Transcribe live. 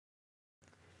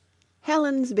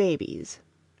Helen's babies,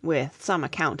 with some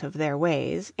account of their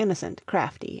ways, innocent,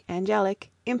 crafty, angelic,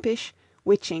 impish,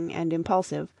 witching, and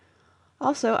impulsive,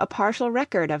 also a partial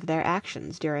record of their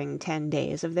actions during 10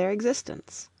 days of their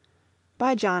existence.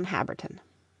 By John Habberton.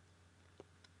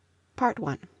 Part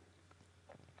 1.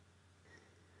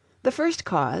 The first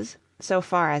cause, so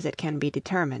far as it can be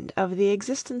determined, of the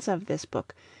existence of this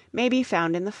book may be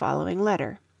found in the following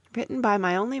letter, written by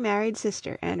my only married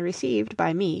sister and received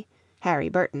by me, Harry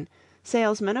Burton,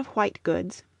 salesman of white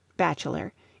goods,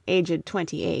 bachelor, aged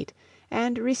 28,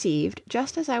 and received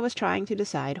just as I was trying to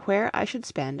decide where I should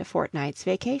spend a fortnight's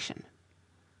vacation.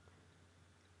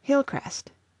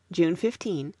 Hillcrest, June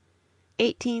 15,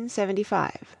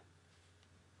 1875.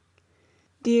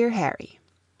 Dear Harry,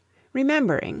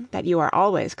 remembering that you are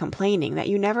always complaining that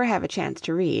you never have a chance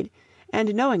to read,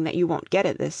 and knowing that you won't get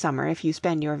it this summer if you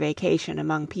spend your vacation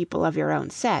among people of your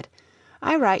own set,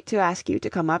 I write to ask you to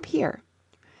come up here.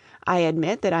 I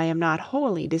admit that I am not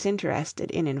wholly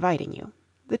disinterested in inviting you.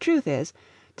 The truth is,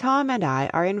 Tom and I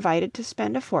are invited to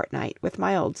spend a fortnight with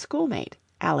my old schoolmate,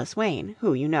 Alice Wayne,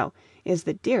 who, you know, is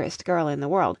the dearest girl in the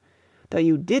world, though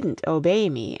you didn't obey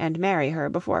me and marry her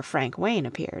before Frank Wayne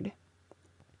appeared.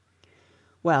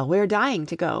 Well, we're dying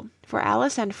to go, for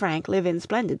Alice and Frank live in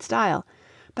splendid style,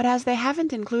 but as they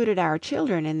haven't included our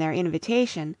children in their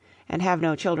invitation, and have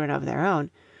no children of their own,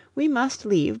 we must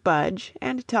leave Budge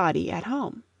and Toddie at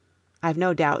home. I've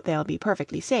no doubt they'll be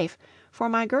perfectly safe, for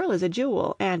my girl is a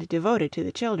jewel and devoted to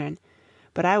the children,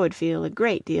 but I would feel a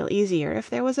great deal easier if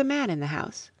there was a man in the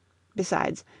house.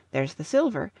 Besides, there's the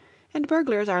silver, and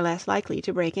burglars are less likely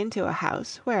to break into a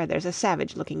house where there's a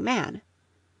savage-looking man.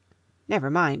 Never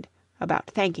mind about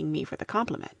thanking me for the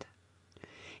compliment.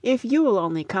 If you'll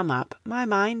only come up, my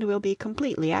mind will be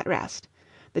completely at rest.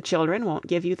 The children won't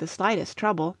give you the slightest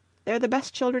trouble. They're the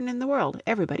best children in the world,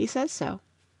 everybody says so.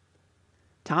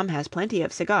 Tom has plenty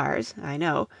of cigars, I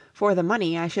know, for the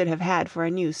money I should have had for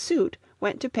a new suit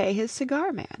went to pay his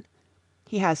cigar man.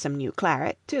 He has some new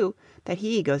claret, too, that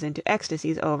he goes into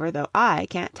ecstasies over, though I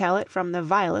can't tell it from the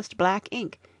vilest black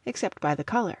ink, except by the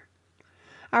color.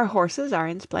 Our horses are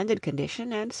in splendid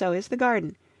condition, and so is the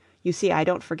garden. You see, I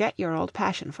don't forget your old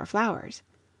passion for flowers.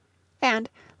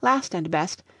 And, last and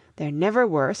best, there never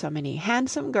were so many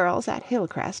handsome girls at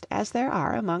Hillcrest as there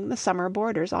are among the summer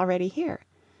boarders already here.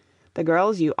 The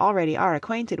girls you already are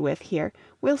acquainted with here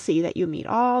will see that you meet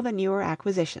all the newer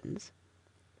acquisitions.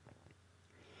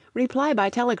 Reply by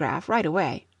telegraph right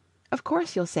away. Of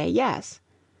course you'll say yes.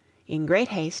 In great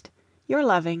haste, your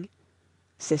loving,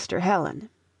 Sister Helen.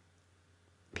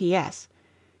 P.S.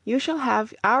 You shall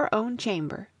have our own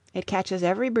chamber. It catches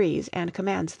every breeze and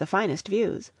commands the finest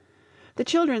views. The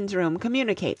children's room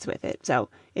communicates with it, so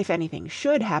if anything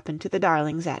should happen to the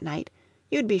darlings at night,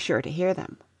 you'd be sure to hear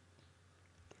them.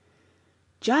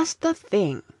 Just the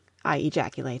thing! I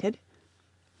ejaculated.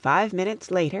 5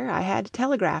 minutes later I had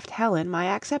telegraphed Helen my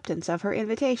acceptance of her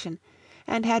invitation,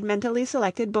 and had mentally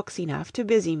selected books enough to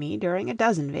busy me during a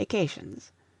dozen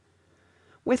vacations.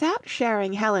 Without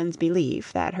sharing Helen's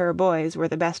belief that her boys were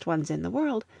the best ones in the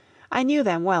world, I knew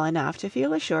them well enough to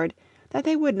feel assured that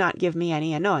they would not give me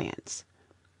any annoyance.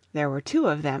 There were 2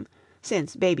 of them,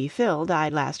 since baby Phil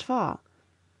died last fall.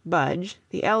 Budge,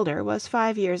 the elder, was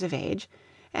 5 years of age,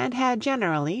 and had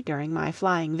generally, during my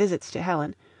flying visits to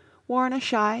Helen, worn a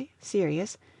shy,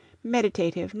 serious,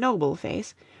 meditative, noble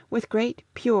face, with great,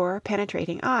 pure,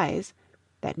 penetrating eyes,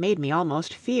 that made me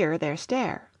almost fear their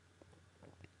stare.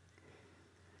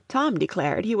 Tom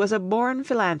declared he was a born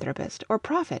philanthropist or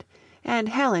prophet, and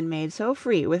Helen made so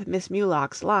free with Miss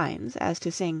Muloch's lines as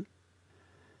to sing,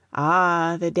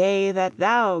 "Ah, the day that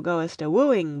thou goest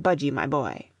a-wooing, Budgie, my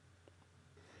boy."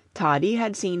 Toddie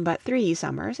had seen but 3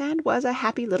 summers, and was a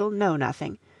happy little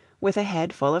know-nothing, with a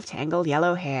head full of tangled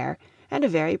yellow hair, and a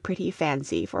very pretty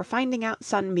fancy for finding out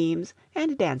sunbeams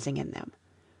and dancing in them.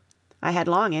 I had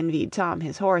long envied Tom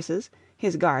his horses,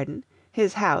 his garden,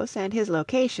 his house, and his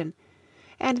location,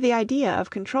 and the idea of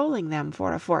controlling them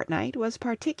for a fortnight was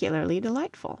particularly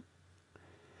delightful.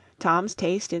 Tom's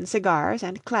taste in cigars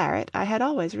and claret I had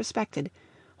always respected,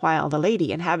 while the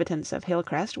lady inhabitants of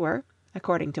Hillcrest were,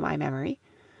 according to my memory,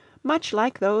 much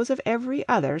like those of every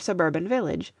other suburban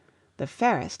village, the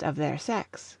fairest of their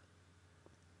sex.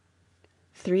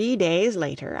 3 days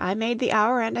later I made the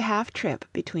hour-and-a-half trip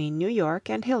between New York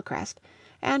and Hillcrest,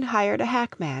 and hired a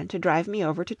hackman to drive me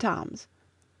over to Tom's.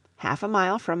 1/2 a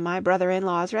mile from my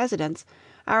brother-in-law's residence,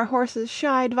 our horses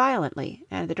shied violently,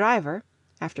 and the driver,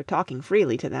 after talking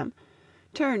freely to them,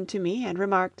 turned to me and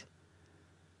remarked,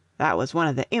 "That was one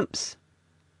of the imps."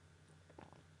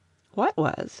 "What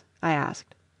was?" I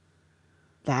asked.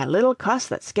 "That little cuss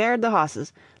that scared the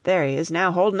hosses. There he is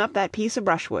now, holding up that piece of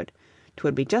brushwood.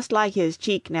 'Twould be just like his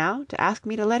cheek, now, to ask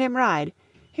me to let him ride.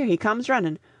 Here he comes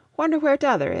running. Wonder where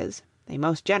t'other is. They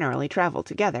most generally travel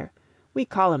together. We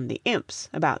call 'em the imps,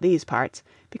 about these parts,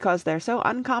 because they're so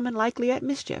uncommon likely at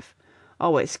mischief.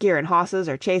 Always skeerin' hosses,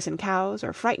 or chasin' cows,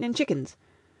 or frightening chickens.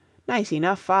 Nice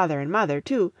enough father and mother,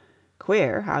 too.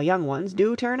 Queer how young ones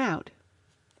do turn out."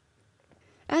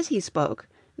 As he spoke,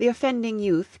 the offending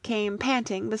youth came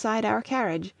panting beside our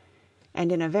carriage,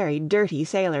 and in a very dirty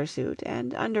sailor suit,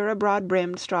 and under a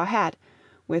broad-brimmed straw hat,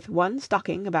 with one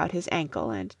stocking about his ankle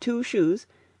and two shoes,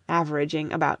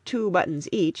 averaging about 2 buttons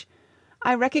each,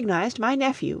 I recognized my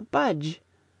nephew, Budge.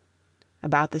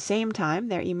 About the same time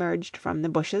there emerged from the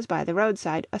bushes by the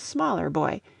roadside a smaller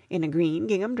boy in a green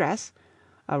gingham dress,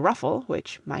 a ruffle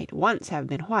which might once have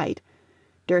been white,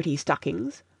 dirty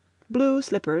stockings, blue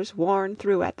slippers worn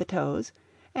through at the toes,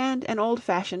 and an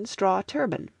old-fashioned straw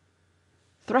turban.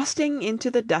 Thrusting into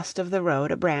the dust of the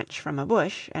road a branch from a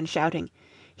bush, and shouting,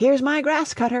 "Here's my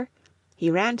grass-cutter!" he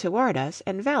ran toward us,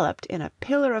 enveloped in a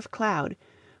pillar of cloud,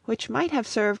 which might have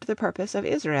served the purpose of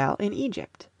Israel in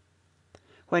Egypt.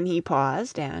 When he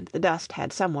paused, and the dust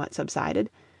had somewhat subsided,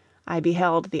 I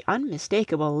beheld the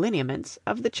unmistakable lineaments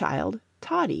of the child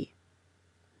Toddie.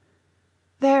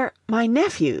 "They're my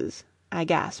nephews!" I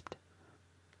gasped.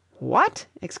 "What!"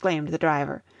 exclaimed the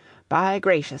driver. "By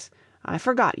gracious! I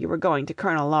forgot you were going to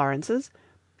Colonel Lawrence's.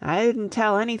 I didn't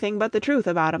tell anything but the truth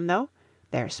about 'em, though.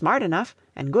 They're smart enough,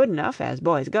 and good enough, as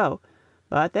boys go,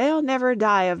 but they'll never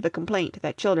die of the complaint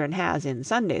that children has in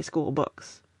Sunday-school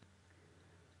books."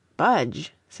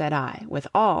 "Budge," said I, with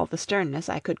all the sternness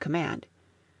I could command,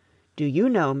 "do you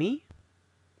know me?"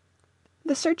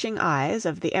 The searching eyes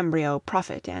of the embryo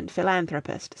prophet and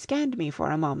philanthropist scanned me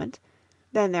for a moment,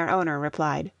 then their owner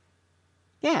replied,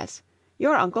 "Yes,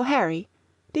 you're Uncle Harry.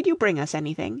 Did you bring us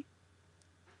anything?"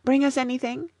 "Bring us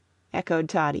anything?" echoed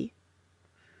Toddie.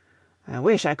 "I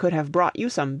wish I could have brought you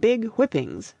some big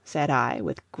whippings," said I,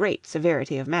 with great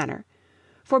severity of manner,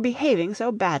 "for behaving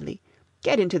so badly.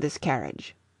 Get into this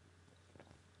carriage."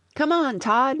 "Come on,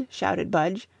 Tod!" shouted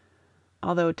Budge,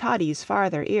 although Toddie's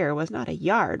farther ear was not a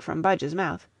yard from Budge's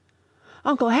mouth.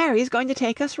 "Uncle Harry's going to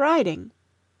take us riding."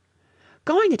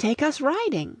 "Going to take us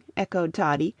riding!" echoed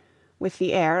Toddie, with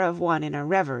the air of one in a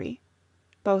reverie.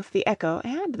 Both the echo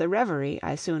and the reverie,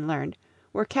 I soon learned,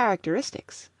 were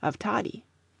characteristics of Toddie.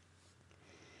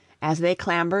 As they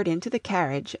clambered into the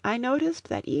carriage, I noticed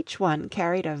that each one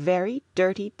carried a very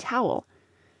dirty towel,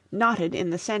 knotted in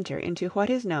the center into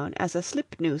what is known as a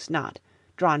slip-noose knot,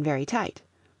 drawn very tight.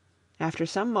 After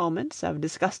some moments of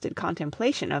disgusted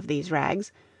contemplation of these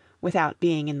rags, without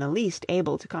being in the least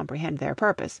able to comprehend their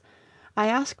purpose, I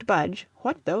asked Budge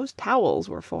what those towels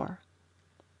were for.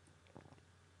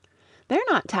 "They're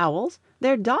not towels,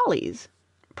 they're dollies,"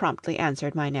 promptly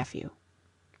answered my nephew.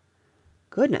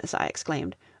 "Goodness!" I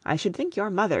exclaimed, "I should think your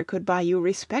mother could buy you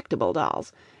respectable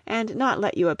dolls, and not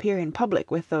let you appear in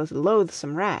public with those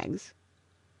loathsome rags."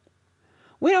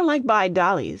 "We don't like buy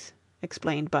dollies,"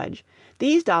 explained Budge.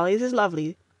 "These dollies is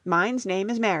lovely. Mine's name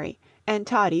is Mary, and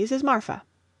Toddie's is Marfa."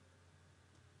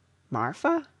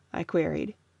 "Marfa?" I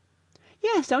queried.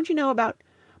 "Yes, don't you know about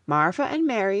 'Marfa and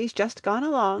Mary's just gone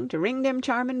along to ring dem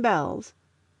charmin' bells,'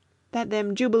 that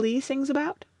them Jubilee sings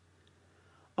about?"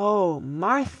 "Oh,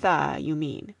 Martha, you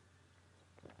mean."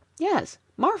 "Yes,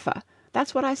 Marfa,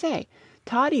 that's what I say.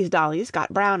 Toddie's dolly's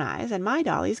got brown eyes, and my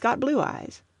dolly's got blue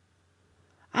eyes."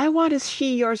 "I want to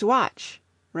shee yours watch,"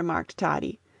 remarked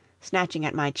Toddie, snatching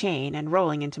at my chain and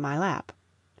rolling into my lap.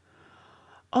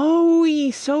 "Oh,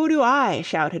 so do I!"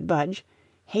 shouted Budge,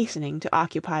 hastening to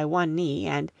occupy one knee,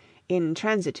 and in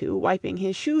transitu wiping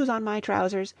his shoes on my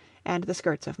trousers and the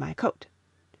skirts of my coat.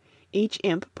 Each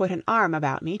imp put an arm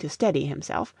about me to steady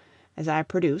himself, as I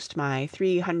produced my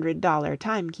 $300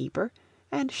 timekeeper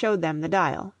and showed them the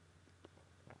dial.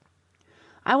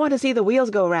 "I want to see the wheels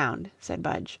go round," said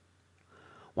Budge.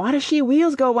 "Want to shee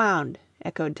wheels go wound,"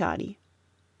 echoed Toddie.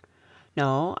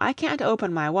 "No, I can't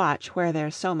open my watch where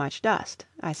there's so much dust,"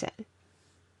 I said.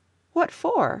 "What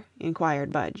for?"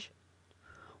 inquired Budge.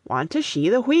 "Want to shee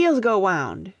the wheels go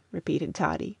wound," repeated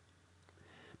Toddie.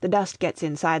 "The dust gets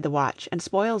inside the watch and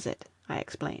spoils it," I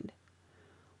explained.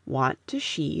 "Want to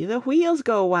shee the wheels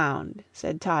go wound,"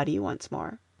 said Toddie once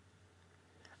more.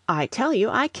 "I tell you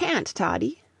I can't,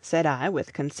 Toddie," said I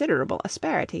with considerable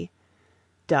asperity.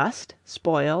 "Dust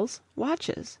spoils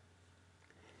watches."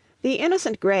 The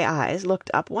innocent gray eyes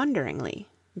looked up wonderingly,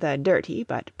 the dirty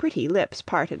but pretty lips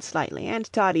parted slightly,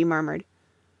 and Toddie murmured,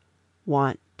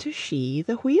 "Want to shee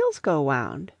the wheels go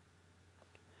wound."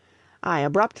 I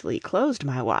abruptly closed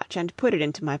my watch and put it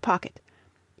into my pocket.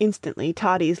 Instantly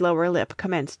Toddy's lower lip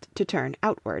commenced to turn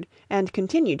outward, and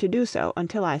continued to do so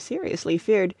until I seriously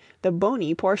feared the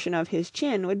bony portion of his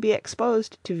chin would be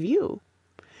exposed to view.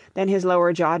 Then his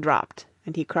lower jaw dropped,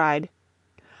 and he cried,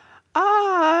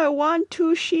 "I want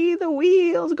to see the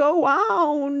wheels go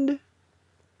wound."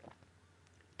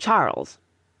 Charles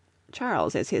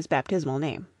is his baptismal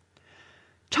name.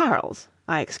 "Charles,"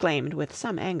 I exclaimed with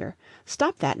some anger,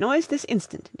 "stop that noise this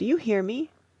instant. Do you hear me?"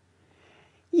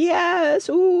 "Yes,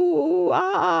 ooh,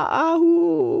 ah, ah,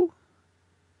 ooh."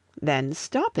 "Then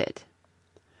stop it."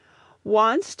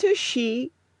 "Wants to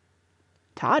she—"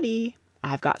 "Toddy,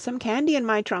 I've got some candy in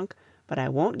my trunk, but I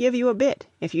won't give you a bit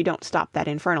if you don't stop that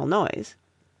infernal noise."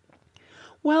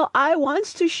 "Well, I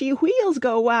wants to she wheels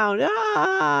go wound,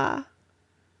 ah!"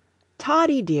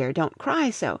 "Toddy, dear, don't cry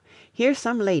so. Here's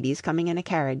some ladies coming in a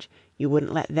carriage. You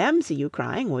wouldn't let them see you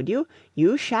crying, would you?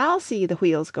 You shall see the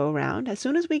wheels go round as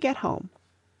soon as we get home."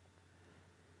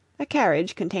 A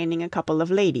carriage containing a couple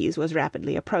of ladies was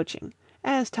rapidly approaching,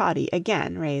 as Toddy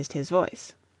again raised his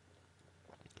voice.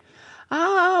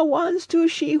 "Ah wants to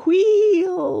she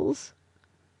wheels."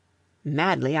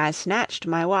 Madly I snatched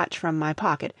my watch from my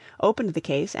pocket, opened the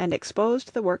case, and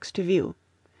exposed the works to view.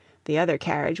 The other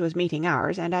carriage was meeting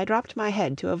ours, and I dropped my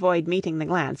head to avoid meeting the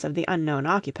glance of the unknown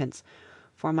occupants,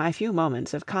 for my few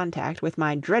moments of contact with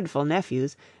my dreadful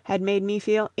nephews had made me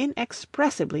feel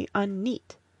inexpressibly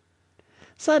unneat.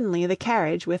 Suddenly the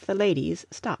carriage with the ladies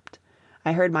stopped.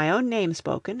 I heard my own name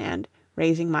spoken, and,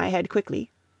 raising my head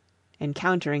quickly,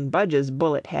 encountering Budge's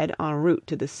bullet head en route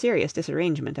to the serious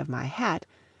disarrangement of my hat,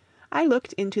 I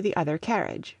looked into the other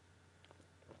carriage.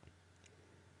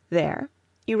 There,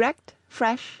 erect,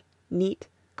 fresh, neat,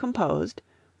 composed,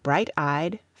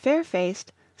 bright-eyed,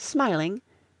 fair-faced, smiling,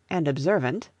 and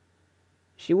observant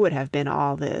 (she would have been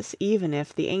all this, even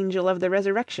if the angel of the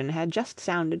resurrection had just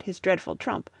sounded his dreadful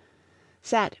trump),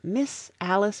 sat Miss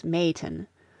Alice Mayton,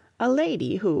 a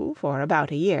lady who, for about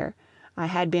a year, I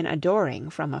had been adoring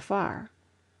from afar.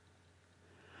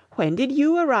 "When did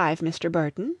you arrive, Mr.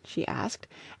 Burton?" she asked,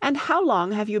 "and how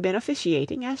long have you been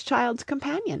officiating as child's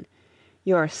companion?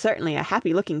 You're certainly a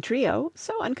happy-looking trio,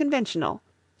 so unconventional.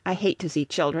 I hate to see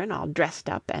children all dressed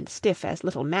up and stiff as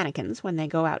little mannikins when they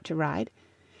go out to ride.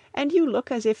 And you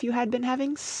look as if you had been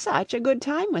having such a good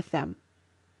time with them."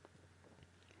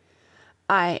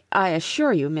 I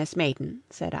assure you, Miss Mayton,"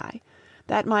 said I,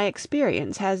 "that my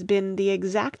experience has been the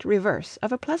exact reverse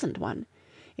of a pleasant one.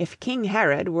 If King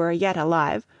Herod were yet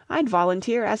alive, I'd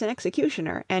volunteer as an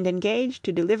executioner, and engage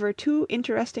to deliver 2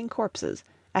 interesting corpses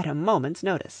at a moment's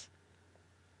notice."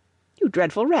 "You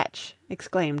dreadful wretch!"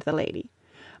 exclaimed the lady.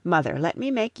 "Mother, let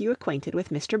me make you acquainted with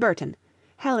Mr. Burton,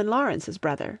 Helen Lawrence's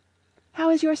brother. How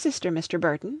is your sister, Mr.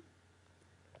 Burton?"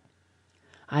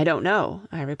 "I don't know,"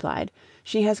 I replied.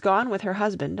 "She has gone with her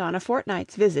husband on a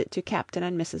fortnight's visit to Captain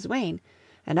and Mrs. Wayne,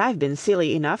 and I've been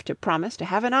silly enough to promise to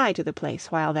have an eye to the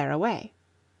place while they're away."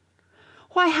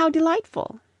 "Why, how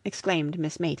delightful!" exclaimed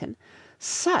Miss Mayton.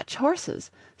 "Such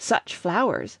horses! Such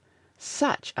flowers!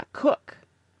 Such a cook!"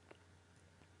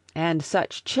 "And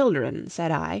such children,"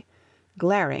 said I,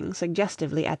 glaring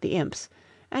suggestively at the imps,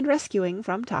 and rescuing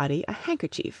from Toddy a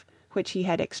handkerchief which he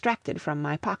had extracted from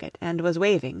my pocket and was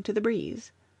waving to the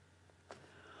breeze.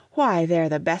 "Why, they're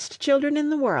the best children in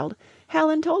the world.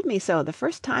 Helen told me so the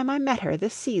first time I met her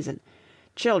this season.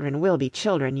 Children will be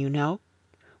children, you know.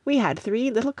 We had 3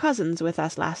 little cousins with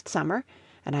us last summer,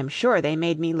 and I'm sure they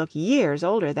made me look years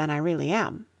older than I really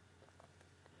am."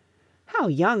 "How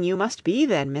young you must be,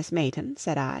 then, Miss Mayton,"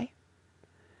 said I.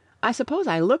 I suppose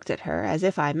I looked at her as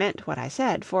if I meant what I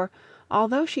said, for,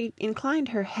 although she inclined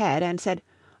her head and said,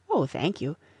 "Oh, thank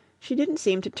you," she didn't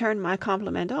seem to turn my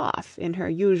compliment off in her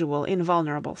usual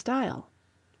invulnerable style.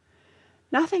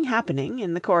 Nothing happening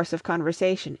in the course of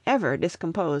conversation ever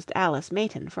discomposed Alice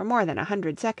Mayton for more than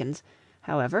 100 seconds,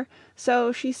 however,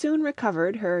 so she soon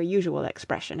recovered her usual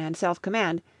expression and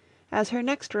self-command, as her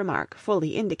next remark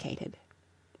fully indicated.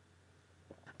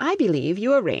 "I believe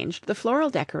you arranged the floral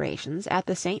decorations at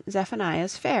the St.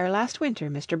 Zephaniah's Fair last winter,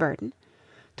 Mr. Burton.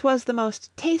 'Twas the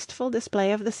most tasteful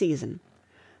display of the season.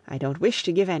 I don't wish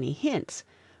to give any hints,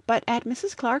 but at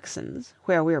Mrs. Clarkson's,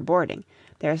 where we're boarding,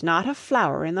 there's not a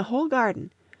flower in the whole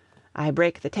garden. I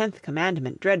break the 10th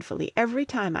commandment dreadfully every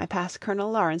time I pass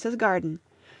Colonel Lawrence's garden.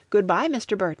 Good-bye,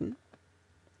 Mr. Burton."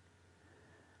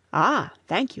 "Ah,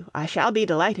 thank you. I shall be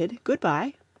delighted.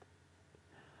 Good-bye."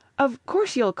 "Of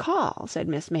course you'll call," said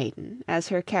Miss Mayton, as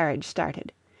her carriage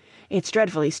started. "It's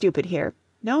dreadfully stupid here.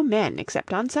 No men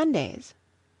except on Sundays."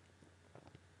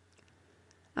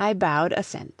 I bowed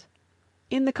assent.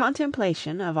 In the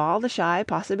contemplation of all the shy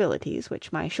possibilities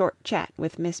which my short chat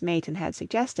with Miss Mayton had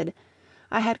suggested,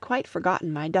 I had quite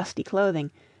forgotten my dusty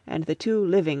clothing, and the two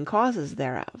living causes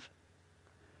thereof.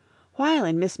 While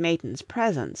in Miss Mayton's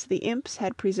presence the imps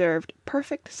had preserved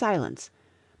perfect silence,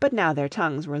 but now their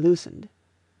tongues were loosened.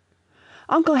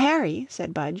 "Uncle Harry,"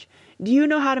 said Budge, "do you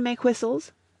know how to make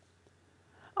whistles?"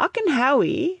 "Ocken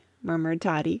Howie," murmured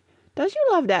Toddie, "does you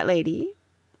love dat lady?"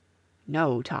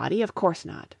 "No, Toddie, of course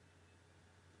not."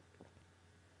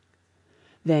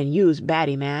 "Then you's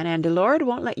baddy man, and de Lord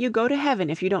won't let you go to heaven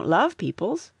if you don't love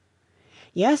peoples."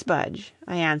 "Yes, Budge,"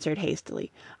 I answered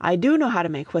hastily, "I do know how to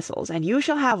make whistles, and you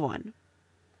shall have one."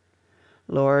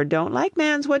 "Lord don't like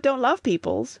mans what don't love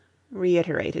peoples,"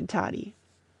 reiterated Toddie.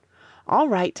 "All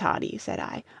right, Toddie," said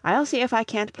I. "I'll see if I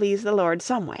can't please the Lord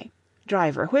some way.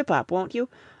 Driver, whip up, won't you?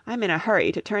 I'm in a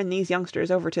hurry to turn these youngsters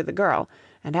over to the girl,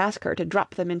 and ask her to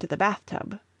drop them into the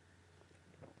bathtub."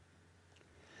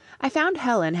 I found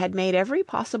Helen had made every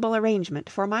possible arrangement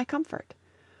for my comfort.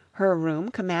 Her room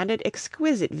commanded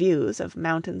exquisite views of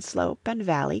mountain slope and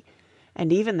valley,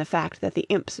 and even the fact that the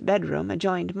imps' bedroom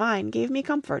adjoined mine gave me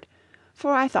comfort,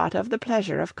 for I thought of the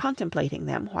pleasure of contemplating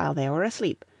them while they were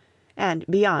asleep, and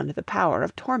beyond the power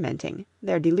of tormenting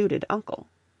their deluded uncle.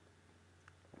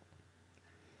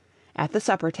 At the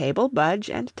supper table Budge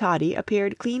and Toddie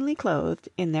appeared cleanly clothed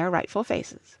in their rightful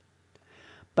faces.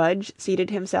 Budge seated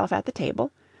himself at the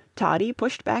table, Toddie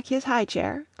pushed back his high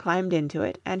chair, climbed into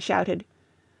it, and shouted,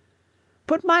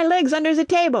 "Put my legs under the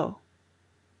table."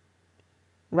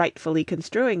 Rightfully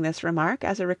construing this remark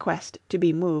as a request to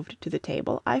be moved to the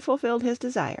table, I fulfilled his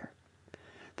desire.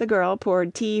 The girl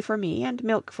poured tea for me and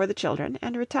milk for the children,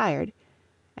 and retired,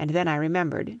 and then I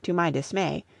remembered, to my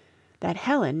dismay, that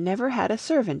Helen never had a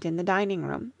servant in the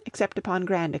dining-room except upon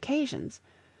grand occasions,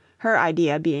 her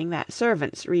idea being that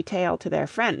servants retail to their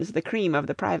friends the cream of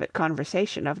the private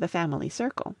conversation of the family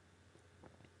circle.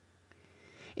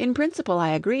 In principle I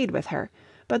agreed with her,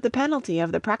 but the penalty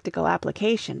of the practical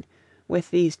application, with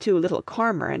these two little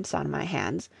cormorants on my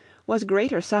hands, was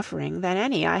greater suffering than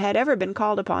any I had ever been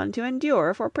called upon to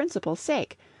endure for principle's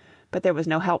sake, but there was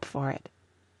no help for it.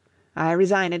 I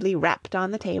resignedly rapped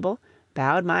on the table,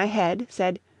 bowed my head,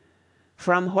 said,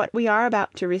 "From what we are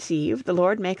about to receive, the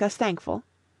Lord make us thankful,"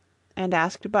 and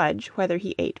asked Budge whether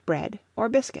he ate bread or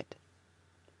biscuit.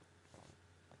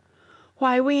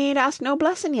 "Why, we ain't asked no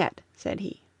blessin' yet," said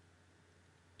he.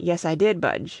 "Yes, I did,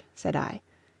 Budge," said I.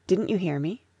 "Didn't you hear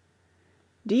me?"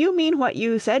 "Do you mean what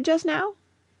you said just now?"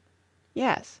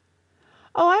 "Yes."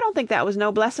 "Oh, I don't think that was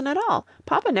no blessin' at all.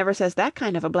 Papa never says that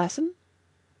kind of a blessin'."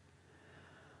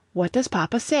 "What does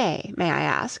papa say, may I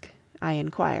ask?" I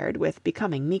inquired with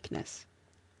becoming meekness.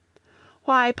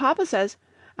 "Why, papa says,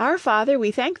 'Our Father,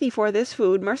 we thank thee for this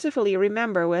food. Mercifully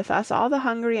remember with us all the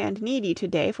hungry and needy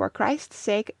to-day, for Christ's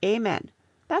sake. Amen.'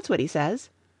 That's what he says."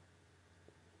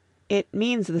 "It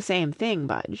means the same thing,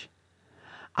 Budge."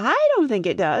 "I don't think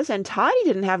it does, and Toddie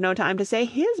didn't have no time to say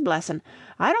his blessin'.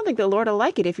 I don't think the Lord'll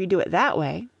like it if you do it that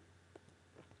way."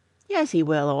 "Yes, he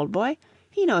will, old boy.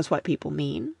 He knows what people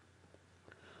mean."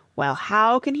 "Well,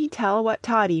 how can he tell what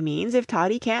Toddie means if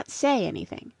Toddie can't say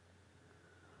anything?"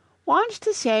 "Wantsh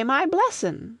to say my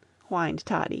blessin'," whined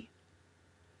Toddie.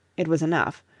 It was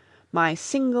enough. My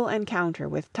single encounter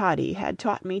with Toddie had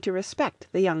taught me to respect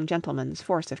the young gentleman's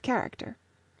force of character.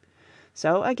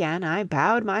 So again I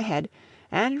bowed my head,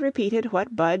 and repeated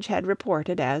what Budge had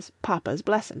reported as papa's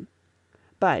blessin',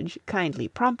 Budge kindly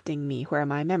prompting me where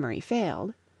my memory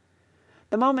failed.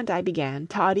 The moment I began,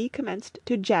 Toddie commenced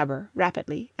to jabber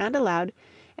rapidly and aloud,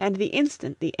 and the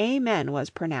instant the Amen was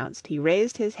pronounced, he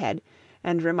raised his head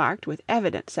and remarked with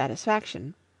evident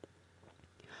satisfaction,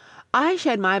 "I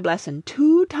shed my blessin'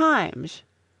 2 times."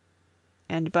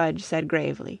 And Budge said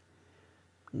gravely,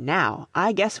 "Now,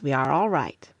 I guess we are all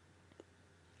right."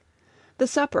 The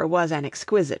supper was an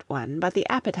exquisite one, but the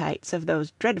appetites of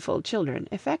those dreadful children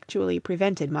effectually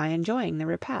prevented my enjoying the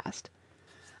repast.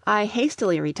 I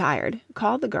hastily retired,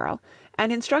 called the girl,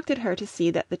 and instructed her to see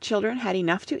that the children had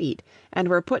enough to eat, and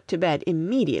were put to bed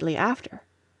immediately after.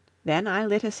 Then I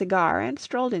lit a cigar and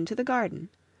strolled into the garden.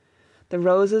 The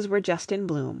roses were just in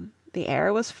bloom, the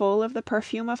air was full of the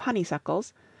perfume of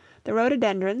honeysuckles, the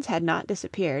rhododendrons had not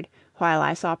disappeared, while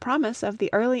I saw promise of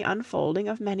the early unfolding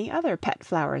of many other pet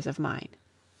flowers of mine.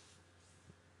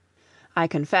 I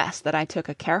confess that I took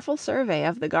a careful survey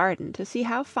of the garden to see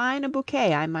how fine a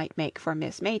bouquet I might make for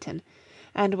Miss Mayton,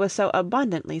 and was so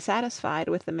abundantly satisfied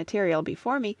with the material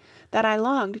before me that I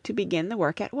longed to begin the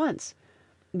work at once,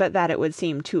 but that it would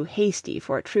seem too hasty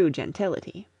for true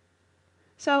gentility.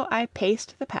 So I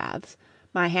paced the paths,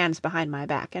 my hands behind my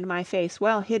back and my face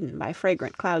well hidden by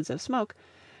fragrant clouds of smoke,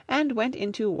 and went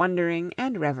into wondering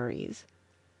and reveries.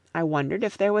 I wondered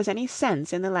if there was any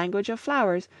sense in the language of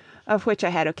flowers, of which I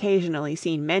had occasionally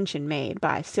seen mention made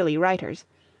by silly writers.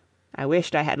 I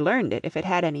wished I had learned it if it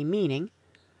had any meaning.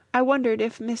 I wondered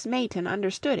if Miss Mayton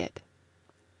understood it.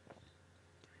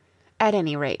 At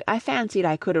any rate, I fancied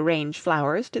I could arrange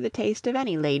flowers to the taste of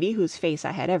any lady whose face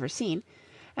I had ever seen,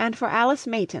 and for Alice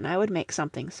Mayton I would make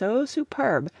something so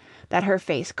superb that her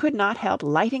face could not help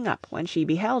lighting up when she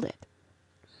beheld it.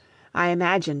 I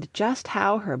imagined just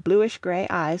how her bluish-grey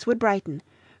eyes would brighten,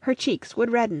 her cheeks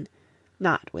would redden,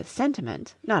 not with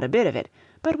sentiment, not a bit of it,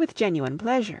 but with genuine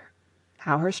pleasure;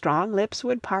 how her strong lips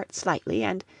would part slightly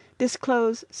and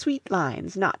disclose sweet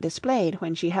lines not displayed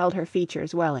when she held her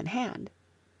features well in hand.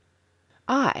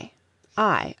 I,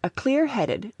 a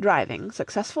clear-headed, driving,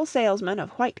 successful salesman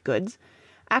of white goods,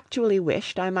 actually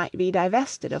wished I might be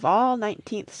divested of all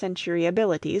 19th-century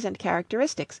abilities and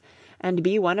characteristics, and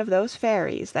be one of those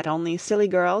fairies that only silly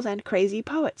girls and crazy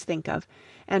poets think of,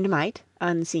 and might,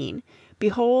 unseen,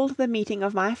 behold the meeting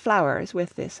of my flowers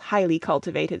with this highly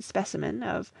cultivated specimen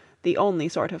of the only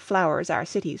sort of flowers our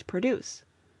cities produce.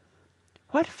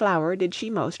 What flower did she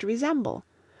most resemble?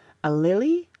 A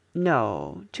lily?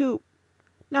 No,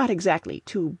 not exactly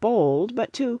too bold,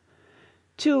 but too,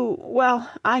 well,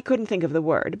 I couldn't think of the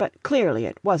word, but clearly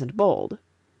it wasn't bold.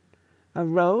 A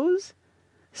rose?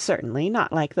 Certainly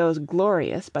not like those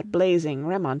glorious but blazing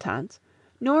remontants,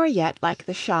 nor yet like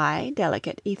the shy,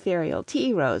 delicate, ethereal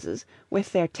tea roses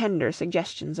with their tender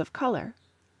suggestions of colour.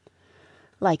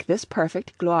 Like this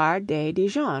perfect Gloire de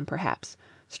Dijon, perhaps,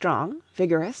 strong,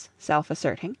 vigorous,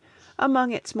 self-asserting,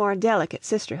 among its more delicate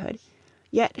sisterhood,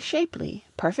 yet shapely,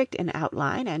 perfect in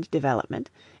outline and development,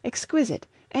 exquisite,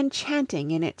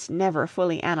 enchanting in its never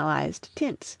fully analysed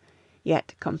tints,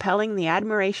 yet compelling the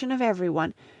admiration of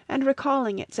everyone, and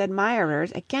recalling its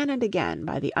admirers again and again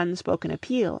by the unspoken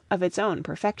appeal of its own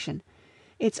perfection,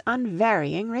 its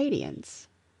unvarying radiance.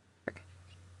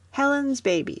 Helen's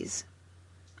Babies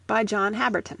by John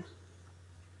Habberton.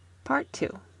 Part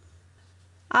 2.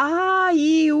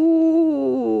 Ah-ee-oo!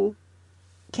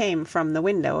 Came from the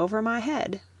window over my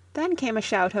head. Then came a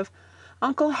shout of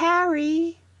 "Uncle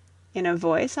Harry!" in a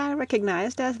voice I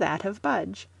recognized as that of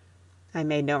Budge. I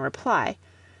made no reply.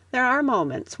 There are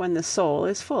moments when the soul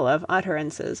is full of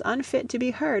utterances unfit to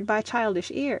be heard by childish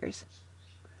ears.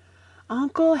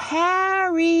 "Uncle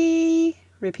Harry!"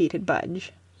 repeated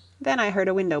Budge. Then I heard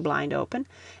a window blind open,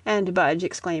 and Budge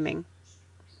exclaiming,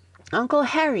 "Uncle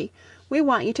Harry, we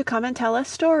want you to come and tell us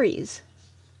stories."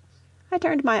 I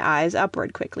turned my eyes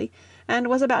upward quickly, and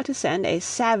was about to send a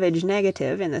savage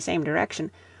negative in the same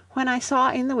direction, when I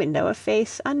saw in the window a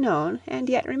face unknown and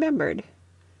yet remembered.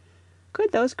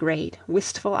 Could those great,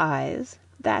 wistful eyes,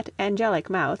 that angelic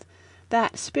mouth,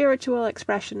 that spiritual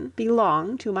expression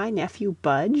belong to my nephew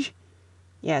Budge?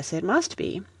 Yes, it must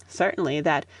be. Certainly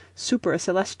that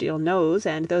super-celestial nose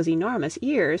and those enormous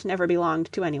ears never belonged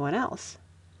to anyone else.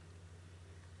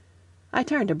 I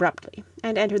turned abruptly,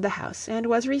 and entered the house, and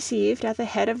was received at the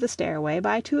head of the stairway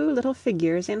by two little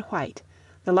figures in white,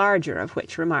 the larger of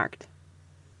which remarked,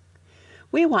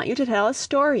 "We want you to tell us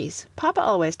stories. Papa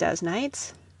always does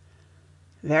nights."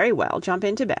 "Very well, jump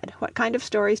into bed. What kind of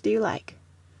stories do you like?"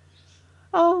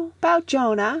 "Oh, 'bout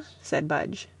Jonah," said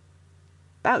Budge.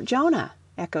 "'Bout Jonah,"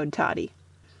 echoed Toddie.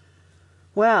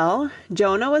 "Well,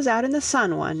 Jonah was out in the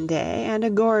sun one day, and a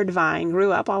gourd vine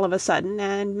grew up all of a sudden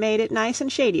and made it nice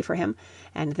and shady for him,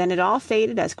 and then it all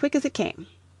faded as quick as it came."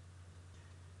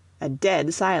 A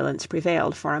dead silence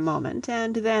prevailed for a moment,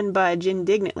 and then Budge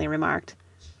indignantly remarked,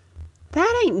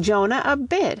 "That ain't Jonah a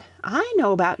bit. I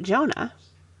know 'bout Jonah."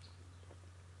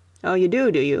 "Oh, you do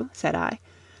you?" said I.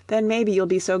 "Then maybe you'll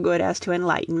be so good as to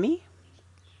enlighten me?"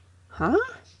 "Huh?"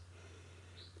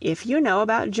 "If you know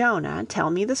about Jonah, tell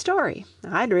me the story.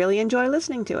 I'd really enjoy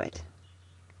listening to it."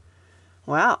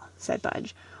 "Well," said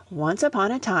Budge, "once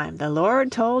upon a time the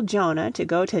Lord told Jonah to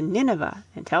go to Nineveh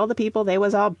and tell the people they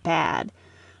was all bad.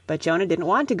 But Jonah didn't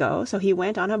want to go, so he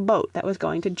went on a boat that was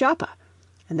going to Joppa.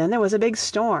 And then there was a big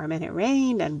storm, and it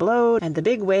rained and blowed, and the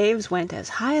big waves went as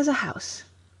high as a house.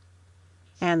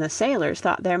 And the sailors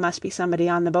thought there must be somebody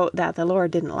on the boat that the Lord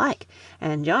didn't like,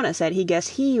 and Jonah said he guessed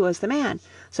he was the man,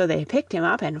 so they picked him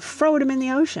up and frowed him in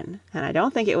the ocean, and I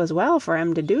don't think it was well for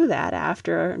 'em to do that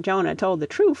after Jonah told the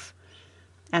truth.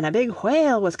 And a big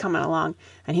whale was coming along,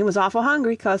 and he was awful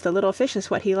hungry, 'cause the little fishes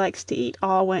what he likes to eat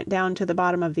all went down to the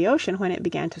bottom of the ocean when it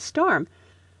began to storm,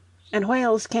 and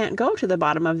whales can't go to the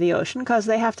bottom of the ocean 'cause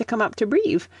they have to come up to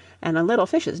breathe, and the little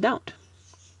fishes don't.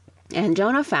 And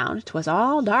Jonah found 'twas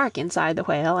all dark inside the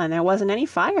whale, and there wasn't any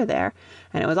fire there,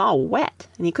 and it was all wet,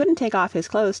 and he couldn't take off his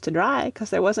clothes to dry, 'cause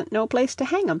there wasn't no place to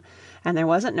hang 'em, and there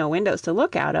wasn't no windows to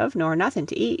look out of, nor nothing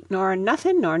to eat, nor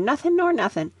nothing, nor nothing, nor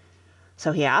nothing.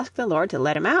 So he asked the Lord to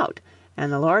let him out,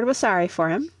 and the Lord was sorry for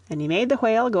him, and he made the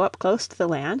whale go up close to the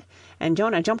land, and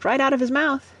Jonah jumped right out of his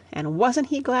mouth, and wasn't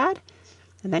he glad?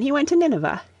 And then he went to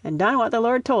Nineveh, and done what the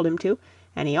Lord told him to,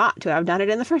 and he ought to have done it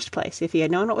in the first place, if he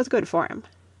had known what was good for him.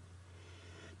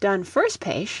 "Done first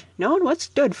pace, known what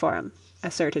stood for him,"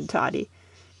 asserted Toddie,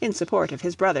 in support of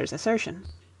his brother's assertion.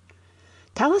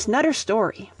 "Tell us nudder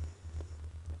story."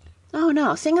 "Oh,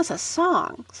 no, sing us a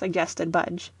song," suggested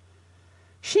Budge.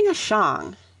 "Shing a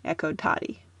shong," echoed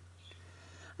Toddie.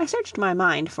 I searched my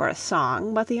mind for a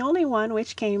song, but the only one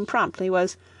which came promptly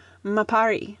was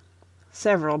 "Mapari,"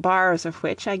 several bars of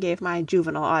which I gave my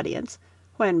juvenile audience,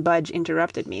 when Budge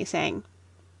interrupted me, saying,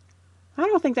 "I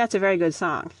don't think that's a very good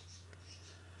song."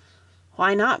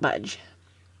 "Why not, Budge?"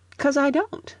 "'Cause I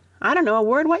don't. I don't know a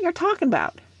word what you're talking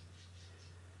about."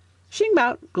 "Shing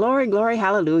 'bout 'Glory, glory,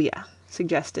 hallelujah,'"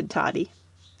 suggested Toddie,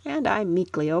 and I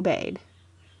meekly obeyed.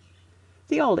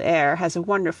 The old air has a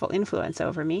wonderful influence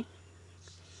over me.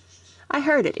 I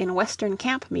heard it in Western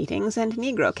camp meetings and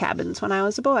negro cabins when I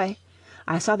was a boy.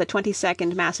 I saw the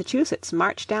 22nd Massachusetts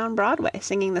march down Broadway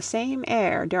singing the same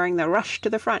air during the rush to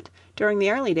the front during the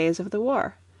early days of the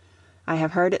war. I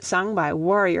have heard it sung by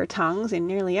warrior tongues in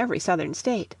nearly every Southern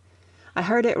state. I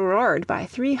heard it roared by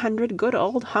 300 good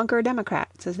old hunker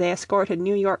Democrats as they escorted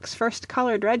New York's first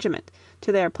colored regiment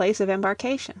to their place of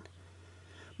embarkation.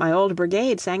 My old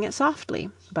brigade sang it softly,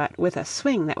 but with a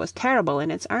swing that was terrible in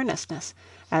its earnestness,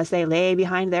 as they lay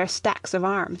behind their stacks of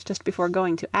arms just before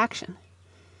going to action.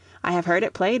 I have heard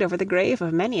it played over the grave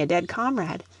of many a dead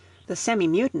comrade. The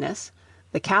semi-mutinous,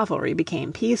 the cavalry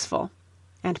became peaceful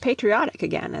and patriotic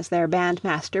again as their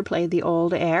bandmaster played the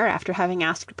old air after having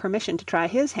asked permission to try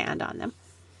his hand on them.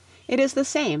 It is the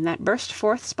same that burst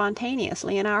forth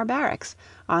spontaneously in our barracks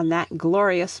on that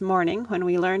glorious morning when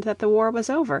we learned that the war was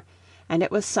over, and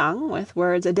it was sung, with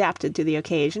words adapted to the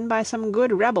occasion, by some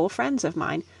good rebel friends of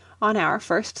mine on our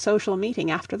first social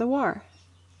meeting after the war.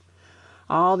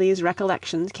 All these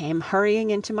recollections came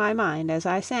hurrying into my mind as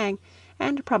I sang,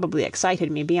 and probably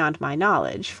excited me beyond my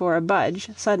knowledge, for Budge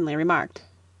suddenly remarked,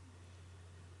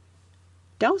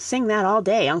 "Don't sing that all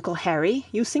day, Uncle Harry.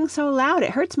 You sing so loud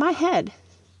it hurts my head."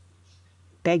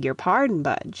 "Beg your pardon,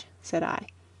 Budge," said I.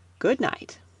 "Good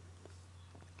night."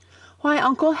 "Why,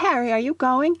 Uncle Harry, are you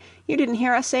going? You didn't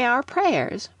hear us say our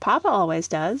prayers. Papa always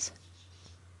does."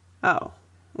 "Oh,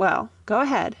 well, go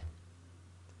ahead."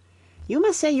 "You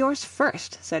must say yours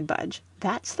first," said Budge.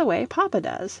 "That's the way Papa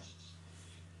does."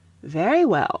 "Very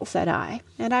well," said I,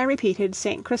 and I repeated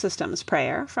St. Chrysostom's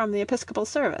prayer from the Episcopal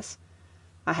service.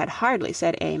 I had hardly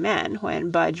said amen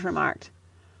when Budge remarked,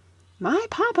 "My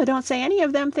papa don't say any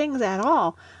of them things at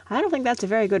all. I don't think that's a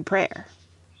very good prayer."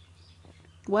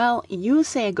 "Well, you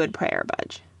say a good prayer,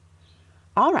 Budge."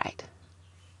 "All right."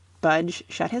 Budge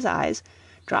shut his eyes,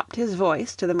 dropped his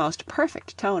voice to the most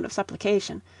perfect tone of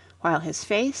supplication, while his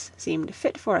face seemed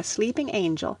fit for a sleeping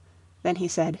angel. Then he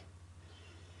said,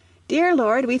 "Dear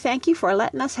Lord, we thank you for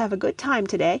letting us have a good time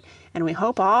today, and we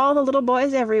hope all the little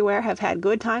boys everywhere have had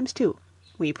good times too.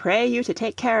 We pray you to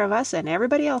take care of us and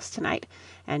everybody else tonight,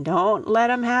 and don't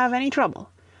let 'em have any trouble.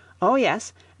 Oh,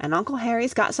 yes, and Uncle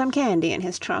Harry's got some candy in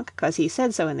his trunk, 'cause he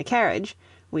said so in the carriage.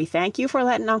 We thank you for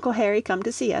letting Uncle Harry come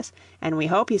to see us, and we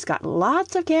hope he's got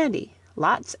lots of candy,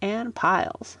 lots and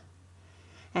piles.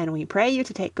 And we pray you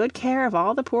to take good care of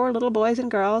all the poor little boys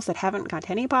and girls that haven't got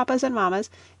any papas and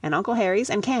mammas, and Uncle Harrys,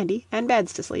 and candy, and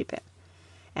beds to sleep in.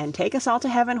 And take us all to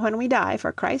heaven when we die,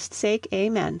 for Christ's sake,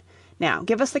 amen. Now,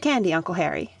 give us the candy, Uncle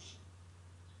Harry."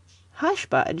 "Hush,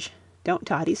 Budge. Don't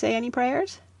Toddie say any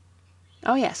prayers?"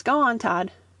 "Oh, yes, go on,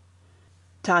 Todd."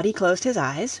 Toddie closed his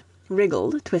eyes,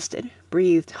 wriggled, twisted,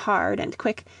 breathed hard and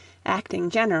quick, acting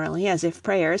generally as if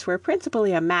prayers were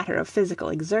principally a matter of physical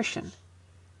exertion.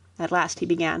 At last he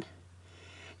began,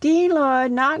 "Dee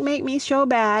Lord, not make me sho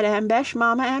bad, and besh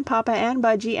Mama and Papa and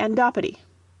Budgie and Doppity,"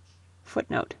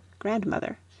 (footnote,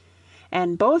 grandmother),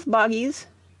 "and both boggies,"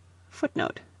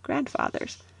 (footnote,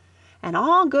 grandfathers), "and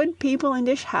all good people in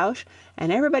dish house,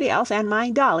 and everybody else, and my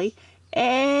dolly.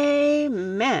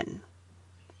 Amen."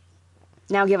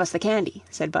 "Now give us the candy,"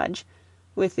 said Budge,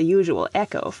 with the usual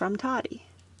echo from Toddie.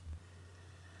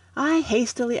 I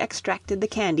hastily extracted the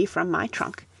candy from my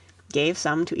trunk, gave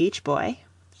some to each boy,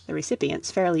 the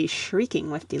recipients fairly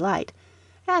shrieking with delight,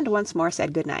 and once more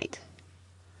said good night.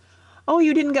 "Oh,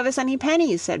 you didn't give us any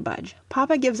pennies," said Budge.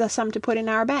 "Papa gives us some to put in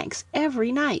our banks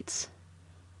every nights."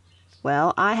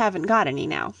 "Well, I haven't got any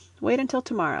now. Wait until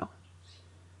tomorrow."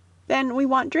 Then we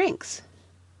want drinks."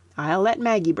 "I'll let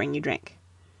Maggie bring you drink."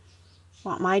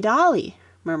 "Want my dolly,"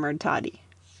 murmured Toddie.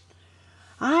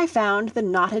 I found the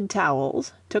knotted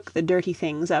towels, took the dirty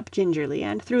things up gingerly,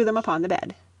 and threw them upon the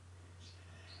bed.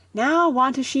 "Now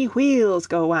wanta she wheels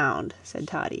go wound," said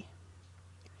Toddie.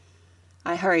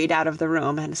 I hurried out of the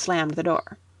room and slammed the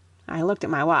door. I looked at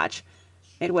my watch.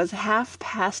 It was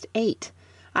 8:30.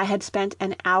 I had spent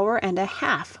an hour and a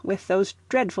half with those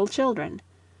dreadful children.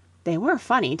 They were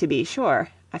funny, to be sure.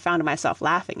 I found myself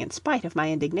laughing in spite of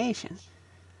my indignation.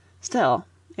 Still,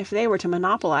 if they were to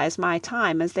monopolize my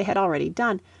time as they had already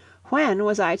done, when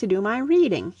was I to do my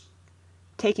reading?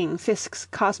 Taking Fiske's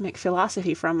Cosmic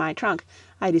Philosophy from my trunk,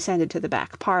 I descended to the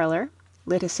back parlor,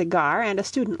 lit a cigar and a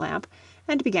student lamp,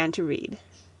 and began to read.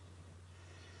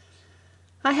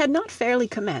 I had not fairly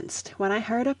commenced when I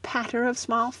heard a patter of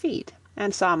small feet,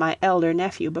 and saw my elder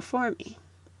nephew before me.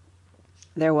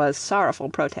 There was sorrowful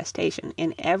protestation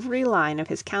in every line of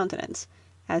his countenance,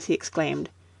 as he exclaimed,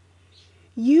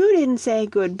 "You didn't say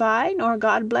good-bye, nor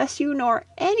God bless you, nor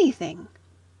anything."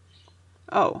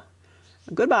 "Oh,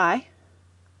 good-bye."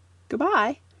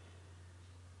 "Good-bye."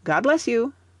 "God bless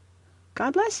you."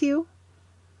 "God bless you."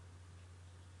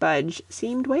 Budge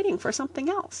seemed waiting for something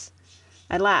else.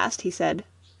 At last he said,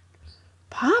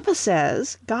 "Papa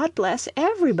says, God bless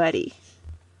everybody."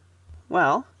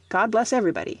 "Well, God bless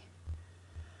everybody."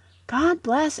 "God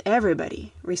bless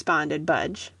everybody," responded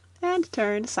Budge, and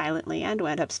turned silently and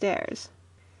went upstairs.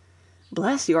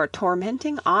 "Bless your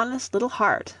tormenting, honest little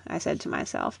heart," I said to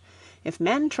myself. "If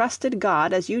men trusted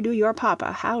God as you do your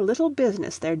papa, how little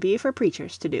business there'd be for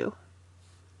preachers to do."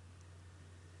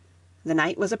 The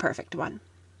night was a perfect one.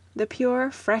 The pure,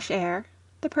 fresh air,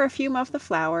 the perfume of the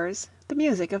flowers, the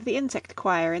music of the insect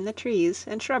choir in the trees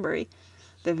and shrubbery,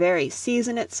 the very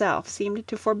season itself seemed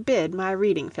to forbid my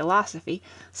reading philosophy,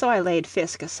 so I laid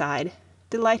Fiske aside,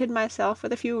 delighted myself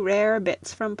with a few rare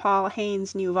bits from Paul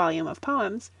Haynes' new volume of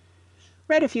poems,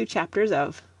 read a few chapters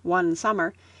of One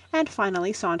Summer, and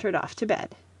finally sauntered off to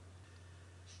bed.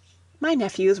 My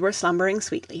nephews were slumbering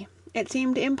sweetly. It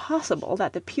seemed impossible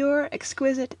that the pure,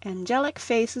 exquisite, angelic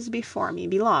faces before me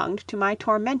belonged to my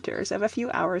tormentors of a few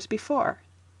hours before.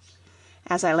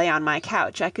 As I lay on my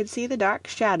couch I could see the dark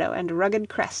shadow and rugged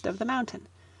crest of the mountain.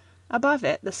 Above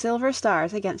it the silver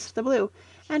stars against the blue,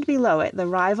 and below it the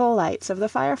rival lights of the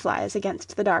fireflies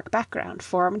against the dark background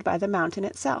formed by the mountain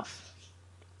itself.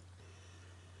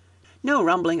 No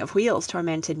rumbling of wheels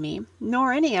tormented me,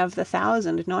 nor any of the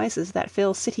thousand noises that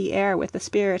fill city air with the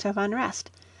spirit of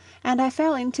unrest, and I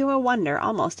fell into a wonder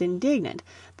almost indignant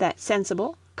that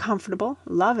sensible, comfortable,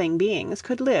 loving beings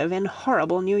could live in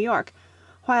horrible New York,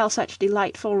 while such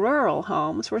delightful rural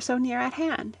homes were so near at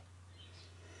hand.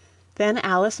 Then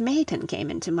Alice Mayton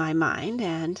came into my mind,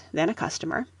 and then a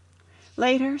customer.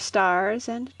 Later, stars,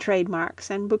 and trademarks,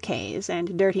 and bouquets,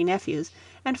 and dirty nephews,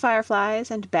 and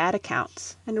fireflies, and bad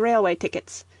accounts, and railway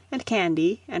tickets, and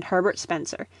candy, and Herbert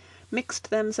Spencer, mixed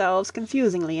themselves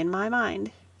confusingly in my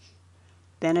mind.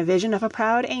 Then a vision of a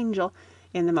proud angel,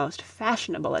 in the most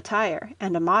fashionable attire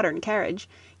and a modern carriage,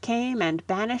 came and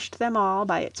banished them all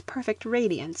by its perfect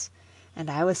radiance, and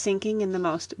I was sinking in the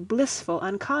most blissful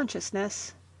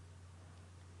unconsciousness.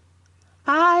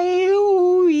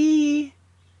 "I-oo-ee!"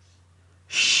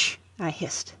 "Shh!" I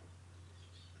hissed.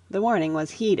 The warning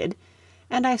was heeded,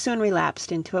 and I soon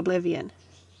relapsed into oblivion.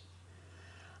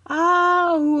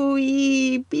 "Ah-oo-ee-bee!"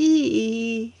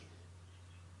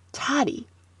 "Toddie,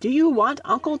 do you want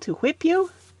Uncle to whip you?"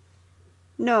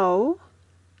 "No."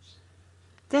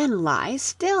 "Then lie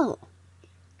still."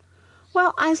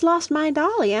 "Well, I's lost my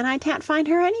dolly, and I tan't find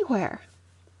her anywhere."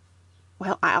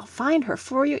 "Well, I'll find her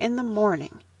for you in the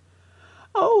morning."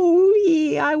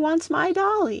 "Oh-ee, I wants my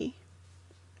dolly."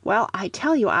 "Well, I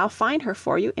tell you I'll find her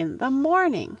for you in the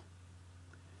morning."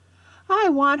 "I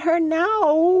want her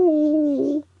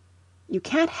now." "You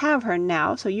can't have her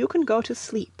now, so you can go to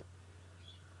sleep."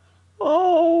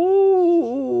 "Oh."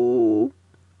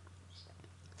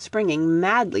 Springing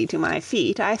madly to my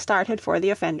feet, I started for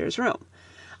the offender's room.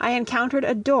 I encountered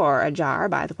a door ajar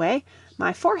by the way,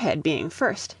 my forehead being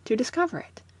first to discover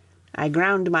it. I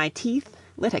ground my teeth,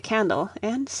 lit a candle,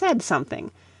 and said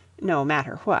something, no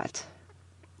matter what.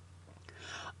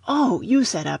 "Oh, you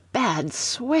said a bad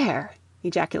swear!"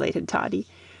 ejaculated Toddie.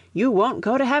 "You won't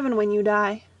go to heaven when you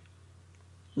die."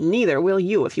 "Neither will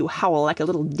you if you howl like a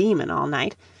little demon all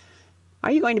night.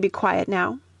 Are you going to be quiet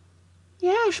now?"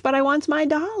 "Yesh, but I wants my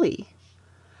dolly."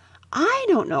 "I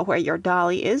don't know where your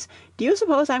dolly is. Do you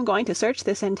suppose I'm going to search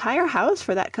this entire house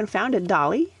for that confounded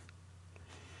dolly?"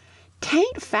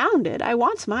 "'Tain't founded. I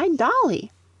wants my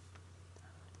dolly."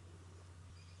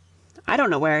 "I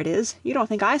don't know where it is. You don't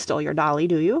think I stole your dolly,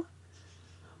 do you?"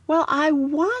 "Well, I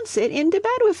wants it into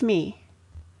bed with me."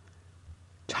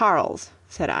 "Charles,"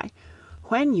 said I,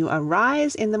 "when you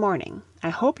arise in the morning, I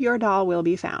hope your doll will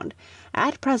be found.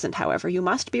 At present, however, you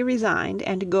must be resigned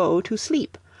and go to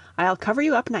sleep. I'll cover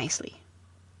you up nicely."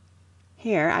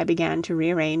 Here I began to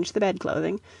rearrange the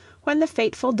bedclothing, when the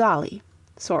fateful dolly,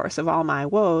 source of all my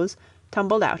woes,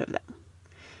 tumbled out of them.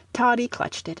 Toddie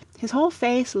clutched it, his whole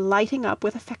face lighting up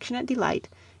with affectionate delight,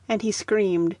 and he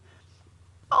screamed,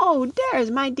 "Oh,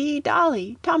 dere's my dee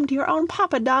dolly! Tum to your own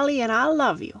papa, dolly, and I'll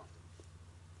love you."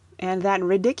 And that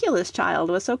ridiculous child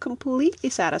was so completely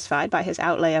satisfied by his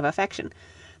outlay of affection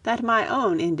that my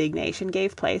own indignation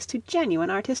gave place to genuine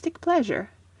artistic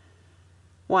pleasure.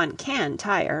 One can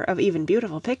tire of even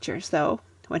beautiful pictures, though,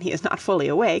 when he is not fully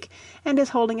awake, and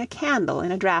is holding a candle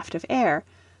in a draught of air,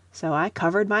 so I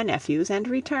covered my nephews and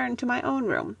returned to my own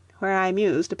room, where I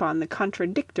mused upon the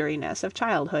contradictoriness of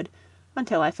childhood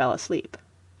until I fell asleep.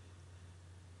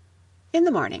 In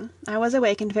the morning I was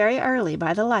awakened very early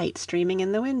by the light streaming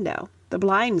in the window, the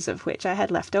blinds of which I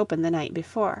had left open the night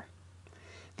before.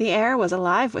 The air was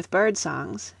alive with bird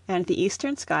songs, and the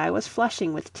eastern sky was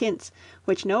flushing with tints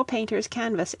which no painter's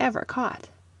canvas ever caught.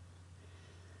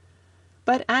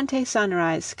 But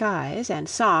ante-sunrise skies and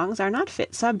songs are not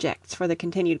fit subjects for the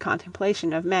continued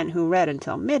contemplation of men who read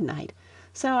until midnight,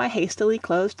 so I hastily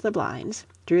closed the blinds,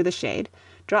 drew the shade,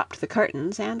 dropped the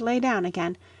curtains, and lay down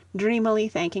again, dreamily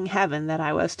thanking heaven that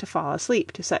I was to fall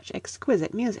asleep to such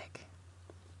exquisite music.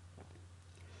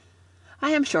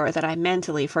 I am sure that I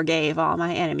mentally forgave all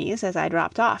my enemies as I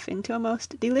dropped off into a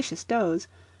most delicious doze,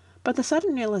 but the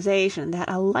sudden realization that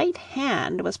a light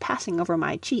hand was passing over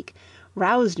my cheek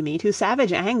roused me to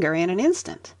savage anger in an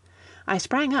instant. I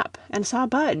sprang up and saw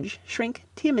Budge shrink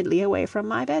timidly away from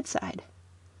my bedside.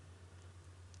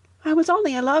 "I was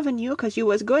only a lovin' you 'cause you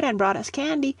was good and brought us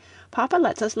candy. Papa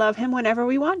lets us love him whenever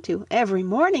we want to. Every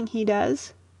morning he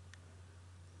does."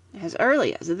 "As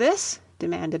early as this?"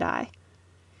 demanded I.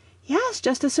 "Yes,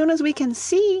 just as soon as we can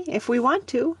see, if we want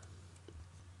to."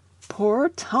 Poor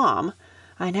Tom!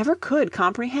 I never could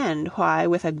comprehend why,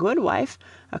 with a good wife,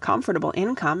 a comfortable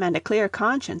income, and a clear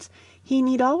conscience, he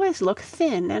need always look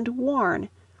thin and worn,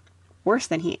 worse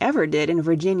than he ever did in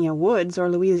Virginia woods or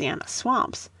Louisiana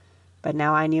swamps. But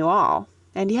now I knew all,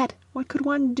 and yet what could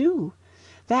one do?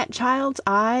 That child's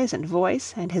eyes and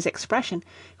voice, and his expression,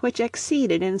 which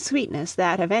exceeded in sweetness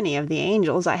that of any of the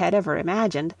angels I had ever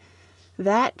imagined,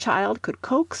 that child could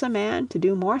coax a man to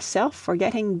do more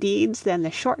self-forgetting deeds than the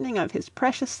shortening of his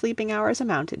precious sleeping hours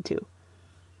amounted to.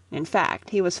 In fact,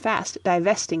 he was fast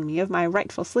divesting me of my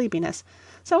rightful sleepiness,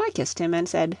 so I kissed him and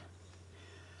said,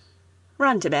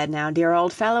 "Run to bed now, dear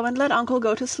old fellow, and let Uncle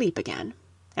go to sleep again.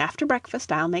 After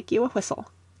breakfast I'll make you a whistle."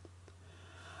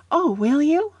 "Oh, will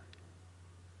you?"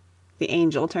 The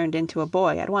angel turned into a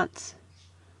boy at once.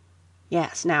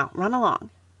 "Yes, now run along."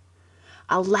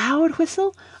 "A loud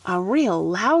whistle? A real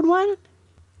loud one?"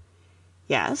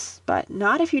 "Yes, but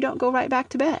not if you don't go right back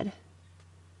to bed."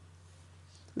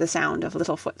 The sound of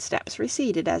little footsteps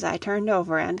receded as I turned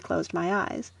over and closed my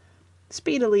eyes.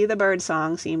 Speedily the bird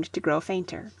song seemed to grow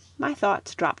fainter. My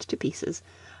thoughts dropped to pieces.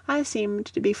 I seemed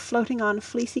to be floating on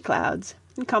fleecy clouds,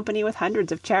 in company with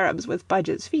hundreds of cherubs with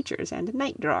Budge's features and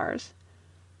night drawers.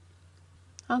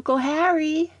 "Uncle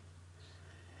Harry!"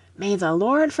 May the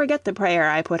Lord forget the prayer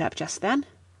I put up just then.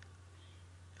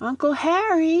 "Uncle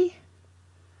Harry!"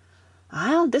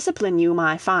 I'll discipline you,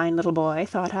 my fine little boy,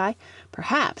 thought I.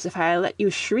 Perhaps if I let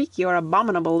you shriek your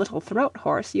abominable little throat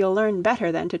hoarse, you'll learn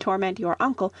better than to torment your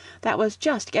uncle that was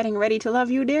just getting ready to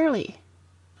love you dearly.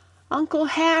 "Uncle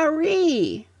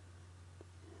Harry!"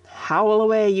 Howl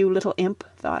away, you little imp,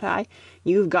 thought I.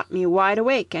 You've got me wide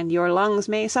awake, and your lungs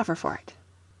may suffer for it.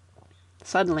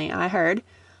 Suddenly I heard,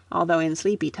 although in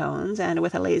sleepy tones and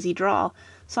with a lazy drawl,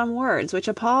 some words which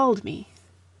appalled me.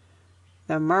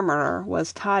 The murmurer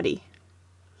was Toddie.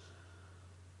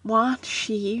 "Want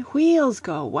she wheels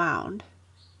go wound."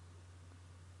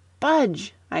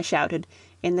 "Budge!" I shouted,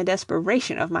 in the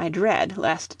desperation of my dread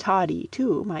lest Toddie,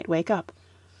 too, might wake up.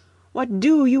 "What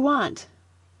do you want?"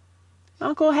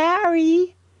 "Uncle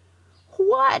Harry!"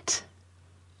 "What?"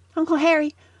 "Uncle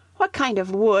Harry, what kind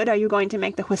of wood are you going to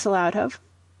make the whistle out of?"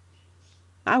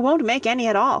 "I won't make any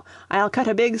at all. I'll cut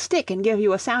a big stick and give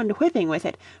you a sound whipping with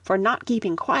it for not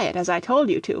keeping quiet as I told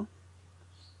you to."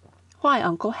 "Why,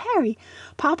 Uncle Harry,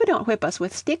 Papa don't whip us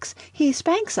with sticks, he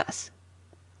spanks us."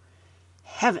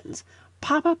 Heavens!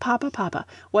 Papa, Papa, Papa!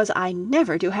 Was I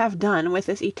never to have done with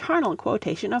this eternal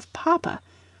quotation of Papa?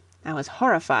 I was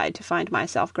horrified to find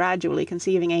myself gradually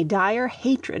conceiving a dire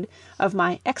hatred of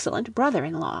my excellent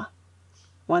brother-in-law.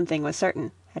 One thing was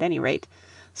certain, at any rate,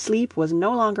 sleep was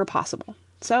no longer possible.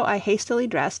 So I hastily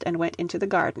dressed and went into the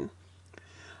garden.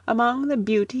 Among the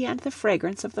beauty and the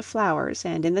fragrance of the flowers,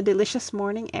 and in the delicious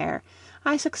morning air,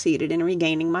 I succeeded in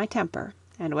regaining my temper,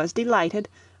 and was delighted,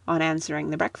 on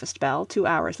answering the breakfast bell 2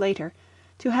 hours later,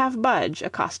 to have Budge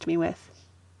accost me with: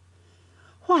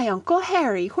 "Why, Uncle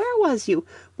Harry, where was you?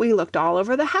 We looked all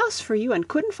over the house for you, and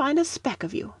couldn't find a speck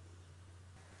of you."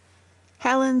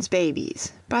 Helen's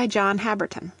Babies, by John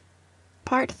Habberton.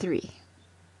 Part 3.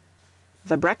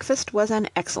 The breakfast was an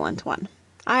excellent one.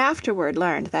 I afterward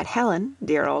learned that Helen,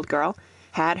 dear old girl,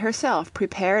 had herself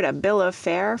prepared a bill of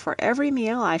fare for every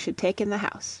meal I should take in the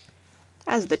house.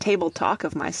 As the table talk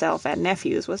of myself and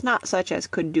nephews was not such as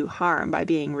could do harm by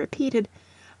being repeated,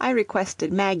 I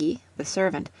requested Maggie, the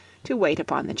servant, to wait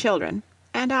upon the children,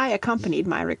 and I accompanied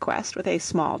my request with a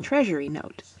small treasury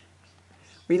note.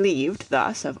 Relieved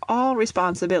thus of all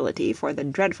responsibility for the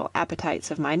dreadful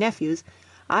appetites of my nephews,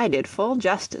 I did full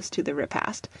justice to the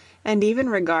repast, and even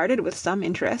regarded with some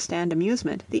interest and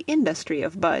amusement the industry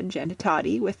of Budge and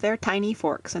Toddie with their tiny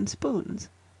forks and spoons.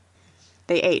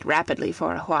 They ate rapidly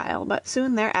for a while, but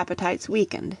soon their appetites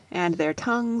weakened, and their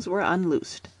tongues were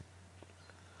unloosed.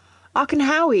 "Ocken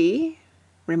Hawwy,"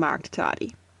 remarked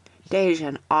Toddie, "dey's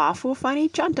an awful funny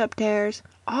chunt uptairs,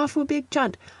 awful big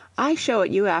chunt. I show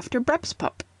it you after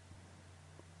brepspup."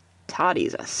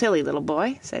 "Toddie's a silly little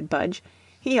boy," said Budge.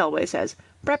 "He always says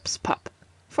brepspup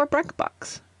for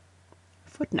breakbucks."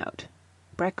 [Footnote: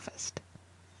 Breakfast.]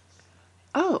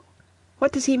 "Oh,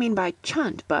 what does he mean by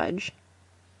chunt, Budge?"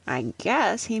 "I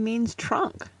guess he means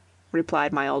trunk,"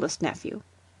 replied my oldest nephew.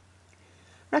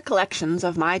 Recollections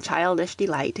of my childish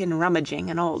delight in rummaging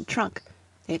an old trunk,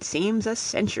 it seems a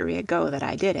century ago that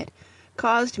I did it,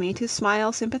 caused me to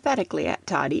smile sympathetically at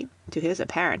Toddie, to his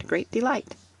apparent great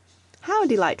delight. How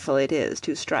delightful it is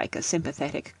to strike a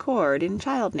sympathetic chord in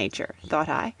child nature, thought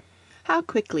I. How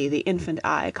quickly the infant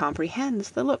eye comprehends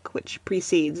the look which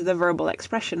precedes the verbal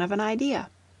expression of an idea.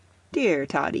 Dear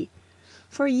Toddie!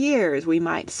 For years we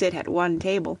might sit at one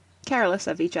table, careless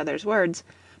of each other's words,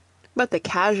 but the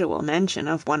casual mention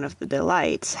of one of the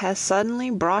delights has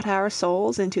suddenly brought our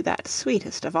souls into that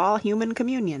sweetest of all human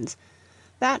communions,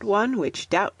 that one which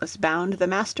doubtless bound the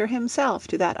Master himself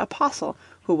to that apostle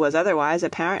who was otherwise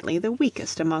apparently the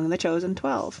weakest among the chosen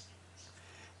 12.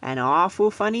 An awful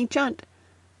funny chunt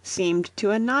seemed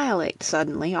to annihilate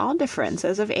suddenly all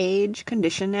differences of age,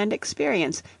 condition, and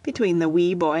experience between the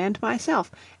wee boy and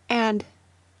myself, and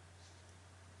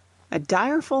a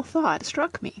direful thought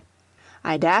struck me.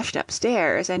 I dashed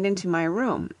upstairs and into my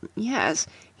room. Yes,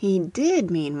 he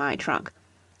did mean my trunk.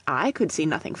 I could see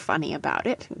nothing funny about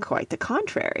it, quite the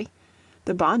contrary.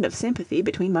 The bond of sympathy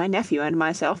between my nephew and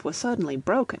myself was suddenly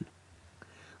broken.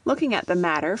 Looking at the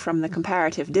matter from the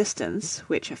comparative distance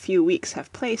which a few weeks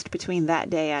have placed between that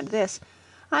day and this,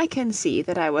 I can see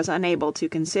that I was unable to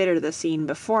consider the scene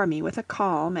before me with a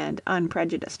calm and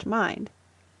unprejudiced mind.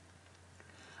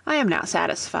 I am now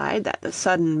satisfied that the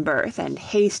sudden birth and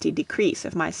hasty decrease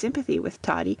of my sympathy with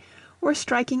Toddie were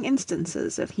striking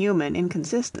instances of human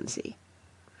inconsistency.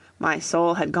 My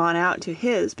soul had gone out to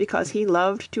his because he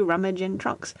loved to rummage in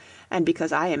trunks, and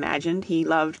because I imagined he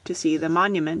loved to see the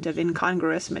monument of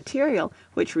incongruous material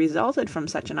which resulted from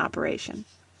such an operation.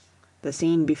 The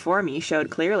scene before me showed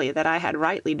clearly that I had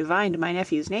rightly divined my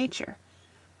nephew's nature.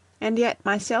 And yet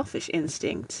my selfish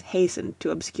instincts hastened to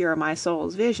obscure my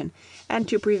soul's vision, and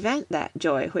to prevent that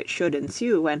joy which should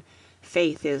ensue when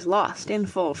faith is lost in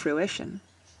full fruition.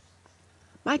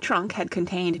 My trunk had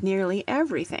contained nearly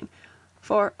everything,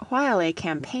 for while a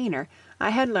campaigner, I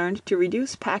had learned to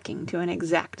reduce packing to an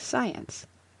exact science.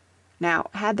 Now,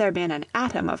 had there been an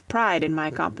atom of pride in my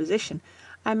composition,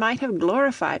 I might have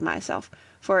glorified myself,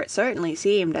 for it certainly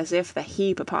seemed as if the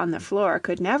heap upon the floor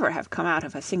could never have come out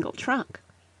of a single trunk.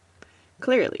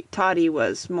 Clearly, Toddie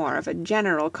was more of a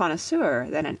general connoisseur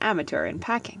than an amateur in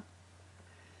packing.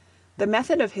 The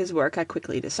method of his work I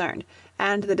quickly discerned,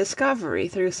 and the discovery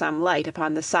threw some light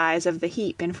upon the size of the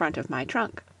heap in front of my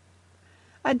trunk.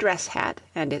 A dress hat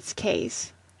and its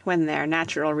case, when their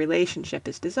natural relationship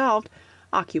is dissolved,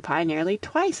 occupy nearly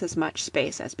twice as much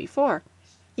space as before,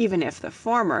 even if the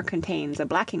former contains a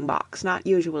blacking box not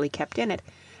usually kept in it,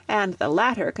 and the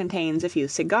latter contains a few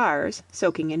cigars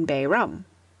soaking in bay rum.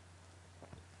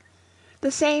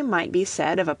 The same might be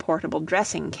said of a portable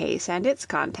dressing case and its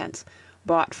contents,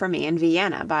 bought for me in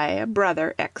Vienna by a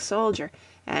brother ex-soldier,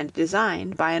 and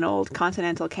designed by an old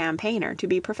continental campaigner to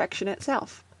be perfection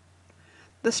itself.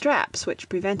 The straps which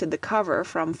prevented the cover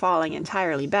from falling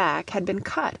entirely back had been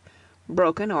cut,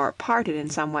 broken or parted in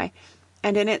some way,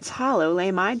 and in its hollow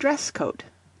lay my dress coat,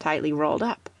 tightly rolled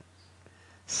up.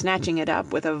 Snatching it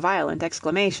up with a violent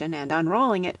exclamation, and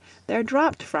unrolling it, there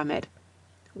dropped from it,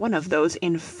 One of those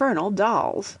infernal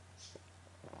dolls."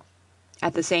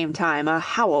 At the same time a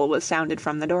howl was sounded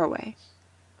from the doorway.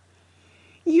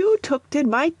 "You tookted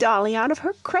my dolly out of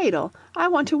her cradle. I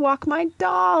want to walk my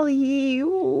dolly.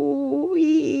 Ooh-ee."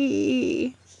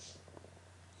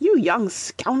 "You young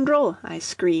scoundrel!" I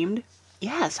screamed.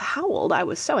 Yes, howled, I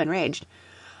was so enraged.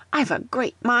 "I've a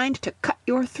great mind to cut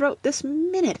your throat this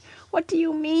minute. What do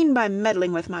you mean by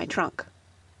meddling with my trunk?"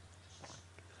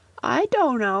 "I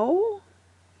don't know."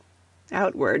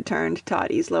 Outward turned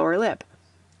Toddie's lower lip.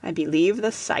 I believe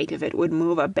the sight of it would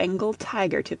move a Bengal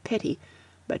tiger to pity,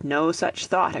 but no such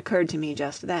thought occurred to me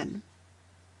just then.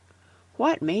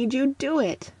 "What made you do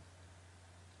it?"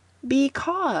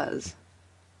 "Because."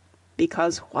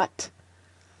 "Because what?"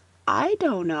 "I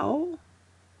don't know."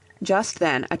 Just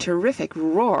then a terrific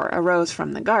roar arose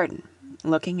from the garden.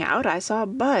 Looking out, I saw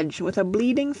Budge with a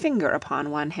bleeding finger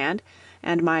upon one hand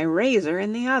and my razor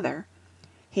in the other.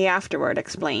 He afterward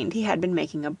explained he had been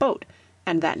making a boat,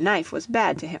 and that knife was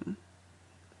bad to him.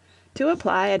 To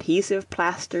apply adhesive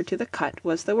plaster to the cut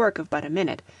was the work of but a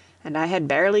minute, and I had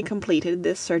barely completed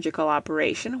this surgical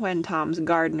operation when Tom's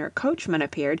gardener coachman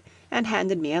appeared and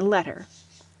handed me a letter.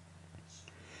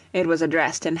 It was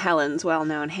addressed in Helen's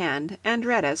well-known hand, and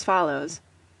read as follows.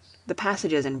 The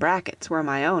passages in brackets were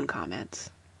my own comments.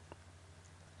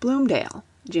 Bloomdale,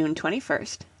 June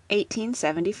 21st,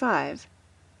 1875.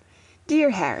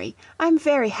 Dear Harry, I'm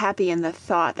very happy in the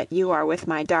thought that you are with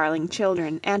my darling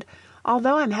children, and,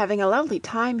 although I'm having a lovely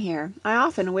time here, I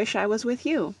often wish I was with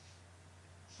you.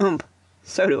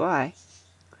 So do I.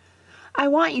 I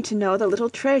want you to know the little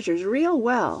treasures real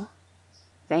well.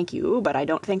 Thank you, but I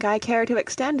don't think I care to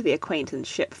extend the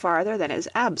acquaintanceship farther than is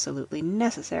absolutely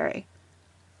necessary.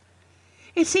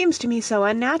 It seems to me so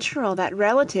unnatural that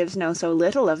relatives know so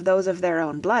little of those of their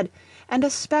own blood, and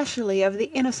especially of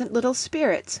the innocent little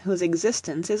spirits whose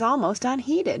existence is almost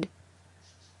unheeded.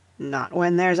 Not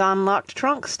when there's unlocked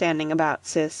trunks standing about,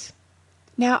 sis.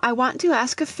 Now, I want to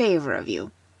ask a favor of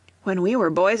you. When we were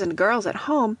boys and girls at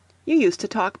home, you used to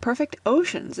talk perfect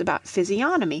oceans about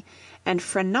physiognomy and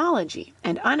phrenology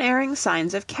and unerring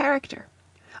signs of character.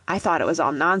 I thought it was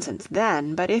all nonsense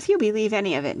then, but if you believe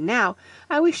any of it now,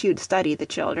 I wish you'd study the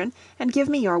children and give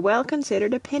me your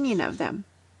well-considered opinion of them.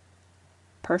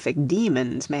 Perfect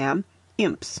demons, ma'am.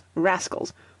 Imps,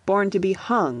 rascals, born to be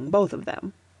hung, both of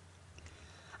them.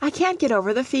 I can't get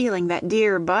over the feeling that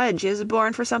dear Budge is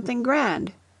born for something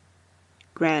grand.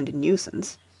 Grand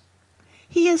nuisance.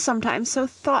 He is sometimes so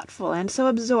thoughtful and so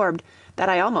absorbed that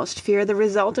I almost fear the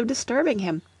result of disturbing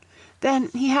him. Then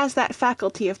he has that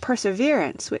faculty of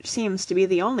perseverance which seems to be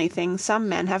the only thing some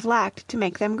men have lacked to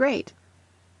make them great.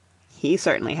 He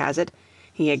certainly has it.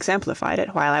 He exemplified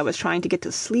it while I was trying to get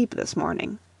to sleep this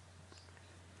morning.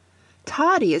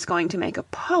 Toddie is going to make a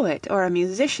poet or a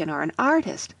musician or an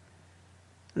artist.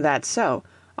 That's so.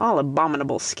 All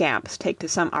abominable scamps take to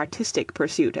some artistic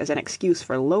pursuit as an excuse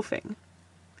for loafing.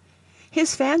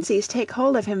 His fancies take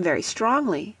hold of him very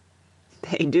strongly.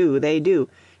 They do, they do.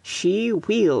 She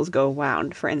wheels go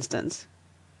wound, for instance.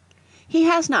 He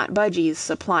has not Budgie's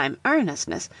sublime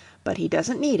earnestness, but he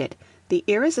doesn't need it. The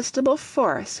irresistible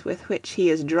force with which he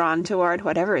is drawn toward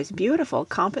whatever is beautiful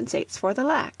compensates for the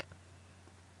lack.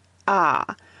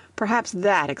 Ah, perhaps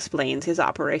that explains his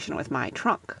operation with my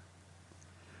trunk.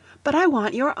 But I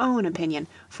want your own opinion,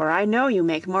 for I know you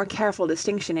make more careful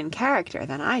distinction in character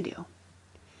than I do.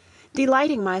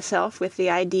 Delighting myself with the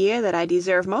idea that I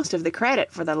deserve most of the credit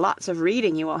for the lots of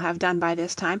reading you will have done by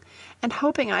this time, and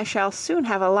hoping I shall soon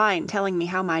have a line telling me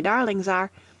how my darlings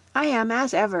are, I am,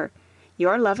 as ever,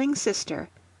 your loving sister,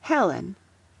 Helen.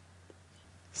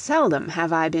 Seldom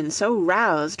have I been so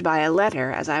roused by a letter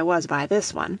as I was by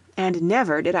this one, and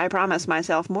never did I promise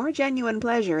myself more genuine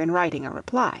pleasure in writing a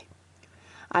reply.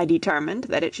 I determined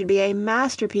that it should be a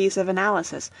masterpiece of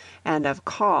analysis and of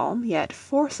calm yet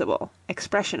forcible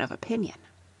expression of opinion.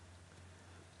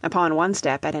 Upon one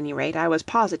step, at any rate, I was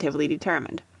positively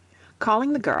determined.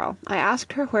 Calling the girl, I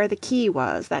asked her where the key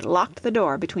was that locked the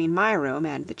door between my room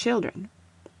and the children.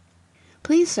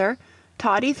 Please, sir,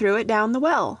 Toddie threw it down the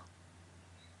well.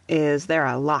 Is there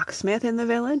a locksmith in the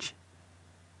village?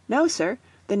 No, sir,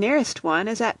 the nearest one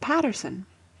is at Patterson.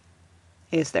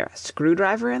 Is there a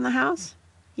screwdriver in the house?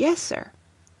 Yes, sir.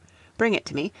 Bring it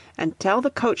to me, and tell the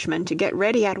coachman to get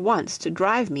ready at once to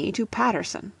drive me to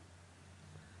Patterson.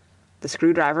 The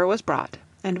screwdriver was brought,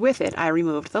 and with it I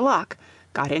removed the lock,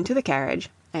 got into the carriage,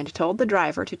 and told the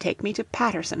driver to take me to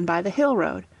Patterson by the Hill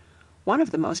Road, one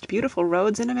of the most beautiful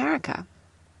roads in America.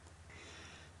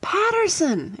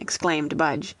 Patterson! Exclaimed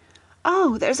Budge.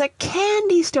 Oh, there's a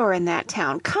candy store in that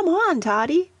town. Come on,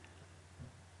 Toddie.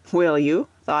 Will you?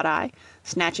 Thought I,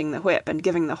 snatching the whip and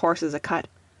giving the horses a cut.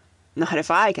 Not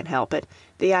if I can help it.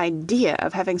 The idea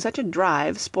of having such a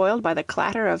drive spoiled by the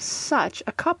clatter of such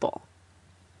a couple.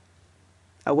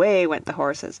 Away went the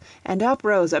horses, and up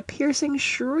rose a piercing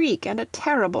shriek and a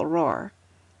terrible roar.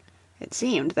 It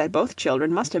seemed that both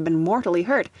children must have been mortally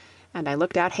hurt, and I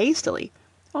looked out hastily,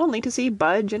 only to see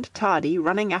Budge and Toddie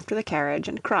running after the carriage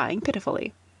and crying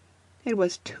pitifully. It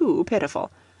was too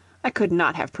pitiful. I could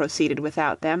not have proceeded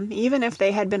without them, even if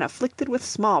they had been afflicted with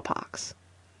smallpox.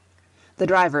 The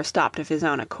driver stopped of his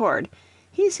own accord.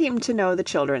 He seemed to know the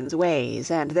children's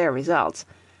ways and their results,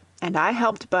 and I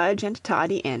helped Budge and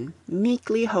Toddie in,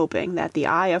 meekly hoping that the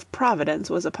eye of Providence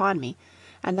was upon me,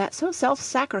 and that so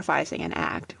self-sacrificing an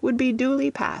act would be duly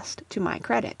passed to my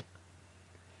credit.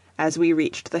 As we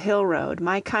reached the hill road,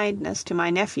 my kindness to my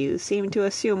nephews seemed to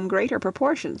assume greater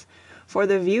proportions, for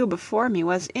the view before me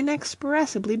was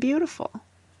inexpressibly beautiful.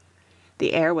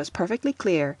 The air was perfectly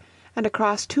clear, and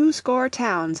across 20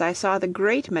 towns I saw the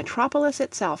great metropolis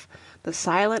itself, the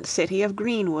silent city of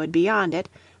Greenwood beyond it,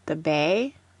 the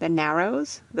bay, the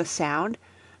Narrows, the Sound,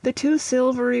 the 2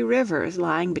 silvery rivers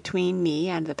lying between me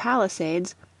and the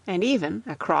Palisades, and even,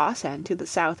 across and to the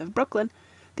south of Brooklyn,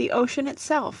 the ocean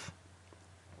itself.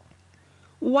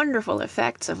 Wonderful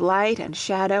effects of light and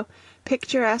shadow,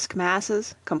 picturesque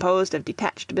masses, composed of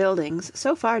detached buildings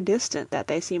so far distant that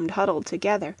they seemed huddled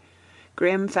together,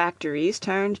 grim factories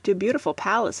turned to beautiful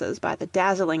palaces by the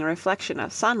dazzling reflection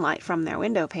of sunlight from their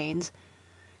window panes,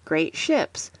 great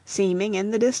ships seeming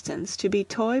in the distance to be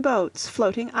toy boats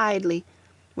floating idly,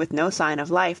 with no sign of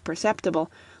life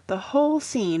perceptible. The whole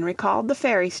scene recalled the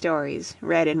fairy stories,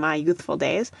 read in my youthful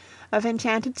days, of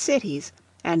enchanted cities,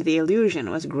 and the illusion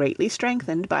was greatly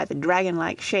strengthened by the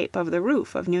dragon-like shape of the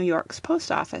roof of New York's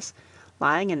post office,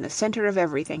 lying in the center of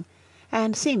everything,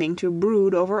 and seeming to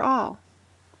brood over all.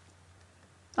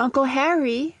 "Uncle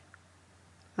Harry!"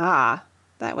 Ah,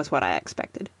 that was what I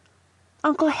expected.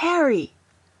 "Uncle Harry!"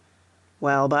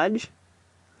 "Well, Budge?"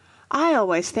 "I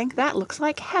always think that looks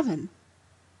like heaven."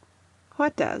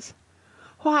 "What does?"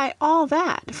 "Why, all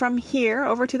that, from here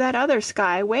over to that other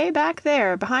sky way back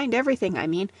there, behind everything, I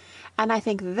mean. And I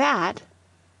think that,"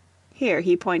 here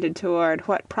he pointed toward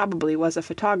what probably was a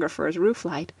photographer's roof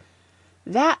light,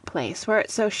 "that place where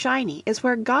it's so shiny is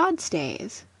where God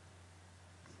stays."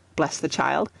 Bless the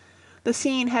child! The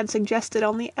scene had suggested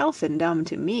only elfindom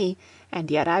to me, and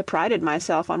yet I prided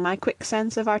myself on my quick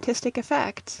sense of artistic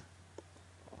effects.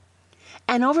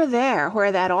 "And over there,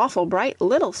 where that awful bright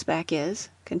little speck is,"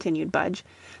 continued Budge,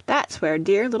 "that's where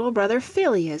dear little brother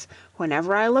Philly is.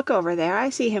 Whenever I look over there, I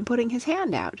see him putting his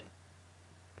hand out."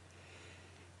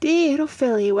 "Dee 'ittle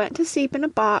Philly went to sleep in a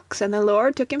box, and the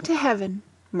Lord took him to heaven,"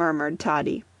 murmured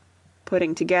Toddie,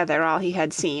 putting together all he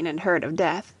had seen and heard of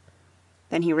death.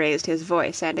 Then he raised his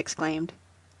voice and exclaimed,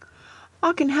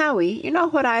 "Ocken Hawwy, you know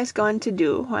what I's goin' to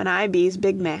do when I be's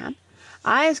big man?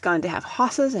 I's goin' to have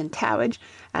hosses and towage,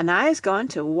 and I's goin'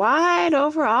 to wide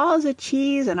over all ze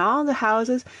cheese and all ze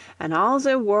houses and all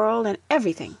ze world and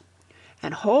everything.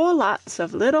 And whole lots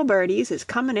of little birdies is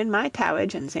comin' in my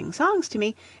towage and sing songs to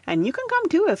me, and you can come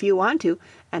too if you want to,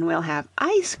 and we'll have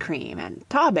ice cream and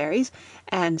tawberries,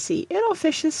 and see 'ittle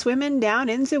fishes swimmin' down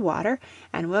in ze water,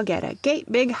 and we'll get a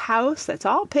gate big house that's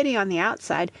all pitty on the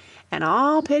outside and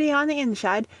all pitty on the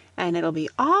inside, and it'll be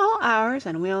all ours,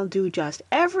 and we'll do just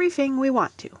everything we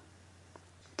want to."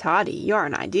 "Toddie, you're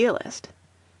an idealist."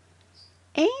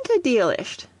 "Ain't a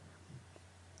dealisht."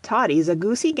 "Toddie's a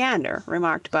goosey gander,"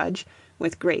 remarked Budge,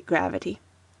 with great gravity.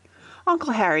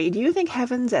 "Uncle Harry, do you think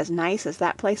heaven's as nice as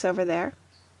that place over there?"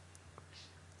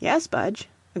 "Yes, Budge,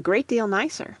 a great deal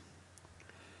nicer."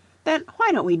 "Then why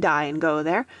don't we die and go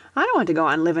there? I don't want to go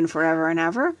on livin' forever and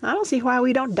ever. I don't see why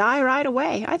we don't die right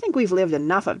away. I think we've lived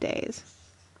enough of days."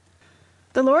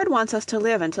 "The Lord wants us to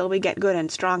live until we get good and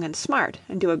strong and smart,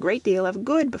 and do a great deal of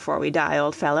good before we die,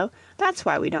 old fellow. That's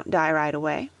why we don't die right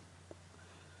away."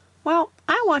 "Well,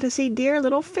 I want to see dear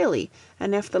little Philly,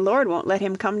 and if the Lord won't let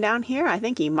him come down here, I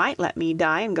think he might let me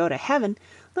die and go to heaven.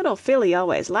 Little Philly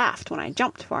always laughed when I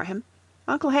jumped for him.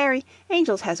 Uncle Harry,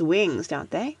 angels has wings,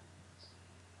 don't they?"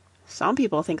 "Some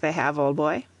people think they have, old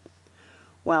boy."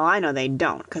 "Well, I know they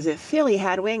don't, 'cause if Philly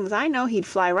had wings, I know he'd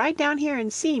fly right down here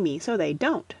and see me, so they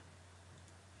don't."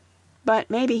 "But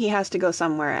maybe he has to go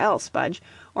somewhere else, Budge,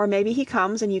 or maybe he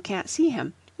comes and you can't see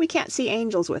him. We can't see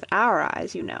angels with our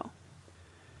eyes, you know."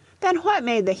 "Then what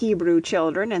made the Hebrew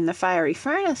children in the fiery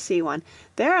furnace see one?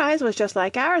 Their eyes was just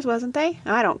like ours, wasn't they?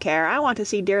 I don't care. I want to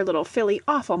see dear little Philly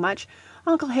awful much.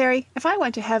 Uncle Harry, if I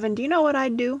went to heaven, do you know what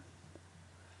I'd do?"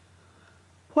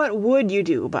 "What would you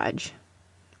do, Budge?"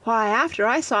 Why, after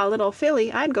I saw little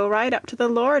Philly, I'd go right up to the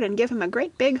Lord and give him a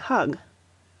great big hug."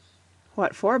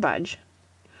 "What for, Budge?"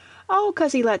 "Oh,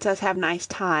 'cause he lets us have nice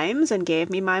times, and gave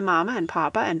me my mamma and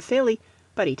papa and Philly,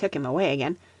 but he took him away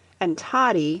again, and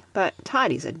Toddie, but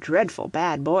Toddie's a dreadful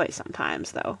bad boy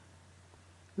sometimes, though."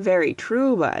 "Very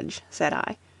true, Budge," said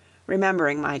I,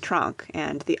 remembering my trunk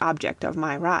and the object of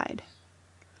my ride.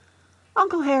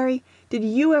 "Uncle Harry, did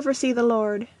you ever see the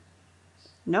Lord?"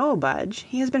 "No, Budge.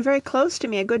 He has been very close to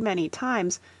me a good many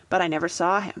times, but I never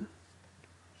saw him."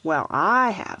 "Well,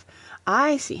 I have.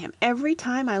 I see him every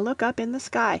time I look up in the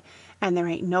sky, and there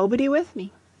ain't nobody with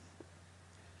me."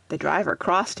 The driver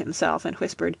crossed himself and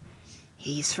whispered,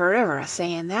 "He's forever a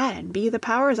sayin' that, and be the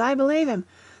powers, I believe him.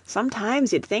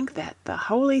 Sometimes you'd think that the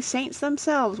holy saints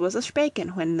themselves was a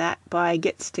spakin' when that b'y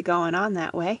gits to goin' on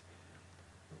that way."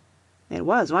 It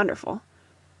was wonderful.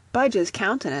 Budge's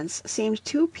countenance seemed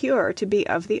too pure to be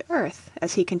of the earth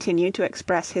as he continued to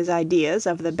express his ideas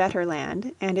of the better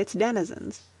land and its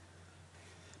denizens.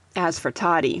 As for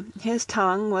Toddie, his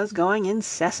tongue was going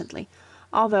incessantly,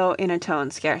 although in a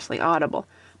tone scarcely audible,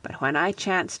 but when I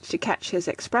chanced to catch his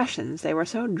expressions they were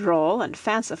so droll and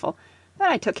fanciful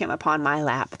that I took him upon my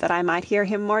lap that I might hear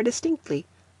him more distinctly.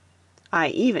 I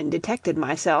even detected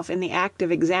myself in the act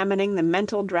of examining the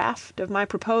mental draft of my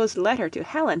proposed letter to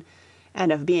Helen,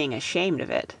 and of being ashamed of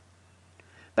it.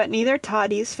 But neither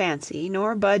Toddie's fancy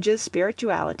nor Budge's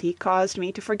spirituality caused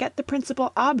me to forget the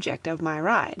principal object of my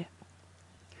ride.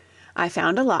 I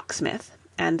found a locksmith,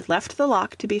 and left the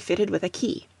lock to be fitted with a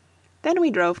key. Then we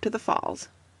drove to the falls.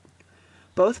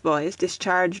 Both boys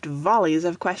discharged volleys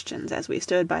of questions as we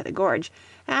stood by the gorge,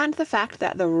 and the fact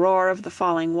that the roar of the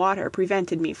falling water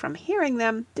prevented me from hearing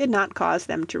them did not cause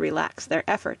them to relax their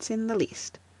efforts in the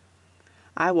least.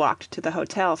 I walked to the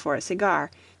hotel for a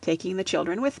cigar, taking the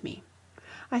children with me.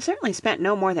 I certainly spent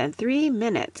no more than 3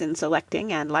 minutes in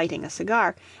selecting and lighting a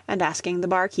cigar, and asking the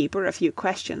barkeeper a few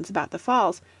questions about the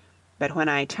falls, but when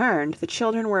I turned the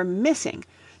children were missing,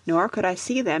 nor could I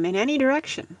see them in any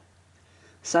direction.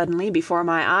 Suddenly before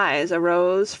my eyes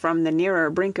arose from the nearer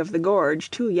brink of the gorge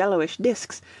 2 yellowish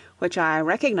discs, which I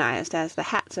recognized as the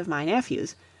hats of my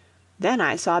nephews. Then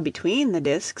I saw between the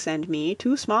discs and me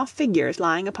 2 small figures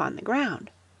lying upon the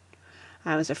ground.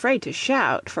 I was afraid to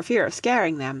shout, for fear of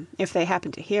scaring them, if they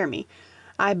happened to hear me.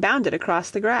 I bounded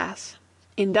across the grass,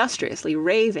 industriously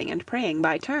raving and praying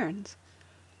by turns.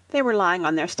 They were lying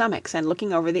on their stomachs and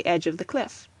looking over the edge of the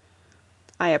cliff.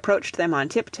 I approached them on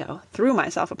tiptoe, threw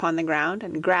myself upon the ground,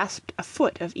 and grasped a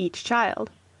foot of each child.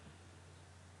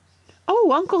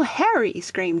 "Oh, Uncle Harry!"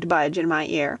 screamed Budge in my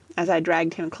ear, as I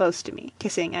dragged him close to me,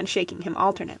 kissing and shaking him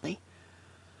alternately.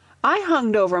 "I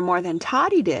hunged over more than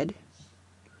Toddie did."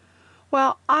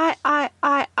 "Well, I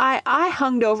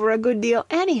hunged over a good deal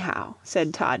anyhow,"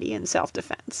 said Toddie in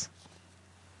self-defense.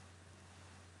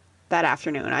 That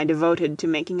afternoon I devoted to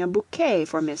making a bouquet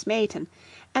for Miss Mayton,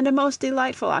 and a most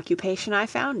delightful occupation I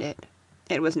found it.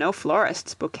 It was no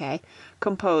florist's bouquet,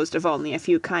 composed of only a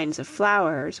few kinds of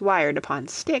flowers, wired upon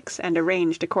sticks and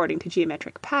arranged according to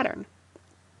geometric pattern.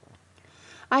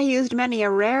 I used many a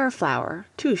rare flower,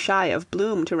 too shy of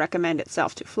bloom to recommend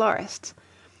itself to florists.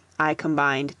 I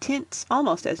combined tints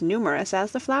almost as numerous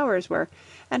as the flowers were,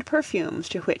 and perfumes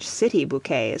to which city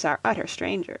bouquets are utter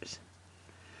strangers.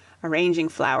 Arranging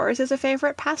flowers is a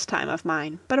favorite pastime of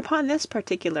mine, but upon this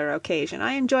particular occasion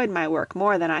I enjoyed my work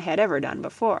more than I had ever done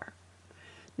before.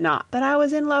 Not that I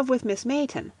was in love with Miss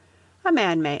Mayton. A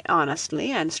man may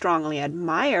honestly and strongly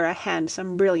admire a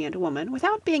handsome, brilliant woman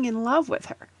without being in love with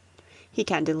her. He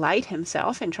can delight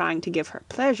himself in trying to give her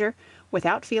pleasure,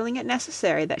 without feeling it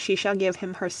necessary that she shall give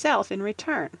him herself in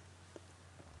return.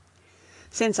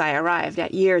 Since I arrived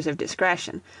at years of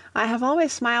discretion, I have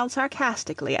always smiled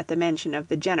sarcastically at the mention of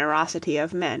the generosity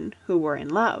of men who were in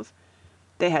love.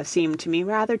 They have seemed to me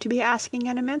rather to be asking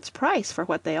an immense price for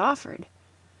what they offered.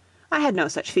 I had no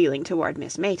such feeling toward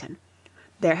Miss Mayton.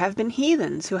 There have been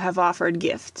heathens who have offered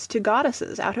gifts to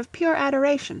goddesses out of pure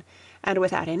adoration, and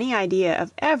without any idea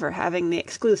of ever having the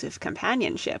exclusive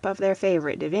companionship of their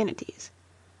favorite divinities.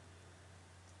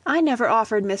 I never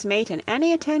offered Miss Mayton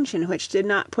any attention which did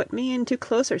not put me into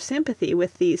closer sympathy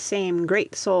with these same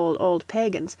great-souled old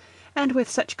pagans, and with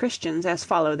such Christians as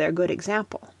follow their good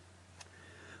example.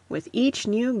 With each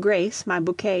new grace my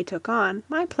bouquet took on,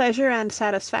 my pleasure and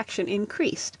satisfaction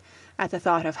increased at the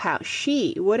thought of how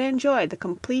she would enjoy the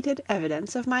completed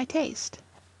evidence of my taste.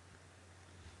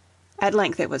 At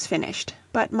length it was finished,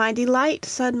 but my delight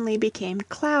suddenly became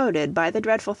clouded by the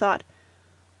dreadful thought,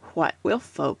 "What will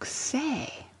folks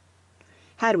say?"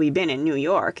 Had we been in New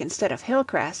York instead of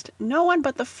Hillcrest, no one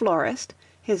but the florist,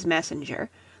 his messenger,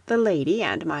 the lady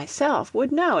and myself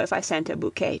would know if I sent a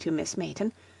bouquet to Miss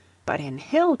Mayton, but in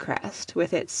Hillcrest,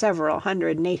 with its several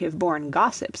hundred native-born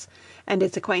gossips, and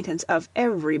its acquaintance of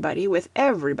everybody with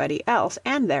everybody else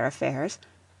and their affairs,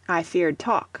 I feared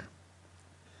talk.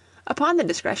 Upon the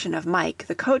discretion of Mike,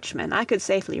 the coachman, I could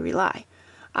safely rely.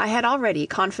 I had already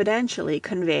confidentially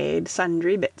conveyed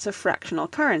sundry bits of fractional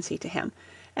currency to him,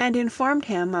 and informed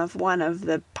him of one of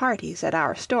the parties at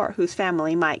our store whose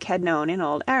family Mike had known in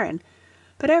old Erin,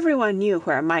 but every one knew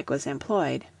where Mike was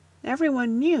employed. Every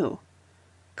one knew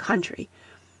country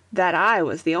that I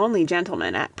was the only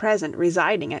gentleman at present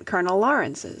residing at Colonel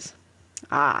Lawrence's.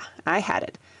 Ah, I had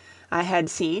it. I had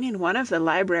seen in one of the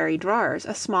library drawers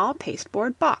a small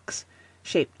pasteboard box,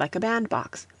 shaped like a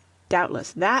bandbox.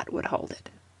 Doubtless that would hold it.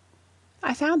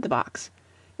 I found the box.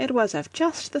 It was of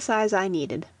just the size I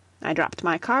needed. I dropped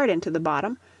my card into the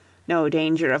bottom, no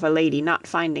danger of a lady not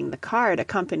finding the card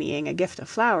accompanying a gift of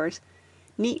flowers,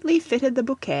 neatly fitted the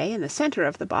bouquet in the center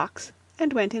of the box,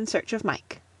 and went in search of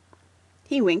Mike.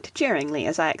 He winked cheeringly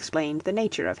as I explained the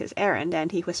nature of his errand,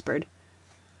 and he whispered,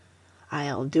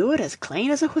 "I'll do it as clane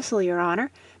as a whistle, your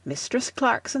honour. Mistress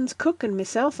Clarkson's cook and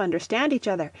meself understand each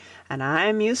other, and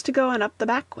I'm used to going up the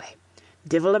back way.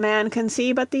 Divil a man can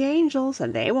see but the angels,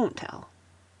 and they won't tell."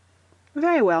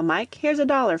 "Very well, Mike, here's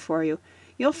 $1 for you.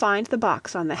 You'll find the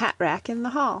box on the hat-rack in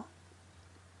the hall."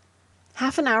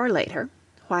 Half an hour later,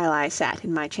 while I sat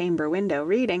in my chamber window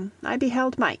reading, I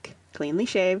beheld Mike, cleanly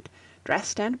shaved,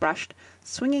 dressed and brushed,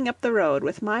 swinging up the road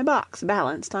with my box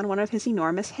balanced on one of his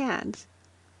enormous hands.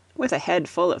 With a head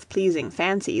full of pleasing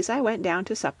fancies, I went down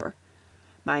to supper.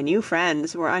 My new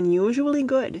friends were unusually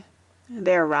good.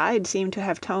 Their ride seemed to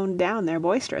have toned down their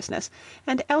boisterousness,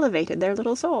 and elevated their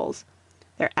little souls.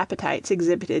 Their appetites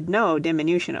exhibited no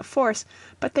diminution of force,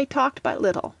 but they talked but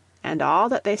little, and all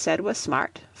that they said was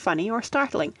smart, funny, or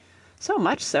startling, so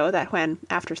much so that when,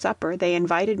 after supper, they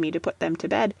invited me to put them to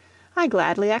bed, I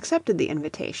gladly accepted the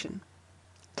invitation.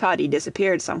 Toddie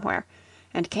disappeared somewhere,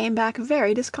 and came back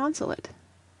very disconsolate.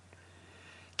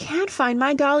 "Can't find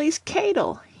my Dolly's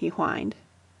cadle," he whined.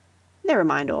 "Never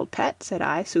mind, old pet," said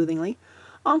I, soothingly.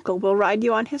 "Uncle will ride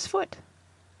you on his foot."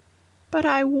 "But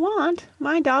I want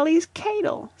my Dolly's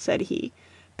cadle," said he,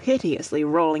 piteously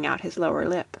rolling out his lower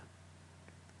lip.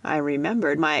 I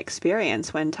remembered my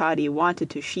experience when Toddie wanted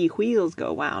to see wheels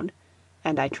go wound,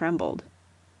 and I trembled.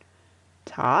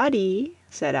 "Toddie,"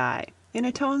 said I, in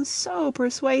a tone so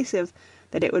persuasive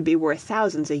that it would be worth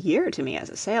thousands a year to me as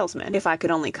a salesman, if I could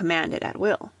only command it at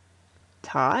will.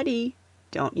 "Toddie,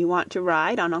 don't you want to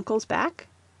ride on Uncle's back?"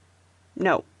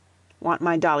 "No. Want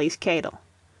my Dolly's cadle."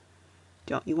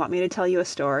 "Don't you want me to tell you a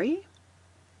story?"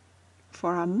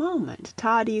 For a moment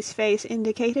Toddie's face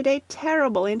indicated a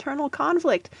terrible internal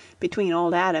conflict between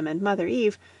old Adam and Mother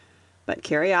Eve, but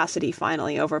curiosity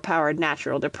finally overpowered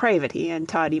natural depravity, and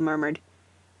Toddie murmured,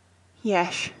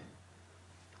 "Yesh."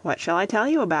 "What shall I tell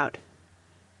you about?"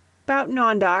 "'Bout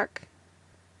Nondark."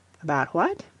 "About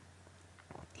what?"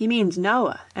 "He means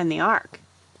Noah and the ark,"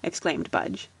 exclaimed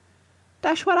Budge.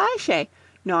 "Dash what I shay,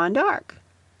 Nondark,"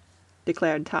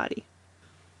 declared Toddie.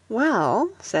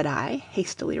 "Well," said I,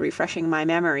 hastily refreshing my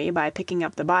memory by picking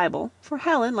up the Bible, for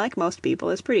Helen, like most people,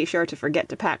 is pretty sure to forget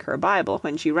to pack her Bible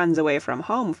when she runs away from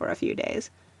home for a few days.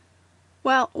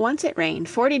 "Well, once it rained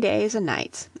 40 days and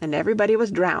nights, and everybody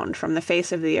was drowned from the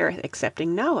face of the earth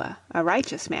excepting Noah, a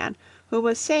righteous man, who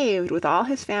was saved with all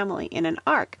his family in an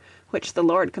ark which the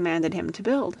Lord commanded him to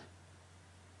build."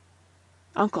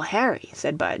 "Uncle Harry,"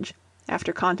 said Budge,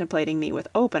 after contemplating me with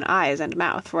open eyes and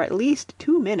mouth for at least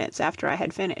 2 minutes after I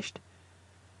had finished,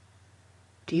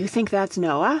 "do you think that's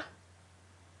Noah?"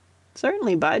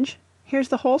 "Certainly, Budge. Here's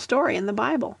the whole story in the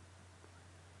Bible."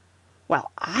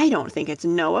 "Well, I don't think it's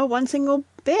Noah one single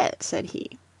bit," said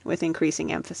he, with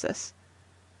increasing emphasis.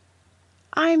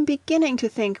 "I'm beginning to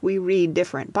think we read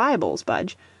different Bibles,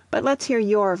 Budge, but let's hear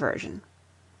your version."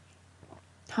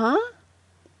 "Huh?"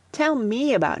 "Tell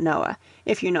me about Noah,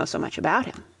 if you know so much about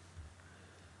him."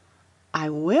 "I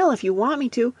will, if you want me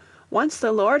to. Once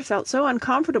the Lord felt so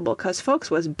uncomfortable 'cause folks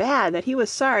was bad that he was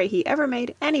sorry he ever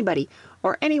made anybody,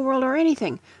 or any world or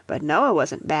anything, but Noah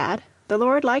wasn't bad. The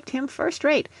Lord liked him first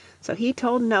rate, so he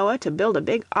told Noah to build a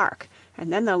big ark,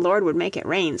 and then the Lord would make it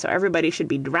rain so everybody should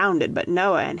be drownded but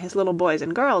Noah and his little boys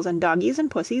and girls, and doggies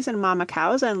and pussies, and mama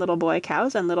cows, and little boy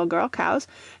cows, and little girl cows,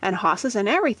 and hosses, and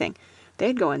everything.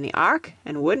 They'd go in the ark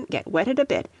and wouldn't get wetted a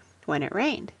bit when it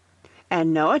rained.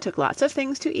 And Noah took lots of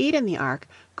things to eat in the ark,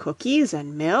 cookies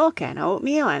and milk and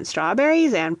oatmeal and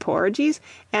strawberries and porgies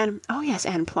and, oh yes,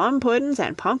 and plum puddin's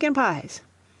and pumpkin pies.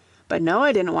 But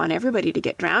Noah didn't want everybody to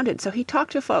get drownded, so he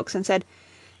talked to folks and said,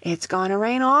 "It's gonna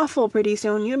rain awful pretty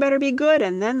soon. You better be good,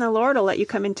 and then the Lord'll let you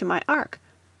come into my ark."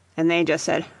 And they just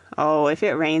said, "Oh, if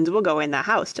it rains, we'll go in the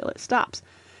house till it stops."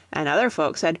 And other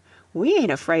folks said, "We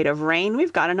ain't afraid of rain,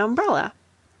 we've got an umbrella."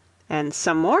 And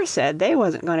some more said they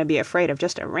wasn't going to be afraid of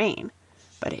just a rain.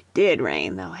 But it did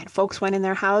rain, though, and folks went in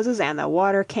their houses, and the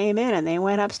water came in, and they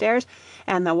went upstairs,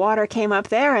 and the water came up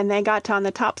there, and they got on the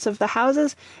tops of the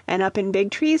houses, and up in big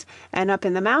trees, and up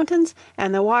in the mountains,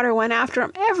 and the water went after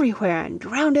 'em everywhere and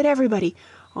drownded everybody,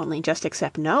 only just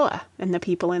except Noah and the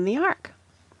people in the ark.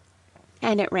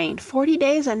 And it rained 40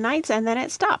 days and nights, and then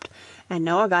it stopped. And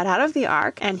Noah got out of the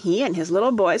ark, and he and his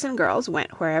little boys and girls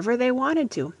went wherever they wanted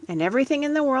to, and everything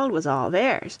in the world was all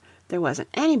theirs. There wasn't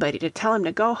anybody to tell 'em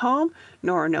to go home,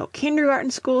 nor no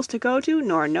kindergarten schools to go to,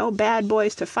 nor no bad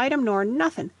boys to fight 'em, nor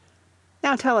nothin'.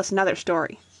 Now tell us another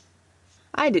story."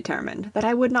 I determined that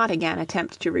I would not again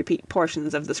attempt to repeat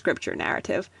portions of the scripture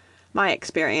narrative. My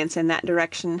experience in that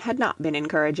direction had not been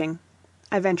encouraging.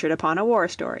 I ventured upon a war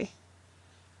story.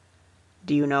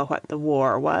 "Do you know what the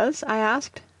war was?" I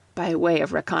asked, by way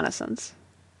of reconnaissance.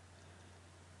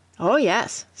 "Oh,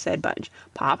 yes," said Budge.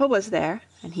 "Papa was there,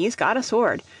 and he's got a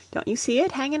sword. Don't you see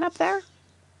it hanging up there?"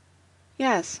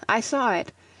 Yes, I saw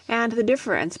it, and the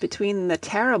difference between the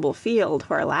terrible field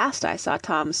where last I saw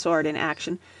Tom's sword in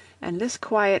action and this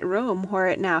quiet room where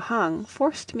it now hung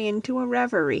forced me into a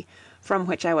reverie, from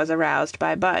which I was aroused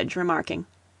by Budge remarking,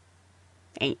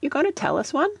 "Ain't you going to tell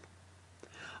us one?"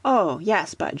 "Oh,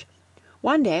 yes, Budge.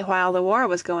 One day while the war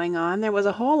was going on, there was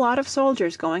a whole lot of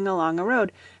soldiers going along a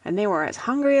road, and they were as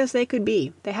hungry as they could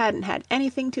be. They hadn't had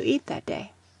anything to eat that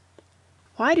day.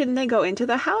 Why didn't they go into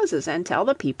the houses and tell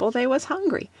the people they was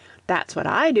hungry? That's what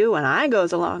I do when I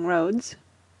goes along roads."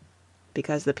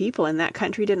 Because the people in that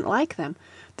country didn't like them.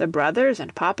 The brothers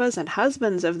and papas and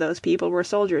husbands of those people were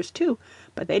soldiers too,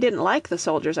 but they didn't like the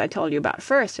soldiers I told you about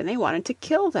first, and they wanted to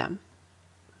kill them.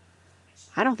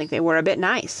 "I don't think they were a bit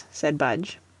nice," said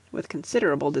Budge, with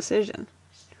considerable decision.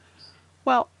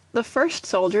 "Well, the first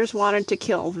soldiers wanted to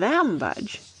kill them,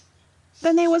 Budge."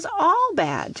 "Then they was all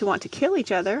bad, to want to kill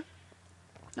each other."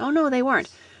 "Oh, no, they weren't.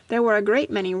 There were a great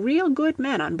many real good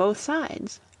men on both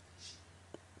sides."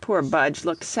 Poor Budge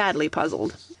looked sadly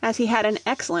puzzled, as he had an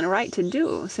excellent right to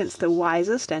do, since the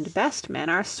wisest and best men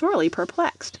are sorely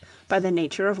perplexed by the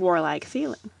nature of warlike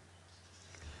feeling.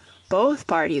 "Both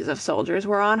parties of soldiers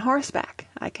were on horseback,"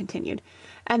 I continued,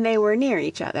 "and they were near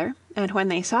each other, and when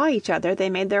they saw each other they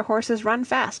made their horses run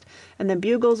fast, and the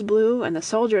bugles blew, and the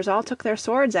soldiers all took their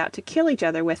swords out to kill each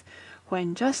other with,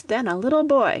 when just then a little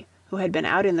boy, who had been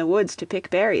out in the woods to pick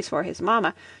berries for his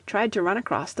mamma, tried to run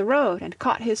across the road, and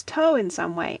caught his toe in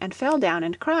some way, and fell down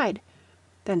and cried.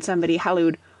 Then somebody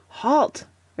hallooed, 'Halt!'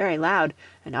 very loud,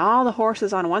 and all the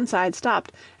horses on one side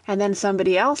stopped, and then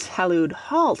somebody else hallooed,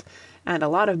 'Halt!' and a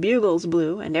lot of bugles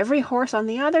blew, and every horse on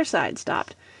the other side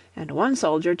stopped, and one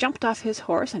soldier jumped off his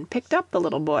horse and picked up the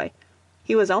little boy.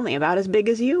 He was only about as big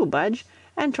as you, Budge,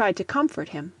 and tried to comfort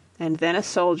him, and then a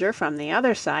soldier from the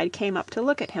other side came up to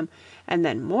look at him, and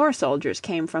then more soldiers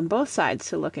came from both sides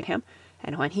to look at him,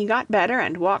 and when he got better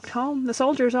and walked home, the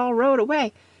soldiers all rode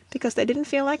away, because they didn't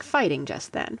feel like fighting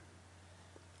just then."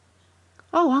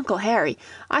 "Oh, Uncle Harry,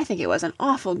 I think it was an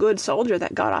awful good soldier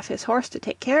that got off his horse to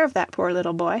take care of that poor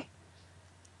little boy."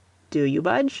 "Do you,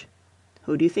 Budge?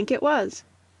 Who do you think it was?"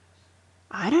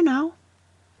 "I don't know."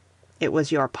 "It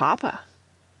was your papa."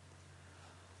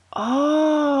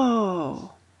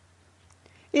 "Oh!"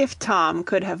 If Tom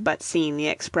could have but seen the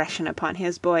expression upon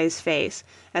his boy's face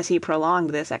as he prolonged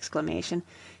this exclamation,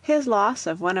 his loss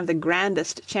of one of the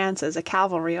grandest chances a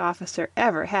cavalry officer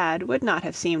ever had would not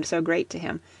have seemed so great to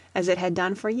him as it had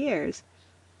done for years.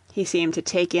 He seemed to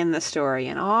take in the story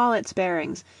in all its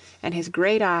bearings, and his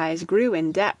great eyes grew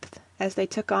in depth as they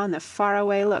took on the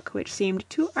faraway look which seemed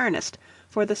too earnest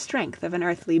for the strength of an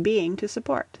earthly being to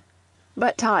support.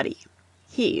 But Toddie,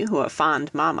 he who a fond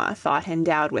mamma thought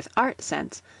endowed with art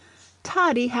sense,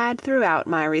 Toddie had throughout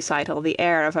my recital the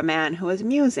air of a man who was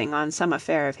musing on some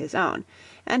affair of his own,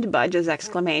 and Budge's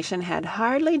exclamation had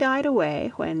hardly died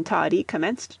away when Toddie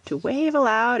commenced to wave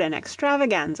aloud an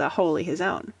extravaganza wholly his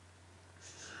own.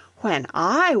 "When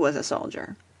I was a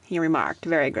soldier," he remarked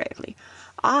very gravely,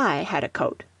 "I had a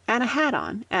coat, and a hat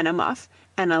on, and a muff,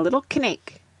 and a little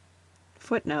knake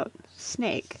 (footnote,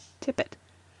 snake, tippet),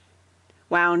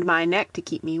 wound my neck to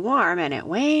keep me warm, and it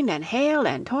waned and hailed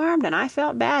and tormed, and I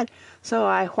felt bad, so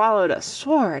I whallowed a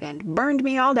sword and burned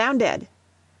me all down dead."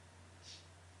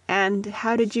 "And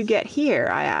how did you get here?"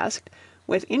 I asked,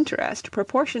 with interest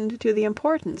proportioned to the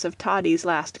importance of Toddie's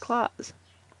last clause.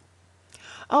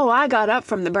 "Oh, I got up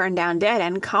from the burn down dead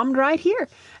and comed right here,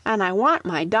 and I want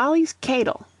my dolly's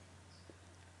k'adle."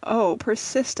 Oh,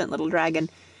 persistent little dragon,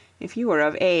 if you were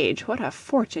of age, what a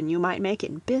fortune you might make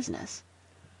in business."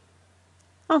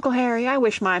 "Uncle Harry, I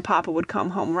wish my papa would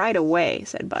come home right away,"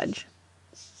 said Budge.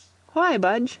 "Why,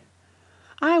 Budge?"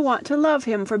 "I want to love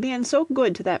him for bein' so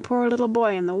good to that poor little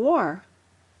boy in the war."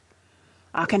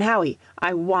 "Ocken Hawwy,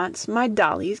 I wants my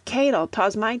dolly's k'adle,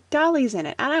 'tause my dolly's in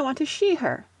it, and I want to shee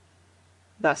her."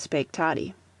 Thus spake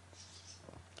Toddie.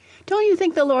 "Don't you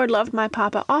think the Lord loved my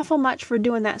papa awful much for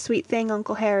doin' that sweet thing,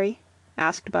 Uncle Harry?"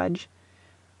 asked Budge.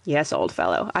 "Yes, old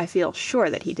fellow, I feel sure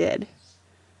that he did."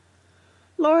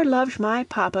 "Lord loves my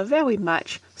papa vewy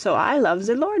much, so I loves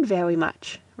the Lord vewy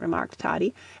much," remarked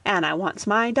Toddie, "an' I wants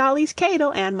my dolly's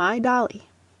k'adle and my dolly."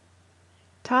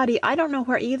 "Toddie, I don't know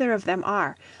where either of them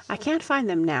are. I can't find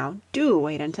them now. Do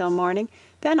wait until morning,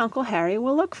 then Uncle Harry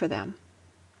will look for them."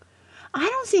 "I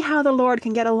don't see how the Lord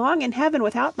can get along in heaven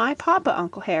without my papa,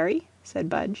 Uncle Harry," said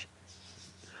Budge.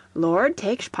 "Lord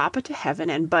takes papa to heaven,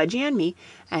 and Budgie and me,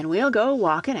 and we'll go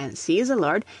walkin' and see the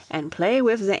Lord, and play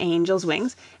with the angels'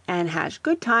 wings, and hash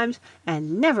good times,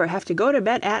 and never have to go to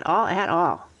bed at all, at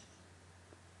all."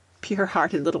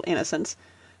 Pure-hearted little innocents!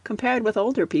 Compared with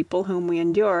older people whom we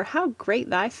endure, how great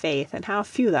thy faith, and how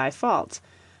few thy faults!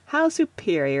 How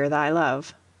superior thy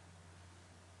love!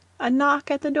 A knock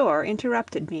at the door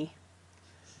interrupted me.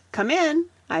 "Come in,"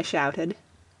 I shouted.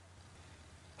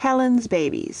 Helen's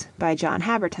Babies, by John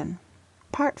Habberton.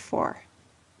 Part 4.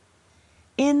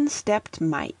 In stepped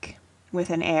Mike,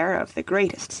 with an air of the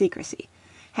greatest secrecy,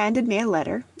 handed me a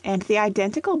letter, and the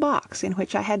identical box in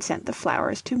which I had sent the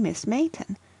flowers to Miss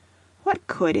Mayton. What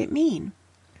could it mean?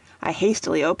 I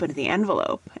hastily opened the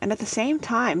envelope, and at the same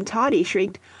time Toddie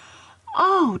shrieked,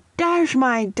 "Oh, dar's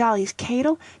my dolly's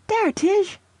k'adle, dar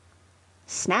 'tis!"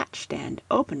 snatched and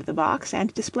opened the box,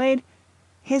 and displayed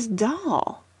his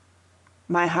doll.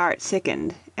 My heart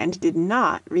sickened, and did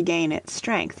not regain its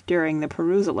strength during the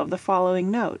perusal of the following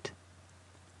note: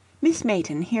 "Miss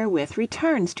Mayton herewith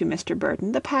returns to Mr.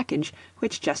 Burton the package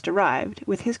which just arrived,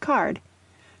 with his card.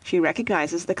 She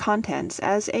recognizes the contents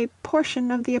as a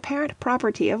portion of the apparent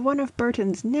property of one of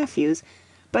Burton's nephews,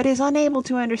 but is unable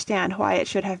to understand why it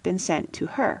should have been sent to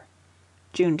her.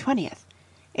 June 20th,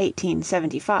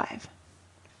 1875.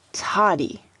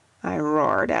 "Toddie!" I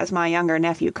roared, as my younger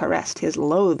nephew caressed his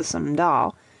loathsome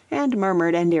doll, and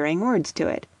murmured endearing words to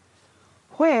it,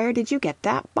 "where did you get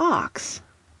that box?"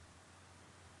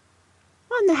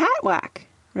 "On the hat wack,"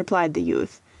 replied the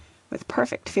youth, with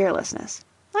perfect fearlessness.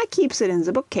 "I keeps it in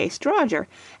the bookcase drawer,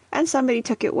 and somebody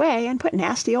took it way and put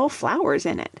nasty old flowers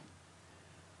in it."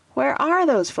 "Where are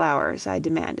those flowers?" I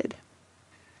demanded.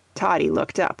 Toddie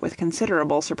looked up with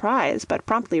considerable surprise, but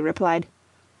promptly replied,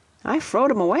 "I frowed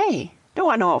 'em away. Don't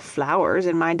want no flowers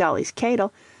in my dolly's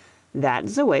k'adle.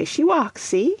 That's the way she walks,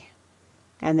 see?"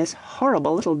 And this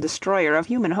horrible little destroyer of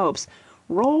human hopes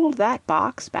rolled that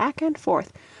box back and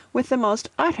forth with the most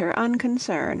utter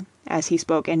unconcern, as he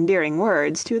spoke endearing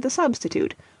words to the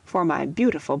substitute for my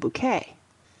beautiful bouquet.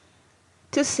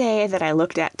 To say that I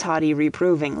looked at Toddie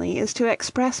reprovingly is to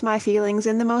express my feelings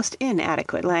in the most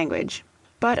inadequate language.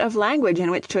 But of language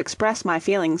in which to express my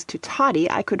feelings to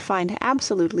Toddie I could find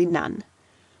absolutely none.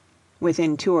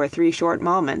 Within 2 or 3 short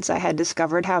moments I had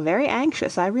discovered how very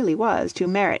anxious I really was to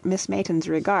merit Miss Mayton's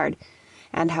regard,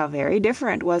 and how very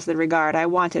different was the regard I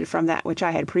wanted from that which I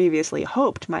had previously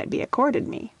hoped might be accorded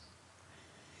me.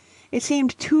 It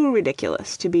seemed too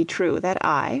ridiculous to be true that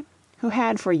I, who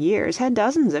had for years had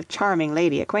dozens of charming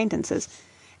lady acquaintances,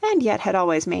 and yet had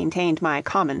always maintained my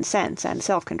common sense and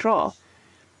self-control,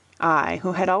 I,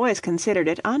 who had always considered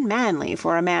it unmanly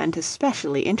for a man to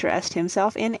specially interest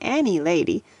himself in any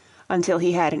lady until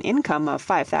he had an income of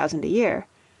 5,000 a year,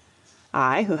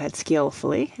 I, who had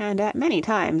skillfully and at many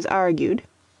times argued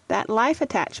that life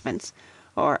attachments,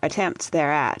 or attempts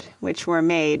thereat, which were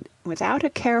made without a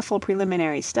careful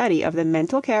preliminary study of the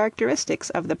mental characteristics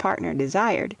of the partner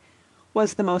desired,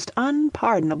 was the most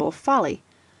unpardonable folly,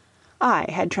 I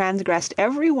had transgressed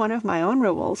every one of my own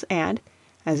rules, and,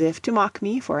 as if to mock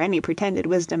me for any pretended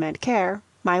wisdom and care,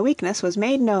 my weakness was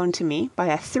made known to me by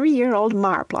a 3-year-old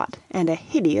marplot and a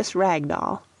hideous rag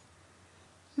doll.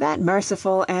 That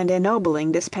merciful and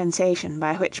ennobling dispensation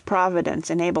by which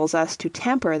Providence enables us to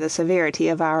temper the severity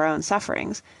of our own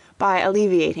sufferings by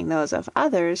alleviating those of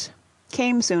others,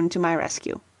 came soon to my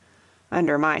rescue.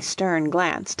 Under my stern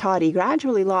glance Toddie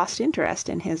gradually lost interest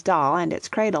in his doll and its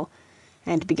cradle,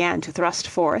 and began to thrust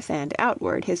forth and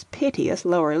outward his piteous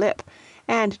lower lip,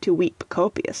 and to weep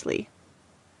copiously.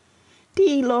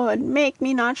 "Dee Lord, make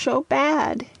me not so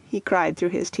bad," he cried through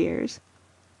his tears.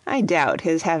 I doubt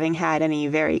his having had any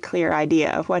very clear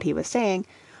idea of what he was saying,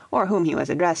 or whom he was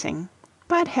addressing,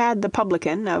 But had the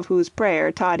publican, of whose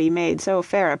prayer Toddie made so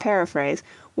fair a paraphrase,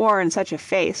 worn such a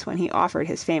face when he offered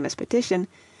his famous petition,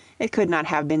 it could not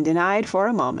have been denied for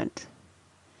a moment.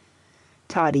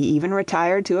 Toddie even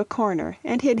retired to a corner,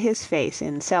 and hid his face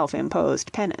in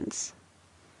self-imposed penance.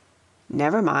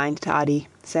 "Never mind, Toddie,"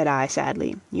 said I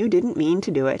sadly. "You didn't mean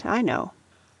to do it, I know."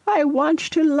 "I want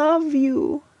to love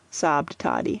you," sobbed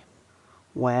Toddie.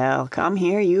 "Well, come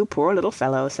here, you poor little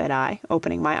fellow," said I,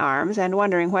 opening my arms, and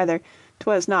wondering whether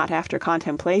 'twas not after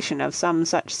contemplation of some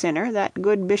such sinner that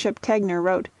good Bishop Tegner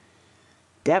wrote,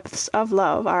 "Depths of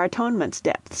love are atonement's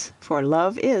depths, for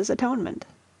love is atonement."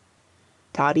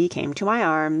 Toddie came to my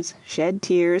arms, shed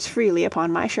tears freely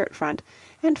upon my shirt front,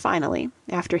 and finally,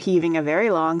 after heaving a very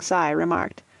long sigh,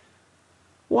 remarked,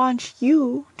 "Want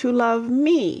you to love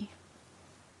me."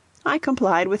 I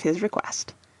complied with his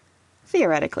request.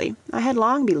 Theoretically, I had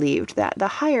long believed that the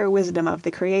higher wisdom of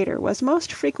the Creator was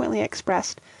most frequently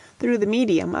expressed through the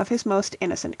medium of his most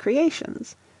innocent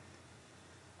creations.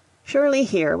 Surely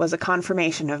here was a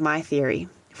confirmation of my theory,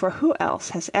 for who else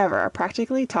has ever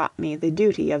practically taught me the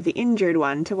duty of the injured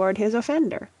one toward his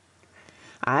offender?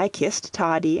 I kissed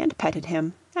Toddie and petted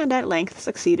him, and at length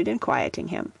succeeded in quieting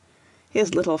him.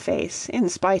 His little face, in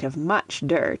spite of much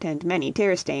dirt and many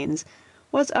tear stains,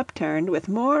 was upturned with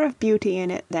more of beauty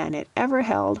in it than it ever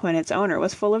held when its owner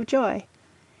was full of joy.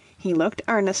 He looked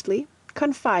earnestly,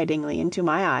 confidingly into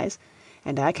my eyes,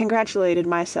 and I congratulated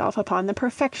myself upon the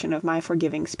perfection of my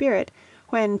forgiving spirit,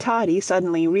 when Toddie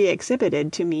suddenly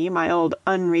re-exhibited to me my old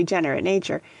unregenerate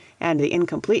nature, and the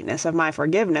incompleteness of my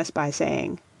forgiveness, by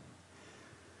saying,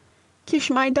 "Kish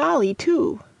my dolly,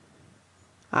 too."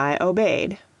 I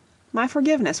obeyed. My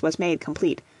forgiveness was made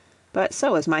complete, but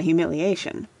so was my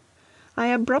humiliation. I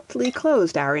abruptly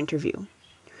closed our interview.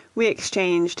 We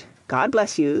exchanged "God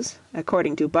bless yous,"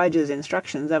 according to Budge's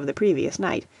instructions of the previous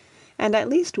night, and at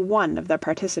least one of the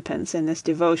participants in this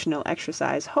devotional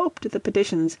exercise hoped the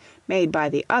petitions made by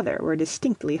the other were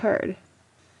distinctly heard.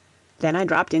 Then I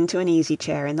dropped into an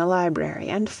easy-chair in the library,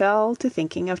 and fell to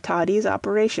thinking of Toddie's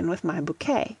operation with my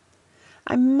bouquet.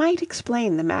 I might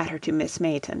explain the matter to Miss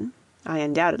Mayton. I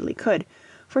undoubtedly could,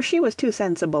 for she was too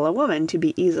sensible a woman to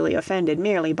be easily offended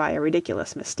merely by a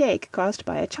ridiculous mistake caused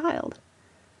by a child.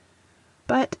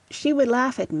 But she would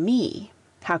laugh at me.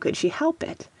 How could she help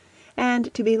it?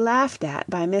 And to be laughed at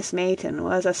by Miss Mayton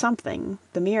was a something,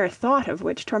 the mere thought of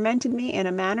which tormented me in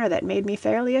a manner that made me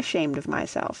fairly ashamed of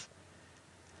myself.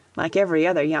 Like every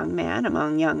other young man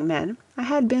among young men, I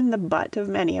had been the butt of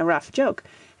many a rough joke,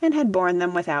 and had borne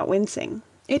them without wincing.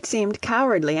 It seemed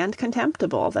cowardly and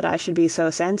contemptible that I should be so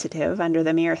sensitive under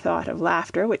the mere thought of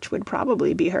laughter which would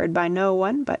probably be heard by no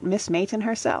one but Miss Mayton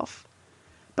herself.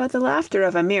 But the laughter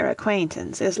of a mere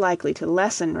acquaintance is likely to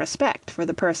lessen respect for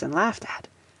the person laughed at.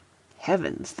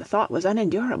 Heavens, the thought was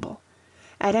unendurable.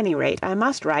 At any rate, I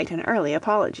must write an early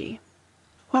apology.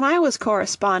 When I was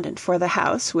correspondent for the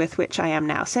house with which I am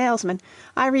now salesman,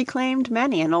 I reclaimed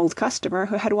many an old customer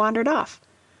who had wandered off.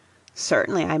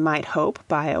 Certainly I might hope,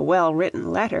 by a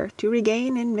well-written letter, to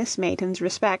regain in Miss Mayton's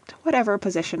respect whatever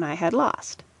position I had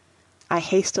lost. I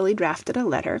hastily drafted a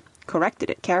letter, corrected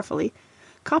it carefully,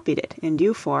 copied it in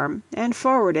due form, and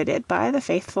forwarded it by the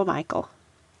faithful Michael.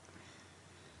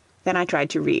 Then I tried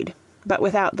to read, but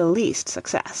without the least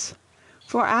success.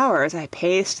 For hours I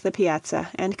paced the piazza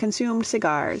and consumed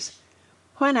cigars.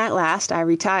 When at last I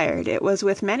retired, it was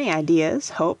with many ideas,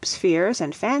 hopes, fears,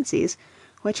 and fancies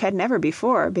which had never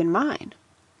before been mine.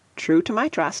 True to my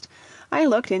trust, I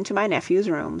looked into my nephew's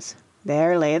rooms.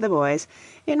 There lay the boys,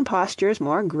 in postures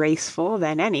more graceful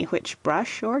than any which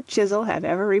brush or chisel have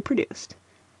ever reproduced.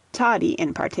 Toddie,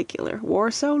 in particular,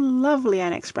 wore so lovely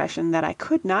an expression that I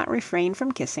could not refrain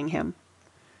from kissing him.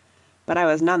 But I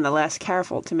was none the less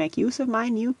careful to make use of my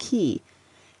new key,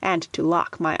 and to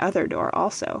lock my other door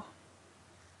also.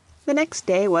 The next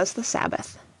day was the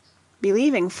Sabbath.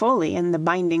 Believing fully in the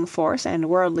binding force and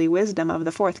worldly wisdom of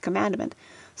the fourth commandment,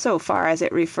 so far as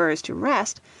it refers to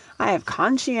rest, I have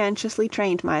conscientiously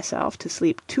trained myself to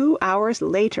sleep 2 hours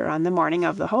later on the morning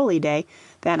of the holy day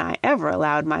than I ever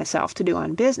allowed myself to do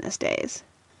on business days.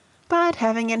 But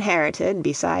having inherited,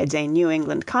 besides a New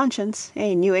England conscience,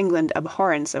 a New England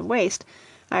abhorrence of waste,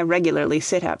 I regularly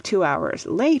sit up 2 hours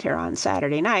later on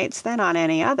Saturday nights than on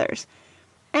any others,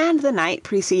 and the night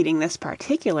preceding this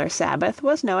particular Sabbath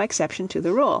was no exception to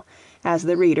the rule, as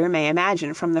the reader may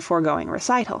imagine from the foregoing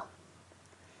recital.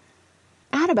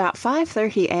 At about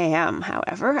 5:30 a.m.,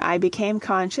 however, I became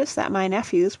conscious that my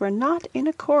nephews were not in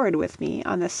accord with me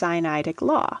on the Sinaitic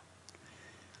law.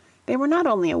 They were not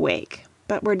only awake,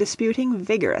 but were disputing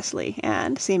vigorously,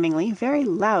 and, seemingly, very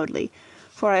loudly,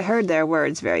 for I heard their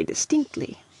words very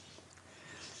distinctly.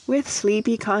 With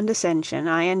sleepy condescension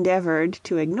I endeavored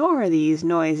to ignore these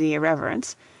noisy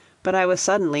irreverents, but I was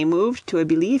suddenly moved to a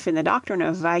belief in the doctrine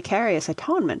of vicarious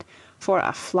atonement, for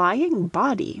a flying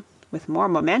body, with more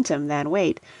momentum than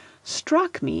weight,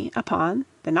 struck me upon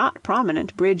the not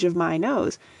prominent bridge of my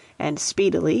nose, and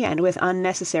speedily and with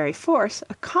unnecessary force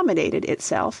accommodated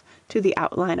itself to the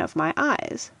outline of my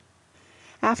eyes.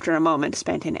 After a moment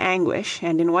spent in anguish,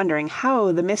 and in wondering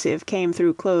how the missive came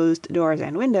through closed doors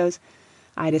and windows,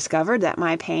 I discovered that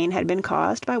my pain had been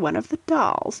caused by one of the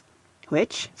dolls,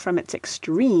 which, from its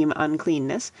extreme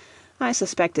uncleanness, I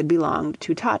suspected belonged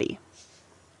to Toddie.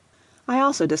 I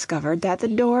also discovered that the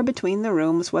door between the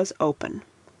rooms was open.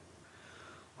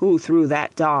 "Who threw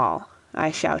that doll?"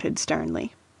 I shouted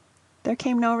sternly. There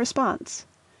came no response.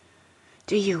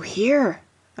 "Do you hear?"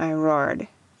 I roared.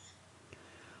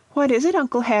 "What is it,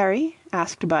 Uncle Harry?"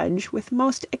 asked Budge, with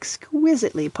most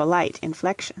exquisitely polite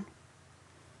inflection.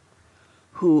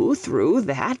 "Who threw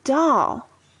that doll?"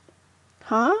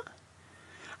 "Huh?"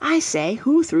 "I say,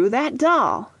 who threw that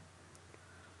doll?"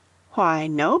 "Why,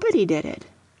 nobody did it."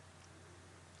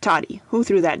 "Toddie, who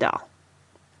threw that doll?"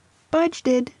 "Budge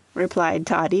did," replied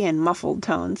Toddie in muffled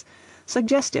tones,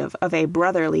 suggestive of a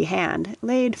brotherly hand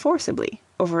laid forcibly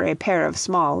over a pair of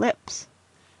small lips.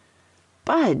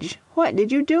 "Budge, what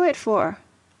did you do it for?"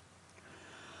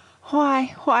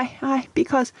 Why,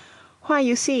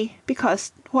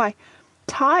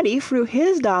 Toddie threw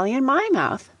his dolly in my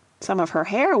mouth. Some of her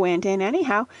hair went in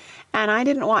anyhow, and I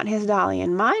didn't want his dolly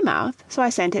in my mouth, so I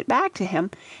sent it back to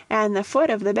him, and the foot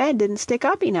of the bed didn't stick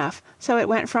up enough, so it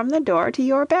went from the door to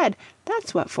your bed.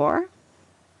 That's what for."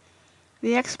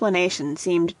 The explanation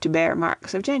seemed to bear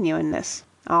marks of genuineness,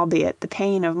 albeit the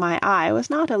pain of my eye was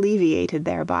not alleviated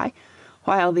thereby,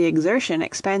 while the exertion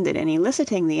expended in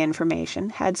eliciting the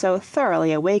information had so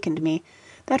thoroughly awakened me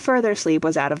that further sleep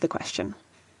was out of the question.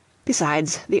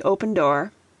 Besides, the open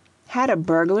door. Had a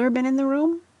burglar been in the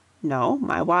room? No,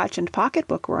 my watch and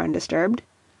pocketbook were undisturbed.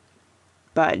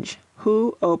 "Budge,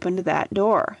 who opened that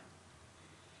door?"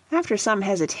 After some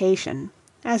hesitation,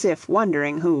 as if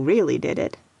wondering who really did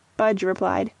it, Budge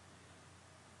replied,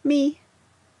 "Me."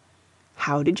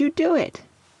 "How did you do it?"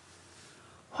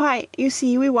 "Why, you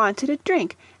see, we wanted a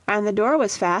drink, and the door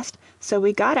was fast, so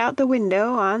we got out the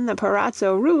window on the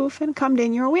parazzo roof and comed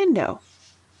in your window."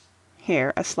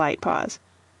 Here a slight pause.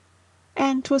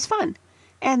 "And 'twas fun.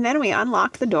 And then we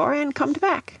unlocked the door and comed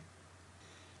back."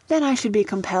 "Then I should be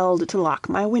compelled to lock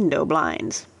my window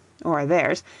blinds, or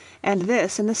theirs, and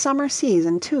this in the summer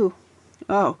season, too.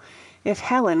 Oh, if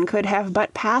Helen could have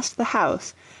but passed the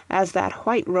house as that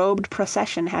white-robed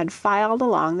procession had filed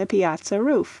along the piazza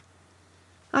roof!"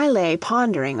 I lay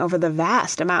pondering over the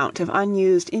vast amount of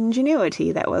unused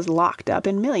ingenuity that was locked up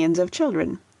in millions of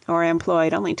children, or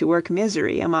employed only to work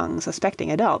misery among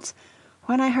suspecting adults,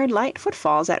 when I heard light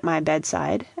footfalls at my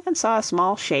bedside, and saw a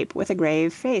small shape with a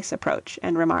grave face approach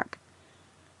and remark,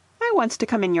 "I wants to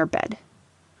come in your bed."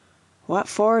 "What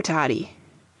for, Toddie?"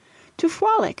 "To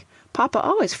fwolic. Papa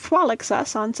always fwolics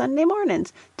us on Sunday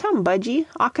mornin's. Tum, Budgie,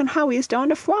 ocken how he's doin'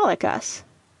 to fwolic us."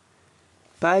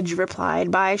 Budge replied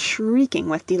by shrieking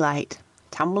with delight,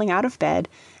 tumbling out of bed,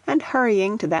 and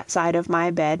hurrying to that side of my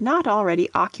bed not already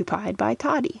occupied by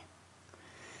Toddie.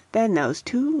 Then those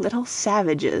two little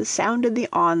savages sounded the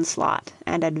onslaught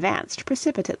and advanced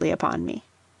precipitately upon me.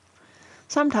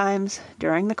 Sometimes,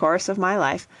 during the course of my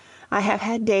life, I have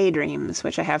had daydreams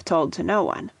which I have told to no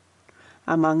one.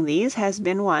 Among these has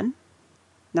been one,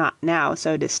 not now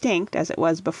so distinct as it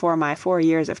was before my 4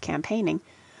 years of campaigning,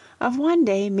 of one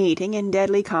day meeting in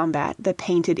deadly combat the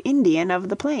painted Indian of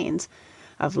the plains,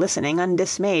 of listening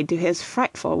undismayed to his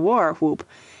frightful war whoop,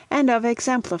 and of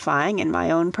exemplifying in my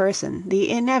own person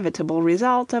the inevitable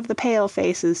result of the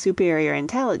pale-face's superior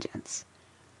intelligence.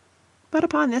 But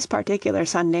upon this particular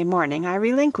Sunday morning I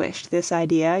relinquished this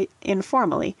idea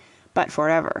informally, but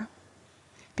forever.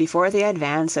 Before the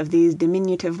advance of these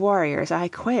diminutive warriors I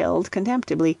quailed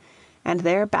contemptibly, and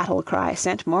their battle cry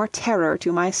sent more terror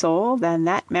to my soul than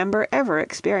that member ever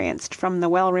experienced from the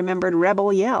well-remembered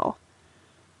rebel yell.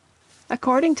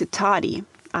 According to Toddie,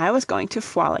 I was going to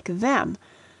frolic them,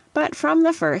 but from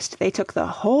the first they took the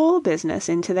whole business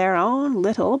into their own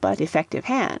little but effective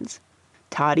hands.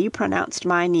 Toddie pronounced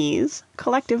my knees,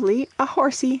 collectively, a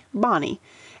horsey bonny,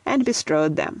 and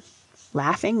bestrode them,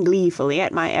 laughing gleefully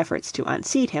at my efforts to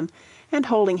unseat him, and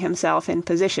holding himself in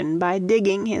position by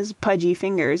digging his pudgy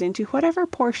fingers into whatever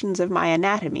portions of my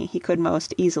anatomy he could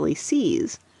most easily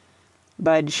seize.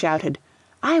 Budge shouted,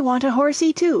 "I want a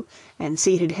horsey too," and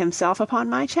seated himself upon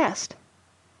my chest.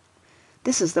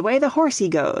 "This is the way the horsey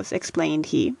goes," explained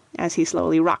he, as he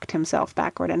slowly rocked himself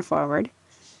backward and forward.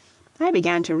 I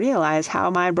began to realize how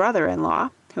my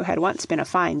brother-in-law, who had once been a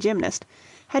fine gymnast,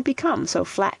 had become so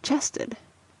flat-chested.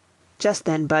 Just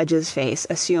then Budge's face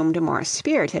assumed a more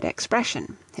spirited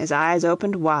expression, his eyes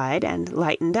opened wide and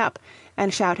lightened up,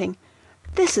 and shouting,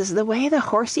 "This is the way the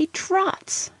horsey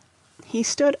trots!" he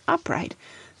stood upright,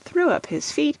 threw up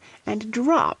his feet, and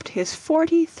dropped his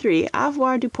 43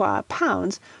 avoirdupois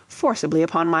pounds forcibly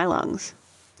upon my lungs.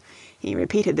 He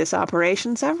repeated this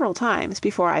operation several times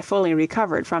before I fully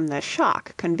recovered from the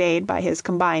shock conveyed by his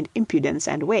combined impudence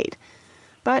and weight,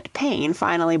 but pain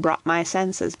finally brought my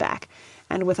senses back,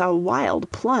 and with a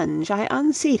wild plunge I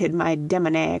unseated my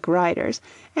demoniac riders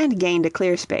and gained a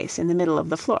clear space in the middle of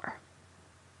the floor.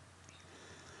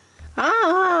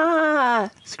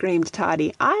 "Ah!" screamed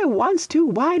Toddie, "I wants to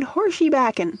wide horsey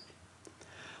backin'."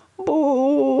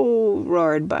 "Boo!"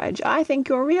 roared Budge, "I think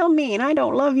you're real mean. I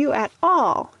don't love you at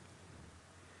all."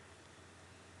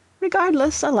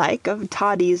 Regardless alike of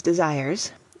Toddie's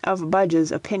desires, of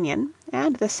Budge's opinion,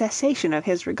 and the cessation of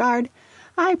his regard,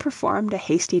 I performed a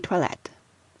hasty toilette.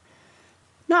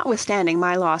 Notwithstanding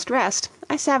my lost rest,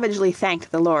 I savagely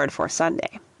thanked the Lord for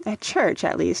Sunday. At church,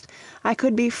 at least, I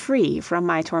could be free from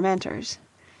my tormentors.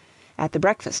 At the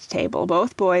breakfast table,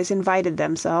 both boys invited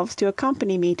themselves to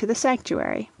accompany me to the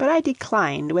sanctuary, but I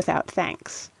declined without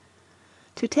thanks.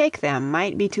 To take them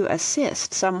might be to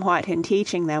assist somewhat in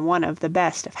teaching them one of the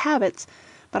best of habits,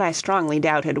 but I strongly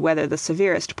doubted whether the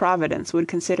severest Providence would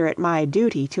consider it my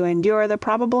duty to endure the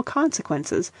probable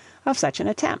consequences of such an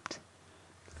attempt.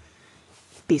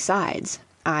 Besides,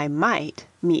 I might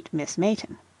meet Miss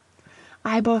Mayton.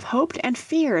 I both hoped and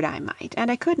feared I might,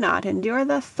 and I could not endure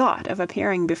the thought of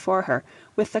appearing before her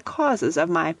with the causes of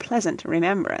my pleasant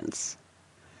remembrance.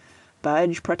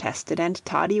 Budge protested and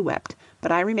Toddie wept,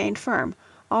 but I remained firm,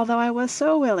 although I was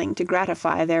so willing to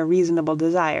gratify their reasonable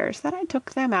desires that I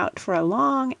took them out for a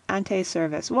long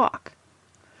ante-service walk.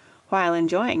 While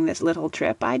enjoying this little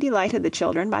trip, I delighted the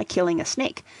children by killing a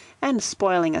snake and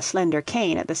spoiling a slender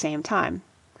cane at the same time,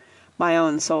 my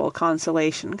own sole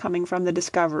consolation coming from the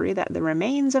discovery that the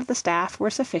remains of the staff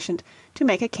were sufficient to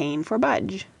make a cane for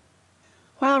Budge.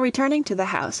 While returning to the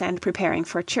house and preparing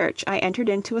for church, I entered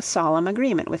into a solemn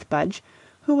agreement with Budge,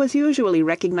 who was usually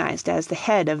recognized as the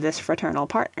head of this fraternal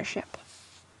partnership.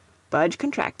 Budge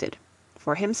contracted,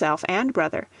 for himself and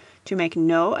brother, to make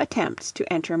no attempts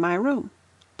to enter my room,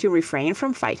 to refrain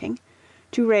from fighting,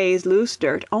 to raise loose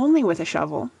dirt only with a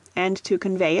shovel, and to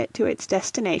convey it to its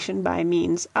destination by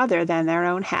means other than their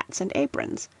own hats and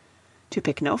aprons, to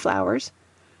pick no flowers,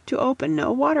 to open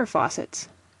no water faucets,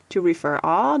 to refer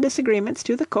all disagreements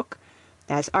to the cook,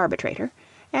 as arbitrator,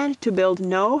 and to build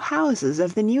no houses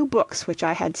of the new books which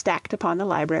I had stacked upon the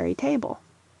library table.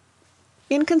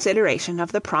 In consideration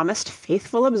of the promised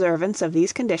faithful observance of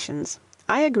these conditions,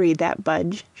 I agreed that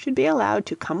Budge should be allowed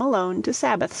to come alone to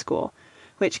Sabbath school,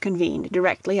 which convened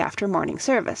directly after morning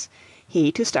service, he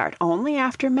to start only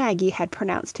after Maggie had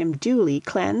pronounced him duly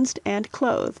cleansed and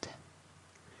clothed.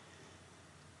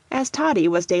 As Toddie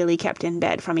was daily kept in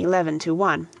bed from 11 to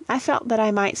 1, I felt that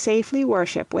I might safely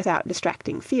worship without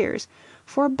distracting fears,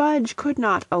 for Budge could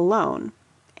not alone,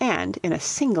 and in a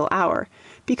single hour,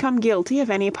 become guilty of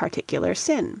any particular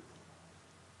sin.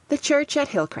 The church at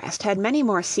Hillcrest had many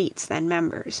more seats than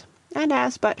members, and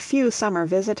as but few summer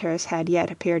visitors had yet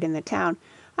appeared in the town,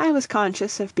 I was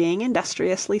conscious of being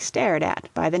industriously stared at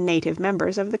by the native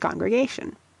members of the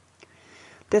congregation.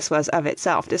 This was of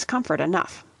itself discomfort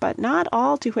enough, but not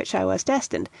all to which I was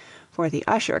destined, for the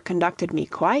usher conducted me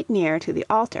quite near to the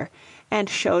altar, and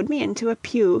showed me into a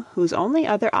pew whose only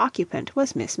other occupant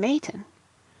was Miss Mayton.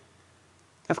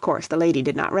 Of course the lady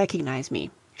did not recognize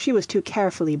me. She was too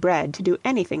carefully bred to do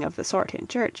anything of the sort in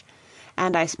church,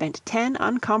 and I spent 10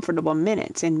 uncomfortable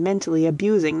minutes in mentally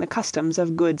abusing the customs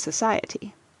of good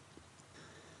society.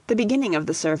 The beginning of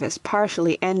the service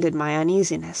partially ended my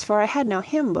uneasiness, for I had no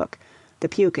hymn book, the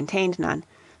pew contained none,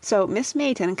 so Miss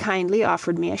Mayton kindly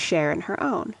offered me a share in her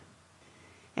own.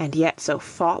 And yet so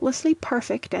faultlessly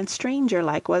perfect and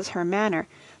stranger-like was her manner,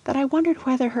 that I wondered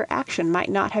whether her action might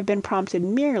not have been prompted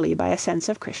merely by a sense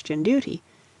of Christian duty.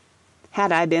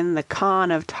 Had I been the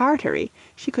Khan of Tartary,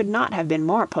 she could not have been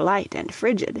more polite and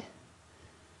frigid.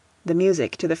 The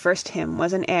music to the first hymn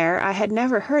was an air I had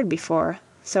never heard before,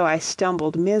 so I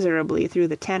stumbled miserably through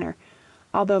the tenor,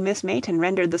 although Miss Mayton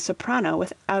rendered the soprano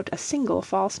without a single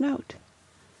false note.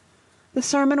 The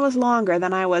sermon was longer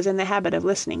than I was in the habit of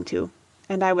listening to,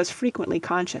 and I was frequently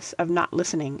conscious of not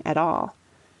listening at all.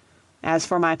 As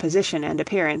for my position and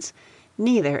appearance,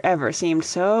 neither ever seemed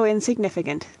so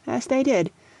insignificant as they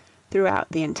did throughout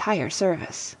the entire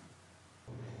service.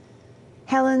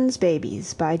 Helen's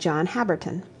Babies by John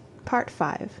Habberton, Part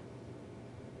 5.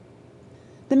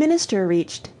 The minister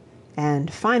reached, "And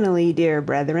finally, dear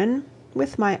brethren,"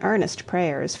 with my earnest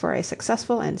prayers for a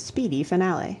successful and speedy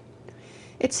finale.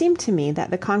 It seemed to me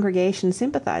that the congregation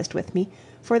sympathized with me,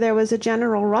 for there was a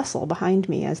general rustle behind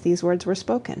me as these words were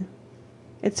spoken.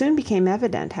 It soon became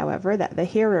evident, however, that the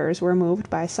hearers were moved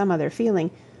by some other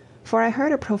feeling, for I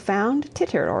heard a profound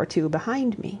titter or two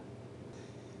behind me.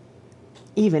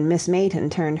 Even Miss Mayton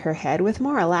turned her head with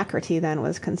more alacrity than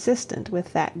was consistent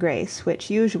with that grace which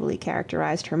usually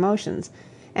characterized her motions,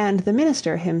 and the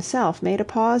minister himself made a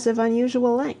pause of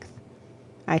unusual length.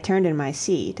 I turned in my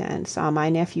seat and saw my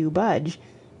nephew Budge,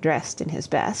 dressed in his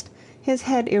best, his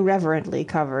head irreverently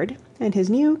covered, and his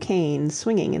new cane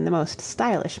swinging in the most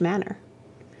stylish manner.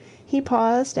 He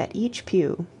paused at each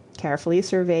pew, carefully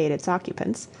surveyed its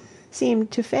occupants,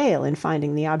 seemed to fail in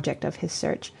finding the object of his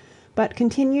search, but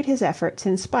continued his efforts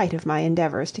in spite of my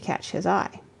endeavors to catch his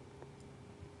eye.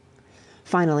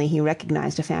 Finally he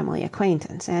recognized a family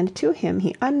acquaintance, and to him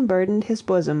he unburdened his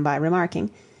bosom by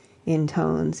remarking, in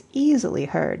tones easily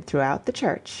heard throughout the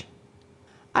church,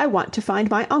 "I want to find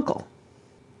my uncle."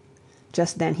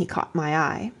 Just then he caught my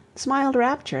eye, smiled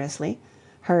rapturously,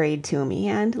 hurried to me,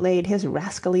 and laid his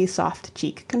rascally soft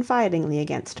cheek confidingly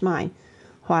against mine,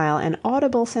 while an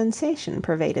audible sensation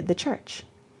pervaded the church.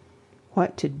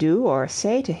 What to do or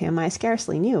say to him I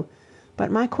scarcely knew,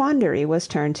 but my quandary was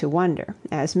turned to wonder,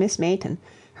 as Miss Mayton,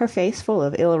 her face full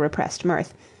of ill-repressed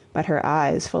mirth, but her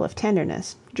eyes full of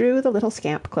tenderness, drew the little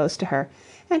scamp close to her,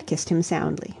 and kissed him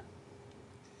soundly.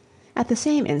 At the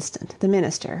same instant the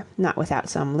minister, not without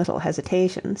some little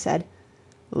hesitation, said,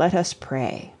 "Let us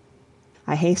pray."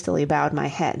 I hastily bowed my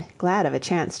head, glad of a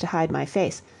chance to hide my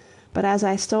face, but as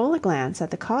I stole a glance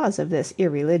at the cause of this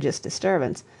irreligious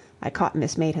disturbance, I caught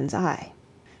Miss Mayton's eye.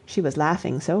 She was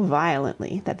laughing so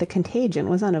violently that the contagion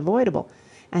was unavoidable,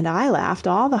 and I laughed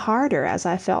all the harder as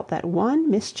I felt that one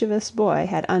mischievous boy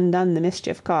had undone the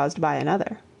mischief caused by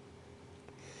another.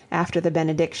 After the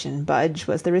benediction, Budge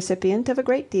was the recipient of a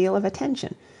great deal of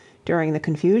attention, during the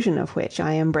confusion of which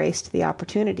I embraced the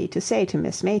opportunity to say to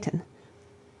Miss Mayton,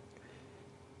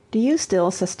 "Do you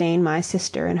still sustain my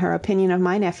sister in her opinion of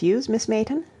my nephews, Miss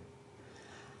Mayton?"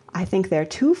 "I think they're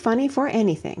too funny for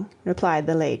anything," replied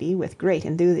the lady with great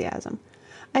enthusiasm.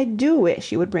 "I do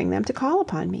wish you would bring them to call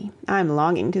upon me. I'm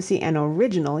longing to see an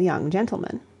original young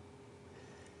gentleman."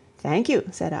 "Thank you,"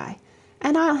 said I,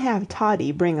 "and I'll have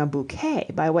Toddie bring a bouquet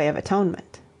by way of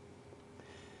atonement."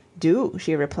 "Do,"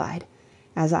 she replied,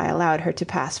 as I allowed her to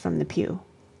pass from the pew.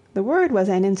 The word was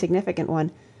an insignificant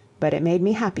one, but it made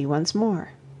me happy once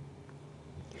more.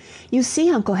 "You see,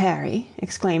 Uncle Harry,"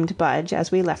 exclaimed Budge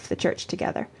as we left the church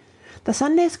together, "the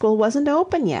Sunday school wasn't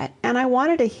open yet, and I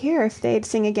wanted to hear if they'd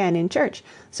sing again in church,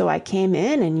 so I came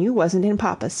in and you wasn't in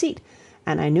Papa's seat,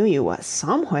 and I knew you was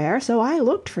somewhere, so I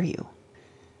looked for you."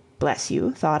 Bless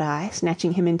you, thought I,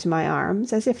 snatching him into my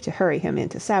arms as if to hurry him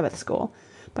into Sabbath school,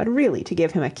 but really to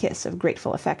give him a kiss of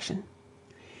grateful affection.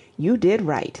 "You did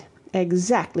right,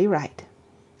 exactly right."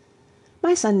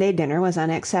 My Sunday dinner was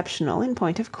unexceptional in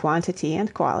point of quantity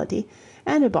and quality,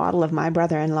 and a bottle of my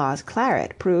brother-in-law's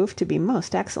claret proved to be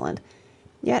most excellent,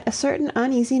 yet a certain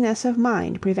uneasiness of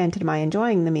mind prevented my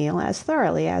enjoying the meal as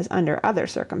thoroughly as under other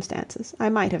circumstances I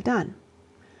might have done.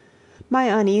 My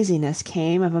uneasiness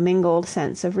came of a mingled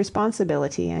sense of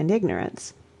responsibility and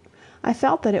ignorance. I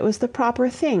felt that it was the proper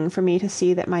thing for me to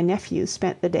see that my nephews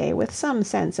spent the day with some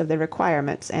sense of the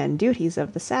requirements and duties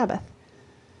of the Sabbath.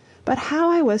 But how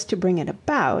I was to bring it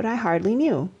about, I hardly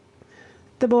knew.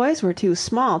 The boys were too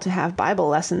small to have Bible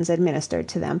lessons administered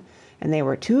to them, and they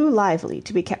were too lively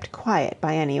to be kept quiet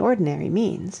by any ordinary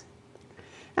means.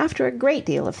 After a great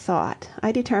deal of thought,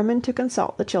 I determined to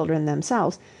consult the children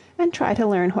themselves, and try to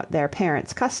learn what their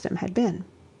parents' custom had been.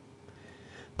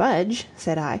 "Budge,"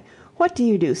 said I, "what do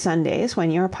you do Sundays when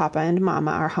your papa and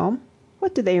mamma are home?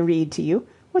 What do they read to you?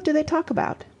 What do they talk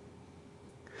about?"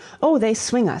 "Oh, they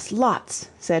swing us lots,"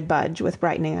 said Budge with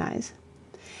brightening eyes.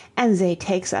 "And zey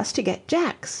takes us to get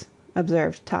Jacks,"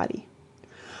 observed Toddie.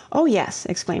 "Oh, yes,"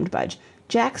 exclaimed Budge,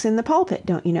 "Jack's in the pulpit,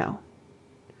 don't you know?"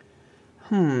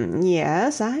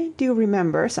 Yes, I do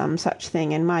remember some such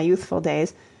thing in my youthful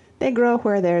days. They grow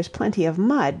where there's plenty of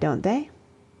mud, don't they?"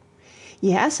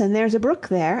 "Yes, and there's a brook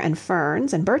there, and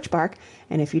ferns, and birch bark,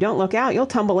 and if you don't look out you'll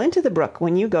tumble into the brook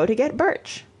when you go to get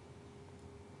birch."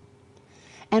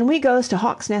 "And we goes to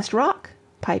Hawk's Nest Rock,"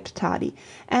 piped Toddie,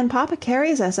 "and Papa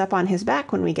carries us up on his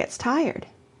back when we gets tired."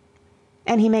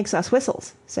 "And he makes us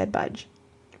whistles," said Budge.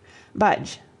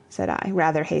 "Budge," said I,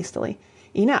 rather hastily,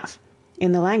 "enough.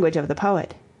 In the language of the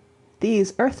poet,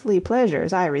 'These earthly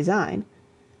pleasures I resign.'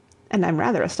 And I'm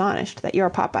rather astonished that your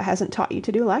papa hasn't taught you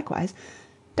to do likewise.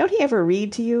 Don't he ever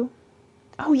read to you?"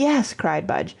 "Oh, yes," cried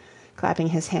Budge, clapping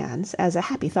his hands, as a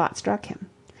happy thought struck him.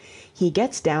 "He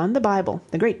gets down the Bible,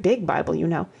 the great big Bible, you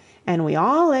know, and we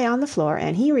all lay on the floor,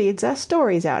 and he reads us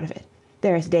stories out of it.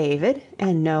 There's David,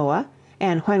 and Noah,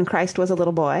 and When Christ Was a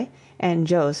Little Boy, and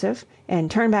Joseph, and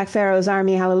Turn Back Pharaoh's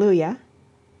Army, Hallelujah."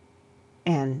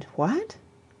 "And what?"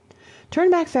 "Turn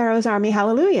back Pharaoh's army,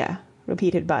 hallelujah,"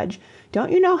 repeated Budge.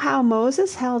 "Don't you know how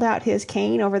Moses held out his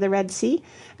cane over the Red Sea,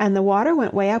 and the water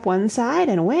went way up one side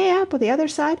and way up the other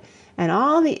side, and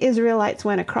all the Israelites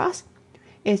went across?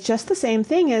 It's just the same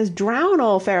thing as drown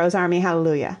old Pharaoh's army,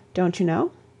 hallelujah. Don't you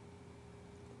know?"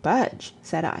 "Budge,"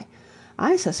 said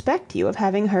I suspect you of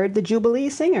having heard the Jubilee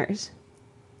Singers."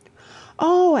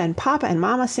 "Oh, and Papa and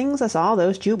Mama sings us all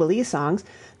those Jubilee songs.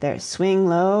 There's Swing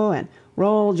Low, and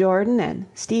Roll Jordan, and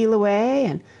Steal Away,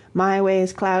 and My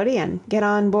Way's Cloudy, and Get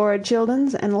on Board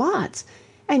Childens, and lots.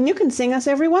 And you can sing us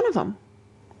every one of 'em."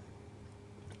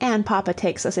 "And Papa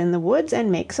takes us in the woods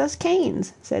and makes us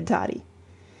canes," said Toddie.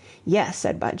 "Yes,"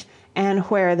 said Budge, "and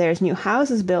where there's new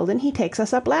houses buildin' he takes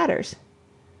us up ladders."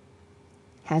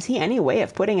 "Has he any way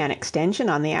of putting an extension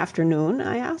on the afternoon?"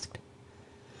 I asked.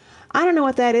 "I don't know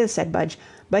what that is," said Budge,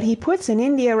 "but he puts an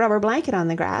India rubber blanket on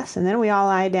the grass, and then we all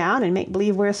lie down and make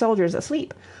believe we're soldiers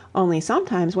asleep. Only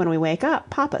sometimes when we wake up,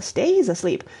 Papa stays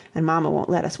asleep, and Mama won't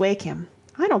let us wake him.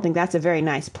 I don't think that's a very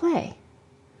nice play."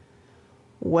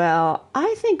 "Well,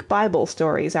 I think Bible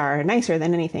stories are nicer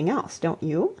than anything else, don't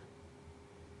you?"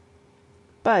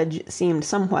 Budge seemed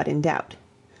somewhat in doubt.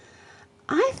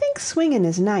 "I think swingin'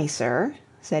 is nicer,"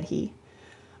 said he.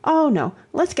 "Oh, no,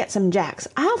 let's get some jacks.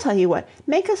 I'll tell you what,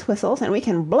 make us whistles and we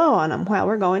can blow on 'em while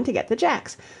we're going to get the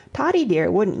jacks. Toddie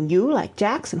dear, wouldn't you like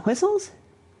jacks and whistles?"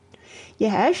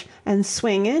 "Yesh, and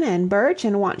swingin' and birch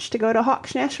and wantsh to go to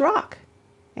Hawksnesh Rock,"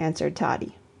 answered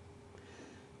Toddie.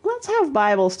 "Let's have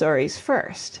Bible stories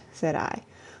first," said I.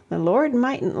 "The Lord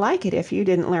mightn't like it if you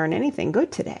didn't learn anything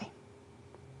good today."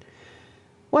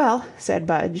 "Well," said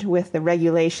Budge, with the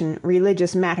regulation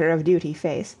religious matter of duty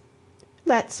face,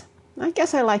 "let's. I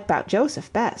guess I like 'bout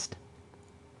Joseph best."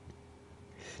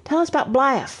 "Tell us 'bout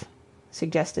Blythe,"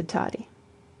 suggested Toddie.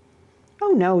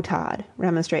 "Oh, no, Todd,"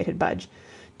 remonstrated Budge.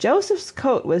 "Joseph's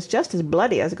coat was just as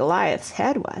bloody as Goliath's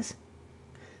head was."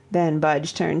 Then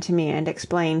Budge turned to me and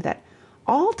explained that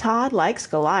all Todd likes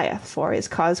Goliath for is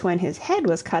 'cause when his head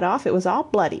was cut off it was all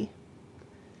bloody.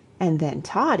 And then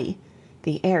Toddie,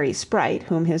 the airy sprite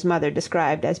whom his mother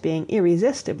described as being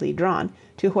irresistibly drawn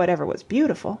to whatever was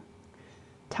beautiful,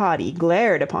 Toddie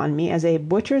glared upon me as a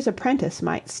butcher's apprentice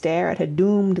might stare at a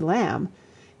doomed lamb,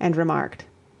 and remarked: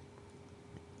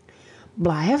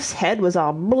 "Blythe's head was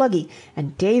all bluggy,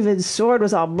 and David's sword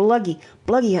was all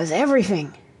bluggy as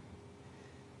everything."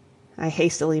 I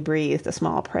hastily breathed a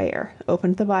small prayer,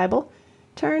 opened the Bible,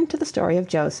 turned to the story of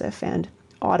Joseph, and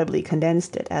audibly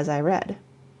condensed it as I read.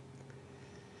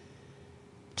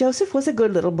 Joseph was a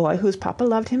good little boy whose papa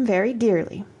loved him very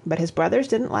dearly, but his brothers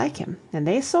didn't like him, and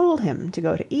they sold him to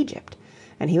go to Egypt.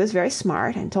 And he was very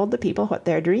smart, and told the people what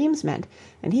their dreams meant,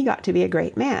 and he got to be a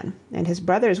great man, and his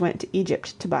brothers went to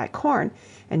Egypt to buy corn,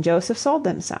 and Joseph sold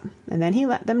them some, and then he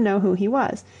let them know who he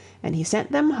was, and he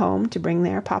sent them home to bring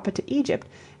their papa to Egypt,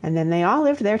 and then they all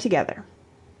lived there together.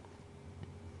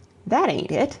 "That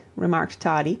ain't it," remarked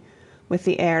Toddie, with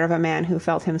the air of a man who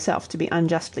felt himself to be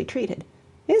unjustly treated.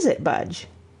 "Is it, Budge?"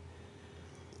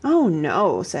 "Oh,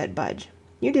 no," said Budge.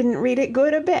 "You didn't read it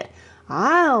good a bit.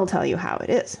 I'll tell you how it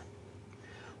is.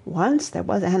 Once there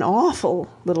was an awful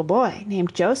little boy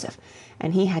named Joseph,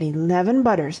 and he had 11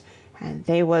 budders, and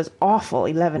they was awful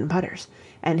 11 budders,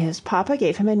 and his papa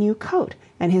gave him a new coat,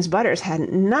 and his budders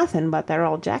hadn't nothing but their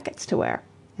old jackets to wear,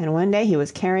 and one day he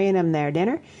was carrying 'em their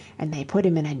dinner, and they put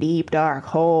him in a deep dark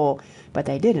hole, but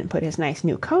they didn't put his nice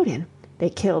new coat in. They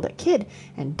killed a kid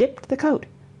and dipped the coat.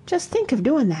 Just think of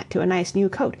doing that to a nice new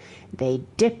coat. They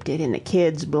dipped it in the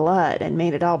kid's blood and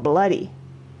made it all bloody."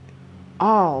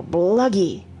 "All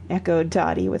bluggy," echoed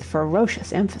Toddie with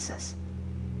ferocious emphasis.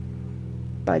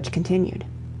 Budge continued.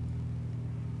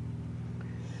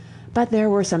 "But there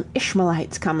were some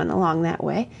Ishmaelites comin' along that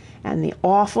way, and the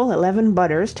awful 11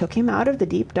 budders took him out of the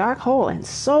deep dark hole and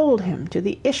sold him to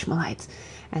the Ishmaelites,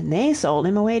 and they sold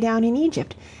him away down in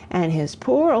Egypt, and his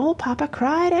poor old papa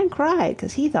cried and cried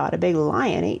 'cause he thought a big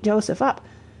lion ate Joseph up,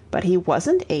 but he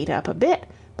wasn't ate up a bit,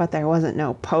 but there wasn't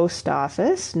no post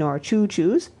office, nor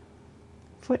choo-choos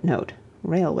 (footnote,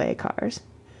 railway cars),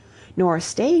 nor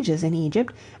stages in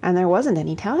Egypt, and there wasn't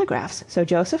any telegraphs, so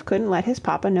Joseph couldn't let his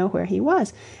papa know where he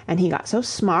was, and he got so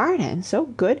smart and so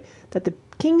good that the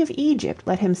king of Egypt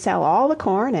let him sell all the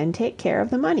corn and take care of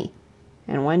the money.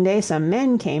 And one day some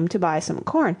men came to buy some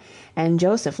corn, and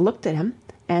Joseph looked at 'em,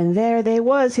 and there they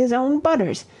was his own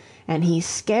budders, and he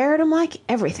scared 'em like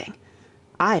everything.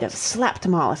 I'd have slapped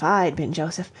 'em all if I'd been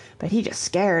Joseph, but he just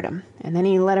scared 'em, and then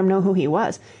he let 'em know who he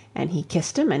was, and he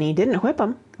kissed 'em, and he didn't whip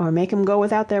 'em, or make 'em go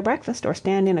without their breakfast, or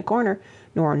stand in a corner,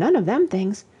 nor none of them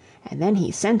things. And then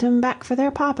he sent 'em back for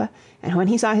their papa, and when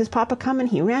he saw his papa comin',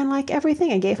 he ran like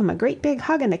everything and gave him a great big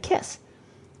hug and a kiss.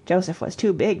 Joseph was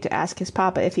too big to ask his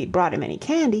papa if he'd brought him any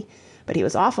candy, but he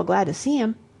was awful glad to see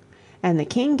him. And the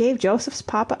king gave Joseph's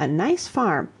papa a nice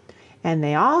farm, and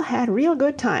they all had real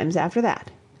good times after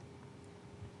that.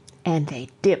 And they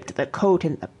dipped the coat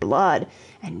in the blood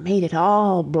and made it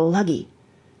all bluggy,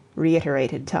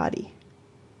 reiterated Toddy.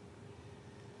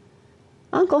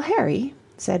 Uncle Harry,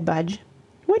 said Budge,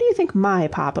 what do you think my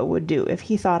papa would do if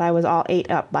he thought I was all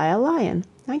ate up by a lion?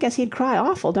 I guess he'd cry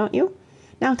awful, don't you?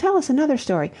 Now tell us another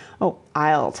story. Oh,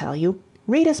 I'll tell you.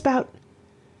 Read us 'bout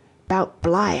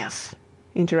Bliaff,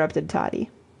 interrupted Toddy.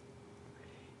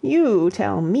 You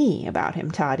tell me about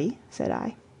him, Toddy, said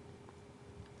I.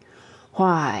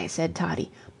 Why, said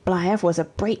Toddy, Bliaff was a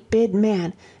brate big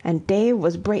man, and Dave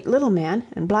was brate little man,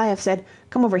 and Bliaff said,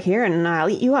 come over here and I'll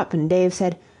eat you up, and Dave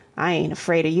said, I ain't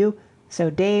afraid of you. So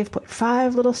Dave put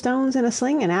 5 little stones in a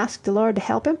sling and asked the Lord to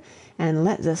help him, and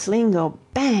let the sling go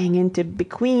bang into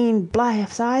between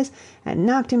Bliaff's eyes and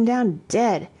knocked him down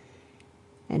dead.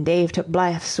 And Dave took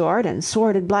Bliaff's sword and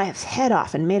sworded Bliaff's head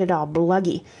off and made it all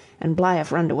bluggy, and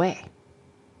Bliaff runned away.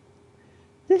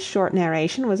 This short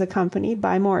narration was accompanied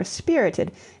by more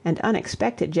spirited and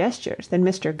unexpected gestures than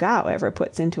Mr. Gow ever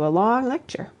puts into a long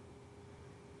lecture.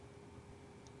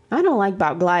 I don't like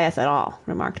 'bout Goliath at all,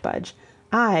 remarked Budge.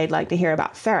 I'd like to hear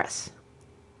about Ferris.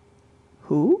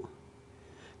 Who?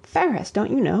 Ferris,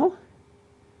 don't you know?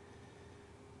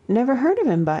 Never heard of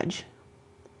him, Budge.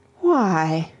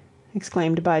 Why,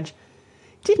 exclaimed Budge,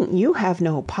 didn't you have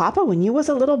no papa when you was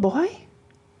a little boy?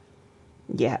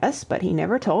 Yes, but he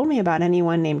never told me about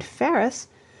anyone named Ferris.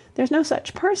 There's no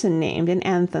such person named in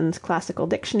Anthon's Classical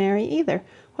Dictionary either.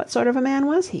 What sort of a man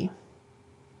was he?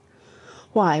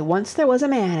 Why, once there was a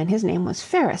man, and his name was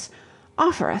Ferris,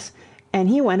 Offerus, and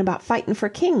he went about fighting for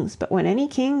kings, but when any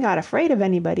king got afraid of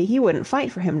anybody, he wouldn't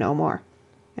fight for him no more.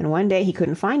 And one day he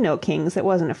couldn't find no kings that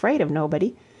wasn't afraid of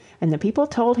nobody, and the people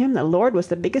told him the Lord was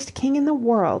the biggest king in the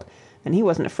world, and he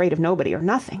wasn't afraid of nobody or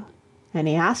nothing. And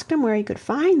he asked 'em where he could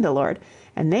find the Lord,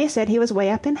 and they said he was way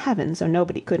up in heaven, so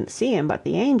nobody couldn't see him but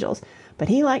the angels, but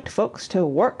he liked folks to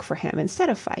work for him instead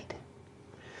of fight.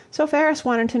 So Ferris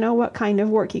wanted to know what kind of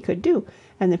work he could do,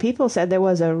 and the people said there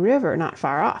was a river not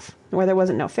far off, where there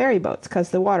wasn't no ferry boats,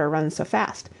 'cause the water runs so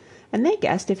fast, and they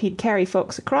guessed if he'd carry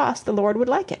folks across, the Lord would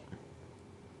like it.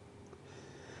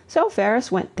 So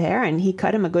Ferris went there, and he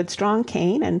cut him a good strong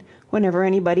cane, and whenever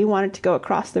anybody wanted to go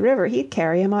across the river, he'd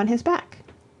carry him on his back.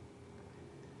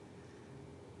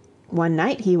 One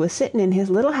night he was sittin' in his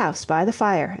little house by the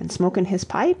fire, and smoking his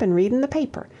pipe and readin' the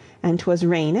paper, and 'twas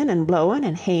rainin' and blowin'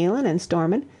 and hailin' and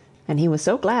stormin', and he was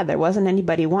so glad there wasn't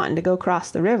anybody wantin' to go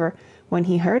cross the river, when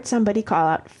he heard somebody call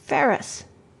out, "Ferris!"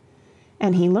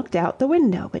 And he looked out the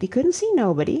window, but he couldn't see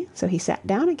nobody, so he sat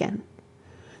down again.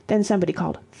 Then somebody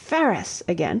called, "Ferris!"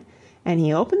 again, and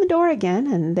he opened the door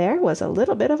again, and there was a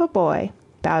little bit of a boy,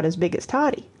 'bout as big as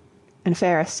Toddy. And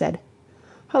Ferris said,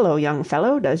 "Hullo, young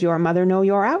fellow, does your mother know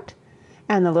you're out?"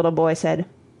 And the little boy said,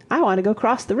 "I want to go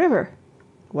cross the river."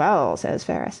 "Well," says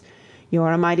Ferris,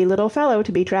 "you're a mighty little fellow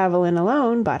to be traveling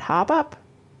alone, but hop up."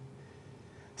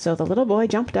 So the little boy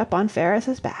jumped up on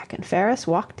Ferris's back, and Ferris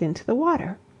walked into the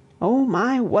water. Oh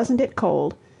my, wasn't it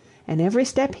cold! And every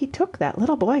step he took, that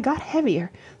little boy got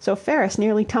heavier, so Ferris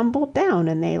nearly tumbled down,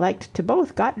 and they liked to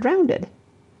both got drownded.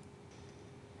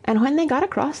 And when they got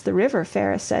across the river,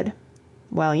 Ferris said,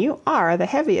 "Well, you are the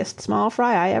heaviest small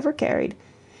fry I ever carried."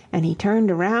 And he turned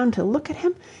around to look at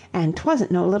him, and 'twasn't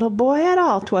no little boy at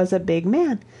all, 'twas a big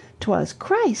man. 'Twas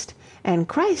Christ, and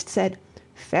Christ said,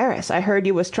 "Ferris, I heard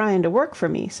you was trying to work for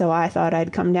me, so I thought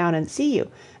I'd come down and see you,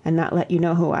 and not let you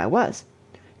know who I was.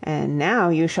 And now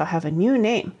you shall have a new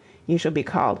name. You shall be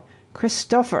called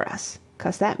Christophorus,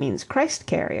 'cause that means Christ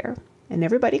carrier." And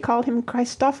everybody called him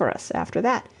Christophorus after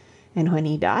that, and when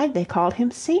he died they called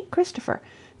him Saint Christopher,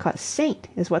 'cause saint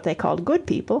is what they called good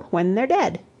people when they're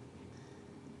dead.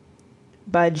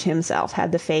 Budge himself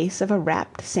had the face of a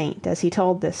rapt saint as he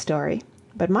told this story,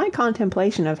 but my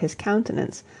contemplation of his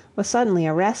countenance was suddenly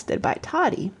arrested by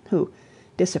Toddy, who,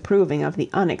 disapproving of the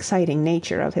unexciting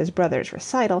nature of his brother's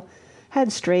recital,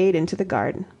 had strayed into the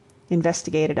garden,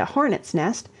 investigated a hornet's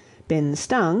nest, been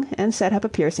stung, and set up a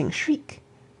piercing shriek.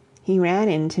 He ran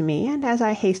in to me, and as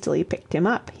I hastily picked him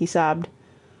up, he sobbed,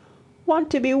 "Want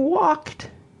to be walked."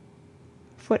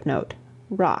 Footnote,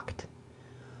 rocked.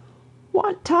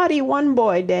 "Want Toddy one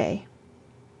boy day."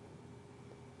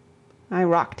 I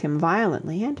rocked him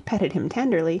violently and petted him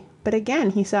tenderly, but again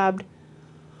he sobbed,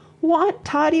 "Want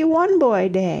Toddy One Boy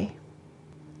Day."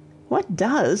 "What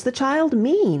does the child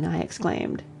mean?" I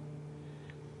exclaimed.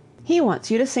 "He wants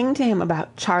you to sing to him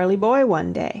about Charlie Boy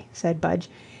One Day," said Budge.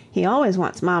 "He always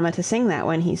wants mamma to sing that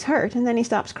when he's hurt, and then he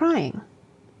stops crying."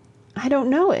 "I don't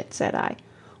know it," said I.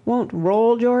 "Won't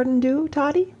Roll Jordan do,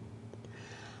 Toddy?"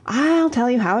 "I'll tell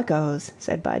you how it goes,"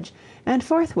 said Budge, and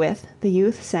forthwith the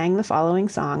youth sang the following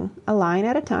song, a line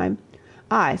at a time,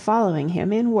 I following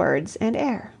him in words and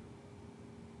air.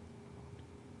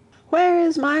 "Where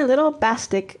is my little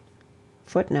bastic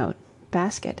 (Footnote: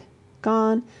 basket)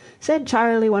 gone? Said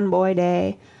Charlie one boy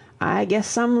day. I guess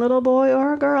some little boy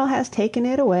or girl has taken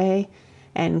it away.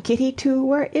 And Kitty too,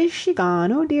 where is she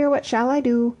gone? Oh dear, what shall I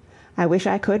do? I wish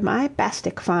I could my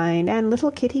bastic find, and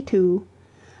little Kitty too.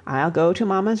 I'll go to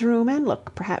mamma's room and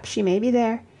look, perhaps she may be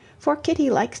there, for Kitty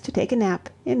likes to take a nap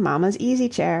in mamma's easy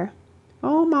chair.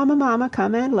 Oh, mamma, mamma,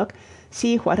 come and look,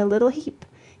 see what a little heap.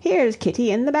 Here's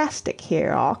Kitty in the bastic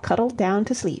here, all cuddled down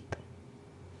to sleep."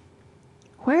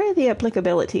 Where the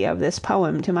applicability of this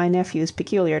poem to my nephew's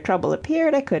peculiar trouble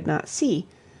appeared, I could not see,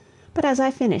 but as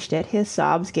I finished it his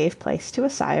sobs gave place to a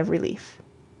sigh of relief.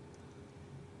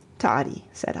 "Toddy,"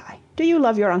 said I, "do you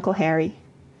love your Uncle Harry?"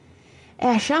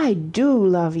 "Esh, I do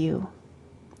love you."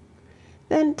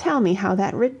 "Then tell me how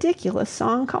that ridiculous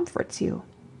song comforts you."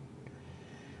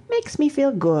 "Makes me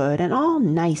feel good and all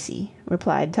nicey,"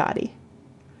 replied Toddy.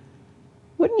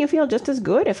 "Wouldn't you feel just as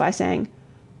good if I sang,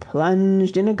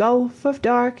 'Plunged in a gulf of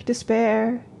dark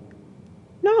despair'?"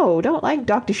 "No, don't like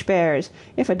Dr. Spares.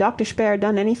 If a Dr. Spare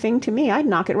done anything to me, I'd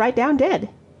knock it right down dead."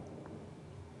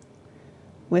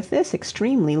 With this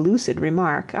extremely lucid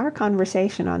remark, our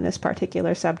conversation on this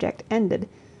particular subject ended,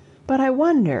 but I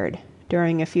wondered,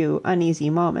 during a few uneasy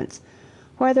moments,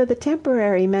 whether the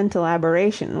temporary mental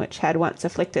aberration which had once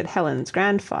afflicted Helen's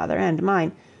grandfather and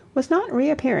mine was not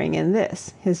reappearing in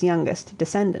this, his youngest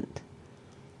descendant.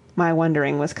 My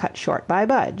wondering was cut short by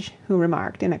Budge, who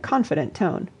remarked in a confident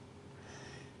tone,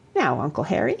 "Now, Uncle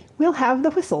Harry, we'll have the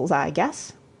whistles, I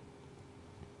guess."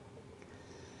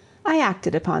 I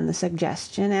acted upon the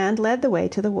suggestion and led the way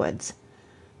to the woods.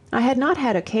 I had not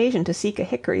had occasion to seek a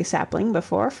hickory sapling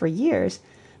before for years,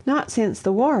 not since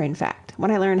the war, in fact,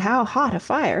 when I learned how hot a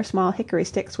fire small hickory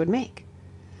sticks would make.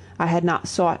 I had not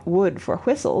sought wood for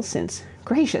whistles since,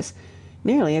 gracious,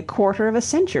 nearly a quarter of a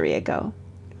century ago.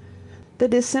 The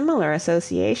dissimilar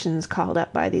associations called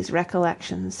up by these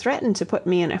recollections threatened to put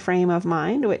me in a frame of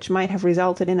mind which might have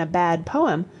resulted in a bad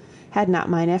poem, had not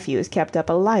my nephews kept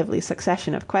up a lively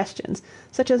succession of questions,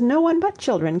 such as no one but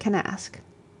children can ask.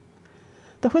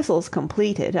 The whistles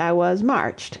completed, I was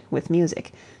marched, with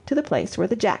music, to the place where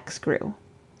the jacks grew.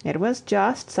 It was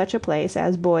just such a place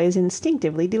as boys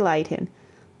instinctively delight in,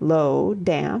 low,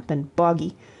 damp, and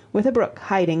boggy, with a brook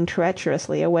hiding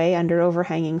treacherously away under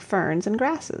overhanging ferns and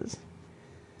grasses.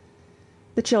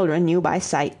 The children knew by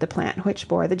sight the plant which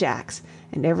bore the jacks,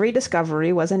 and every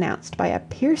discovery was announced by a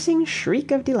piercing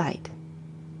shriek of delight.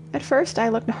 At first I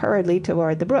looked hurriedly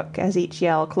toward the brook as each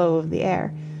yell clove the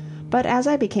air, but as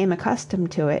I became accustomed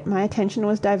to it my attention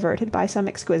was diverted by some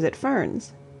exquisite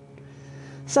ferns.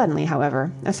 Suddenly,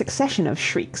 however, a succession of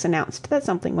shrieks announced that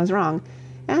something was wrong,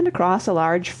 and across a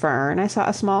large fern I saw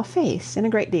a small face in a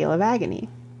great deal of agony.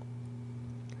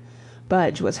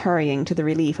 Budge was hurrying to the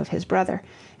relief of his brother,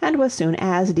 and was soon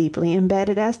as deeply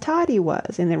embedded as Toddy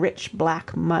was in the rich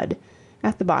black mud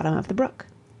at the bottom of the brook.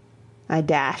 I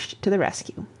dashed to the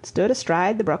rescue, stood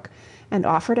astride the brook, and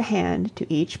offered a hand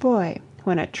to each boy,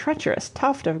 when a treacherous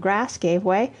tuft of grass gave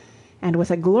way, and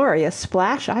with a glorious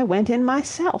splash I went in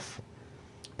myself.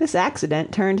 This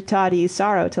accident turned Toddy's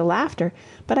sorrow to laughter,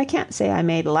 but I can't say I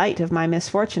made light of my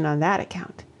misfortune on that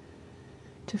account.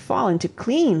 To fall into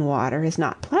clean water is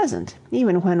not pleasant,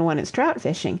 even when one is trout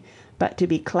fishing, but to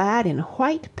be clad in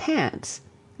white pants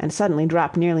and suddenly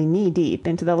drop nearly knee-deep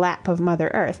into the lap of Mother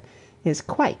Earth is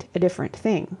quite a different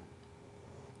thing.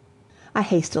 I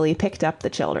hastily picked up the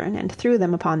children and threw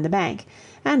them upon the bank,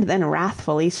 and then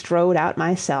wrathfully strode out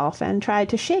myself and tried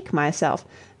to shake myself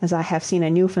as I have seen a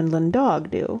Newfoundland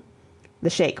dog do. The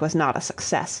shake was not a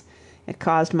success. It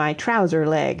caused my trouser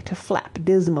leg to flap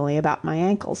dismally about my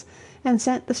ankles, and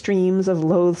sent the streams of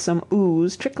loathsome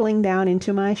ooze trickling down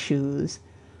into my shoes.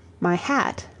 My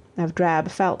hat, of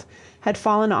drab felt, had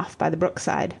fallen off by the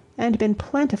brookside, and been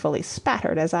plentifully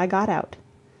spattered as I got out.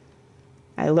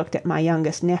 I looked at my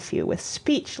youngest nephew with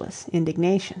speechless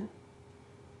indignation.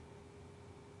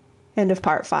 End of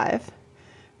Part 5.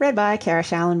 Read by Kara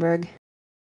Schallenberg.